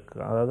 4,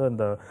 அதாவது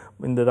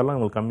இந்த இதெல்லாம்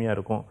உங்களுக்கு கம்மியாக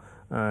இருக்கும்.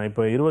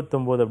 இப்போ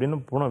 29 அப்படின்னு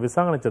போனால்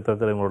விசாக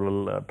நட்சத்திரத்தில்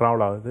இவங்களோட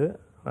ட்ராவல் ஆகுது.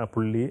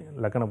 புள்ளி,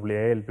 லக்கண புள்ளி,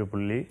 ஏஎல்பி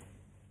புள்ளி.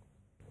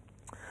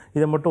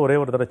 இதை மட்டும் ஒரே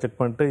ஒரு தடவை செக்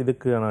பண்ணிட்டு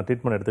இதுக்கு நான்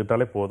ட்ரீட்மெண்ட்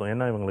எடுத்துக்கிட்டாலே போதும்.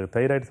 ஏன்னா இவங்களுக்கு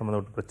தைராய்டு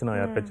சம்மந்தப்பட்ட பிரச்சனை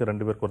யாருக்காச்சும்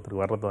 2 பேருக்கு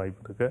ஒருத்தருக்கு வர்றது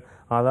வாய்ப்பு இருக்குது.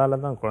 அதால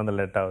தான் குழந்தை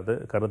லேட் ஆகுது,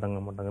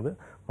 கருதங்க மாட்டேங்குது.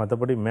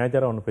 மற்றபடி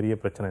மேஜராக ஒன்றும் பெரிய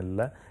பிரச்சனை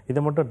இல்லை.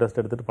 இதை மட்டும் டெஸ்ட்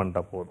எடுத்துகிட்டு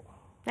பண்ணிட்டா போதும்.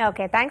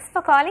 Okay, thanks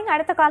for calling.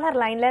 அடுத்த காலர்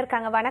லைன்ல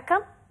இருக்காங்க.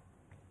 வணக்கம்.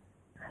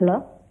 ஹலோ.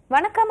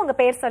 வணக்கம், உங்க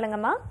பேர்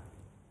சொல்லுங்கம்மா.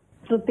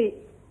 ஸ்ருதி.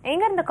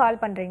 எங்க இருந்து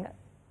கால் பண்றீங்க?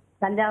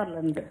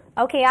 தஞ்சாவூர்ல இருந்து.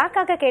 ஓகே,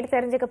 யாருக்காக கேட்டு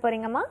தெரிஞ்சுக்க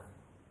போறீங்கம்மா?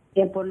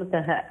 என்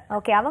பொண்ணுக்காக.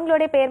 ஓகே,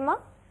 அவங்களுடைய பேர்மா?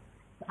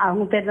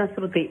 அவங்க பேர் தான்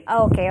ஸ்ருதி.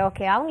 ஓகே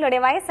ஓகே, அவங்களுடைய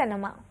வயசு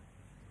என்னம்மா?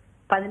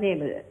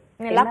 17.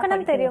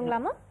 லக்கணம்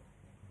தெரியுங்களாமா?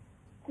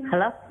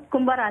 ஹலோ.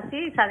 கும்பராசி,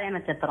 சதய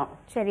நட்சத்திரம்.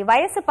 சரி,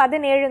 வயசு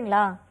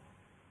 17ங்களா?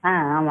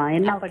 ஆமா.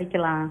 என்ன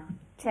படிக்கலாம்?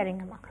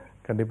 சரிங்கம்மா.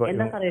 கண்டிப்பா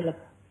என்ன துறையில?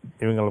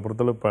 இவங்களை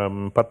பொறுத்தளவு இப்போ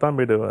 10ஆம்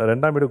வீடு,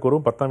 2ஆம் வீடு குரு,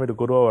 10ஆம் வீடு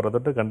குருவாக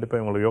வர்றதுட்டு கண்டிப்பாக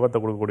இவங்களுக்கு யோகத்தை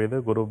கொடுக்கக்கூடியது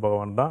குரு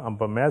பகவான் தான்.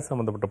 அப்போ மேத்ஸ்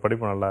சம்மந்தப்பட்ட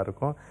படிப்பு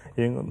நல்லாயிருக்கும்.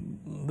 இவங்க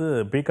வந்து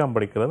பிகாம்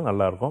படிக்கிறது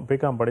நல்லாயிருக்கும்.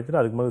 பிகாம்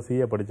படிச்சுட்டு அதுக்கு முதல்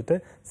சிஏ படிச்சுட்டு,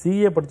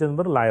 சிஏ படித்தது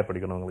பிறகு லாயர்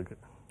படிக்கணும். உங்களுக்கு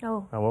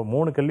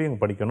 3 கல்வி இங்கே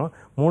படிக்கணும்.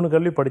 3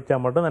 கல்வி படித்தா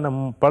மட்டும்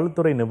நம்ம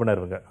பல்துறை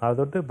நிபுணருங்க. அதை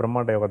தொட்டு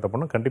பிரம்மாண்ட யோகத்தை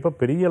பண்ணணும். கண்டிப்பாக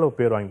பெரிய அளவு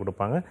பேர் வாங்கி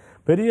கொடுப்பாங்க.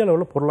 பெரிய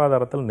அளவில்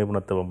பொருளாதாரத்தில்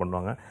நிபுணத்துவம்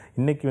பண்ணுவாங்க.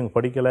 இன்றைக்கி இவங்க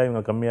படிக்கலை,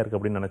 இவங்க கம்மியாக இருக்குது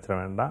அப்படின்னு நினச்சிட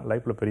வேண்டாம்.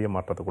 லைஃப்பில் பெரிய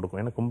மாற்றத்தை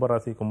கொடுக்கும். ஏன்னா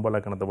கும்பராசி,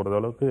 கும்பலக்கணத்தை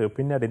பொறுத்த அளவுக்கு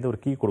பின்னாடி இருந்து ஒரு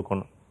கீ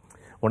கொடுக்கணும்.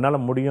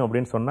 உன்னால் முடியும்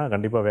அப்படின்னு சொன்னால்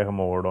கண்டிப்பாக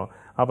வேகமாக ஓடும்.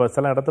 அப்போ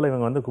சில இடத்துல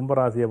இவங்க வந்து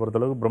கும்பராசியை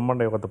பொறுத்தளவுக்கு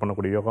பிரம்மாண்ட யோகத்தை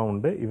பண்ணக்கூடிய யோகம்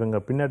உண்டு. இவங்க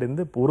பின்னாடி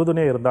இருந்து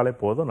உறுதுணையாக இருந்தாலே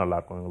போதும்,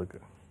 நல்லாயிருக்கும் எங்களுக்கு.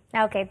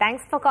 Okay,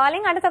 thanks for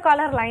calling. அடுத்த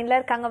காலர் லைன்ல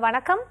இருக்காங்க.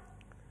 வணக்கம்.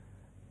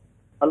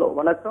 ஹலோ,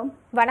 வணக்கம்.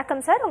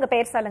 வணக்கம் சார், உங்க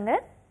பேர் சொல்லுங்க.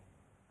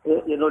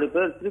 என்னுடைய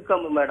பேர்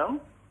திருக்காம்பு மேடம்.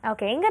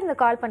 ஓகே, எங்க இருந்து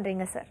கால்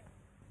பண்றீங்க சார்?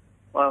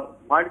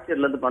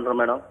 பாண்டிச்சேரியில இருந்து பண்றேன்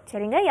மேடம்.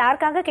 சரிங்க,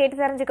 யாருக்காக கேட்டு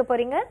தெரிஞ்சுக்க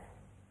போறீங்க?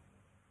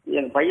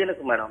 எங்க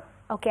பையனுக்கு மேடம்.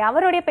 ஓகே,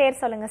 அவருடைய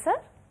பேர் சொல்லுங்க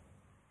சார்.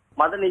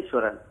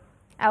 மதனீஸ்வரன்.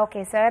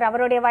 ஓகே சார்,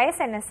 அவருடைய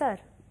வயசு என்ன சார்?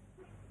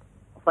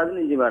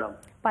 15 மேடம்.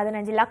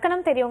 15.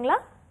 லக்கணம் தெரியுங்களா?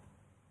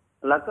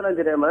 லக்கணம்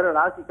தெரியாம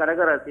ராசி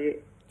கடகராசி.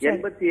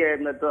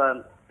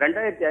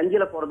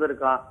 2005ல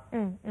பிறந்திருக்கான்.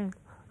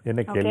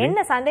 என்ன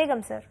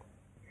சந்தேகம் சார்?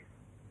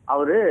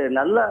 அவரு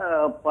நல்ல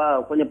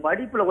கொஞ்சம்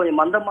படிப்புல கொஞ்சம்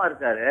மந்தமா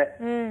இருக்காரு.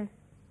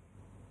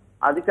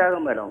 அதுக்காக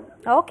மேடம்.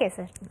 Okay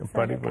sir.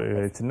 படிப்பு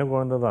சின்ன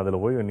குழந்தை தான்,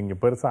 அதில் போய் நீங்கள்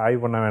பெருசாக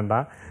ஆய்வு பண்ண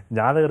வேண்டாம்.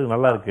 ஜாதகருக்கு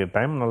நல்லா இருக்குது,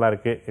 டைம் நல்லா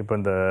இருக்குது. இப்போ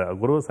இந்த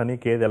குரு, சனி,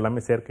 கேது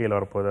எல்லாமே சேர்க்கையில்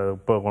வரப்போகுது.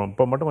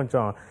 இப்போ மட்டும்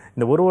கொஞ்சம்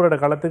இந்த 1 வருட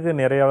காலத்துக்கு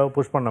நிறையா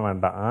புஷ் பண்ண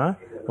வேண்டாம்.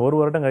 1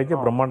 வருடம் கழிச்சு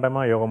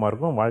பிரம்மாண்டமாக யோகமாக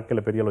இருக்கும்.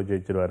 வாழ்க்கையில் பெரிய அளவு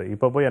ஜெயிச்சிருவார்.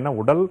 இப்போ போய் என்ன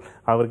உடல்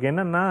அவருக்கு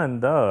என்னென்னா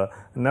இந்த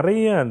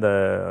நிறைய இந்த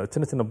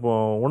சின்ன சின்ன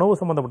உணவு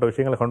சம்மந்தப்பட்ட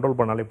விஷயங்களை கண்ட்ரோல்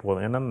பண்ணாலே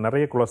போதும். ஏன்னா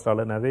நிறைய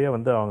கொலஸ்ட்ரால், நிறைய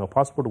வந்து அவங்க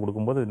ஃபாஸ்ட் ஃபுட்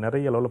கொடுக்கும்போது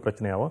நிறைய அளவில்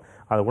பிரச்சனையாகும்.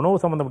 அது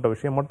உணவு சம்மந்தப்பட்ட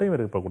விஷயம் மட்டும்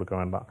இவருக்கு இப்போ கொடுக்க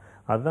வேண்டாம்.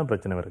 அதுதான்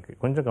பிரச்சனை இருக்கு.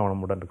 கொஞ்சம்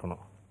கவனமுடன்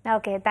இருக்கணும்.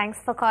 Okay,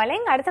 thanks for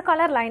calling. அடுத்த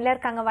காலர் லைன்ல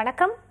இருக்காங்க.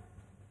 வணக்கம்.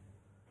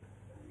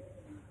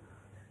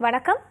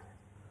 வணக்கம்.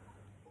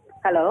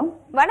 ஹலோ.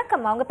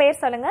 வணக்கம், உங்க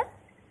பேர் சொல்லுங்க.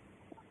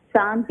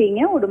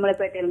 சாந்திங்க,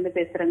 உடுமலைப்பேட்டையில இருந்து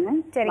பேசுறேங்க.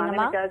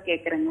 சரிங்கம்மா.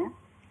 கேக்குறேங்க.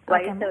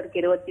 வயசு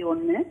அவருக்கு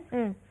 21.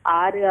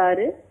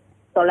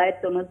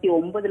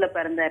 6/6/1999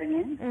 பிறந்தாருங்க.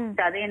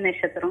 சதய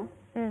நட்சத்திரம்.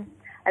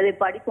 அது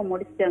படிப்பு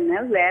முடிச்சிட்டாங்க,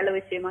 வேலை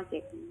விஷயமா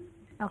கேட்கணும்.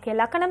 ஓகே,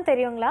 லக்கணம்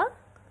தெரியுங்களா?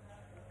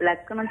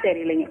 லக்கணம்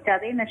தெரியலைங்க,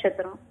 சதய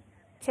நட்சத்திரம்.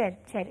 சரி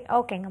சரி,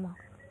 ஓகேங்கம்மா.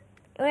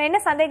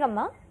 என்ன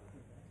சந்தேகம்மா?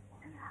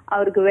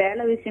 அவருக்கு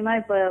வேலை விஷயமா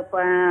இப்ப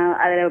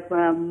அதுல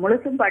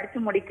முழுசும் படிச்சு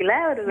முடிக்கல,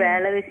 ஒரு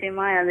வேலை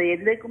விஷயமா அது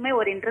எதுக்குமே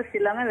ஒரு இன்ட்ரெஸ்ட்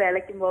இல்லாம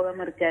வேலைக்கும்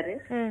போகாம இருக்காரு.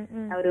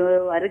 அவரு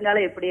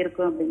வருங்காலம் எப்படி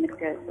இருக்கும் அப்படின்னு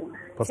இருக்காரு.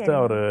 ஃபர்ஸ்ட்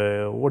அவர்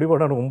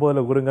ஓடிபாடான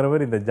 9ல குருங்கிற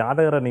மாதிரி இந்த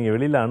ஜாதகரை நீங்க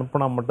வெளியில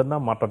அனுப்புனா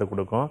மட்டும்தான் மாற்றத்தை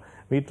கொடுக்கும்.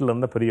 வீட்டில்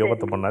இருந்தால் பெரிய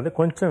யோகத்தை பண்ணாது,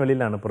 கொஞ்சம்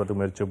வெளியில அனுப்புறதுக்கு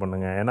முயற்சி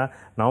பண்ணுங்க. ஏன்னா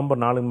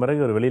நவம்பர் 4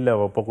 பிறகு ஒரு வெளியில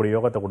போகக்கூடிய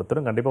யோகத்தை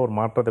கொடுத்துரும், கண்டிப்பா ஒரு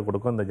மாற்றத்தை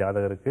கொடுக்கும் இந்த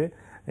ஜாதகருக்கு.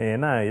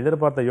 ஏன்னா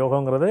எதிர்பார்த்த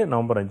யோகங்கிறது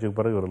நவம்பர் 5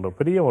 பிறகு ஒரு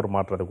பெரிய ஒரு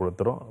மாற்றத்தை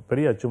கொடுத்துரும்,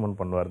 பெரிய அச்சீவ்மெண்ட்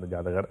பண்ணுவார் இந்த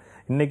ஜாதகர்.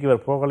 இன்னைக்கு இவர்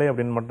போகலை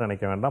அப்படின்னு மட்டும்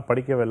நினைக்க வேண்டாம்,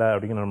 படிக்கவில்லை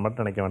அப்படின்னு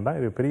மட்டும் நினைக்க வேண்டாம்,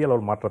 இது பெரிய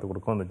அளவு மாற்றத்தை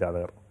கொடுக்கும் இந்த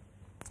ஜாதகர்.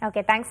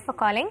 Okay, thanks for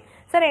calling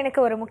sir. எனக்கு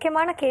ஒரு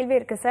முக்கியமான கேள்வி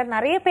இருக்கு சார்.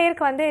 நிறைய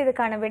பேருக்கு வந்து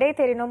இதுக்கான விடை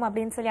தெரியணும்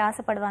அப்படின்னு சொல்லி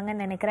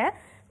ஆசைப்படுவாங்கன்னு நினைக்கிறேன்.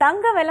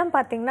 தங்க விலம்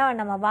பார்த்தீங்கன்னா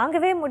நம்ம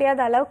வாங்கவே முடியாத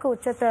அளவுக்கு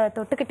உச்சத்தை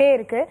தொட்டுக்கிட்டே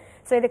இருக்கு.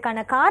 ஸோ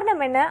இதுக்கான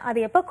காரணம் என்ன,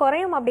 அது எப்போ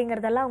குறையும்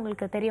அப்படிங்கறதெல்லாம்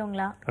உங்களுக்கு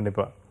தெரியுங்களா?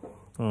 கண்டிப்பா.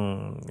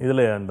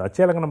 இதில் இந்த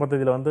அச்சயலக்கண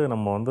பദ്ധதியில் வந்து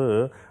நம்ம வந்து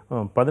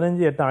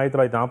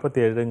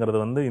 15/8/1947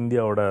 வந்து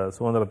இந்தியாவோட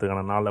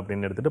சுதந்திரத்துக்கான நாள்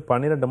அப்படின்னு எடுத்துட்டு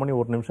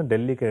 12:01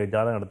 டெல்லிக்கு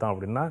ஜாதகம் எடுத்தோம்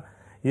அப்படின்னா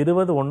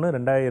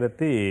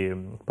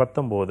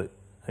 20/1/2019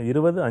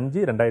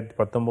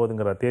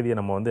 20/5/2019 தேதியை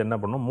நம்ம வந்து என்ன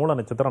பண்ணோம், மூல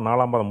நட்சத்திரம்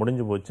 4ஆம் பாதம்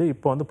முடிஞ்சு போச்சு.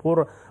 இப்போ வந்து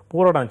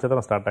பூரோட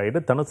நட்சத்திரம் ஸ்டார்ட்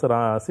ஆகிட்டு தனுசு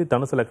ராசி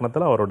தனுசு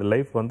லக்னத்தில் அவரோட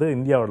லைஃப் வந்து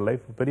இந்தியாவோட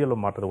லைஃப் பெரிய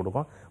அளவு மாற்றத்தை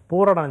கொடுக்கும்.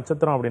 பூரோட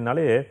நட்சத்திரம்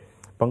அப்படின்னாலே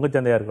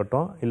பங்குச்சந்தையாக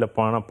இருக்கட்டும், இல்லை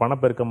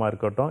பணப்பெருக்கமாக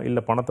இருக்கட்டும்,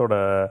 இல்லை பணத்தோட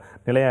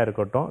நிலையாக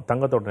இருக்கட்டும்,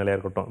 தங்கத்தோட நிலையாக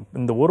இருக்கட்டும்,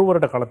 இந்த ஒரு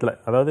வருட காலத்தில்,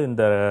 அதாவது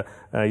இந்த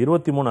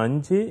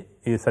 20/5/2019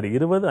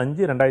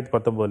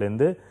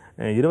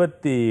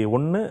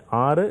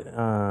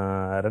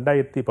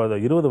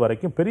 21/6/2020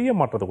 வரைக்கும் பெரிய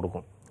மாற்றத்தை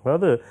கொடுக்கும்.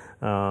 அதாவது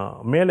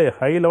மேலே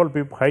ஹை லெவல்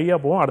ஹையாக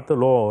போகும், அடுத்து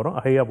லோவாக வரும்,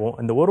 ஹையாக போகும்.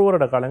 இந்த ஒரு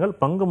வருட காலங்கள்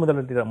பங்கு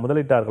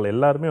முதலீட்டாளர்கள்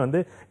எல்லாருமே வந்து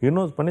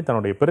இன்வெஸ்ட் பண்ணி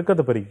தன்னுடைய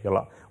பெருக்கத்தை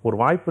பெருக்கிக்கலாம். ஒரு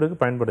வாய்ப்பு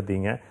இருக்குது,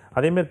 பயன்படுத்திங்க.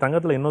 அதேமாரி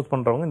தங்கத்தில் இன்வெஸ்ட்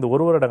பண்ணுறவங்க இந்த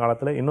ஒரு வருட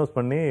காலத்தில் இன்வெஸ்ட்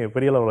பண்ணி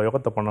பெரிய அளவில்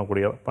யோகத்தை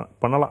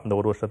பண்ணலாம். இந்த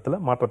ஒரு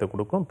வருஷத்தில் மாற்றத்தை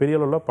கொடுக்கும். பெரிய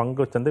அளவில்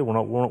பங்கு சந்தை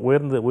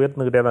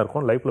உயர்ந்துகிட்டே தான்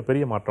இருக்கும். லைஃப்பில்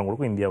பெரிய மாற்றம்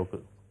கொடுக்கும் இந்தியாவுக்கு.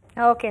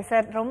 ஓகே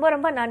சார், ரொம்ப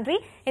ரொம்ப நன்றி.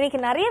 இன்னைக்கு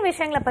நிறைய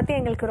விஷயங்களை பத்தி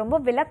எங்களுக்கு ரொம்ப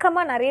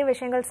விளக்கமா நிறைய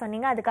விஷயங்கள்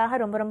சொன்னீங்க, அதுக்காக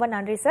ரொம்ப ரொம்ப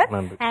நன்றி சார்.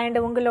 அண்ட்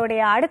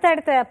உங்களுடைய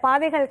அடுத்தடுத்த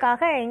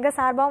பாதைகளுக்காக எங்க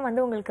சார்பாகவும்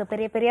வந்து உங்களுக்கு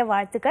பெரிய பெரிய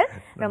வாழ்த்துக்கள்.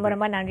 ரொம்ப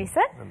ரொம்ப நன்றி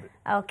சார்.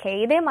 ஓகே,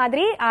 இதே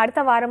மாதிரி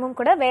அடுத்த வாரமும்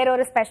கூட வேற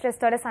ஒரு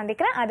ஸ்பெஷலிஸ்டோட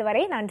சந்திக்கிறேன்.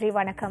 அதுவரை நன்றி,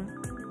 வணக்கம்.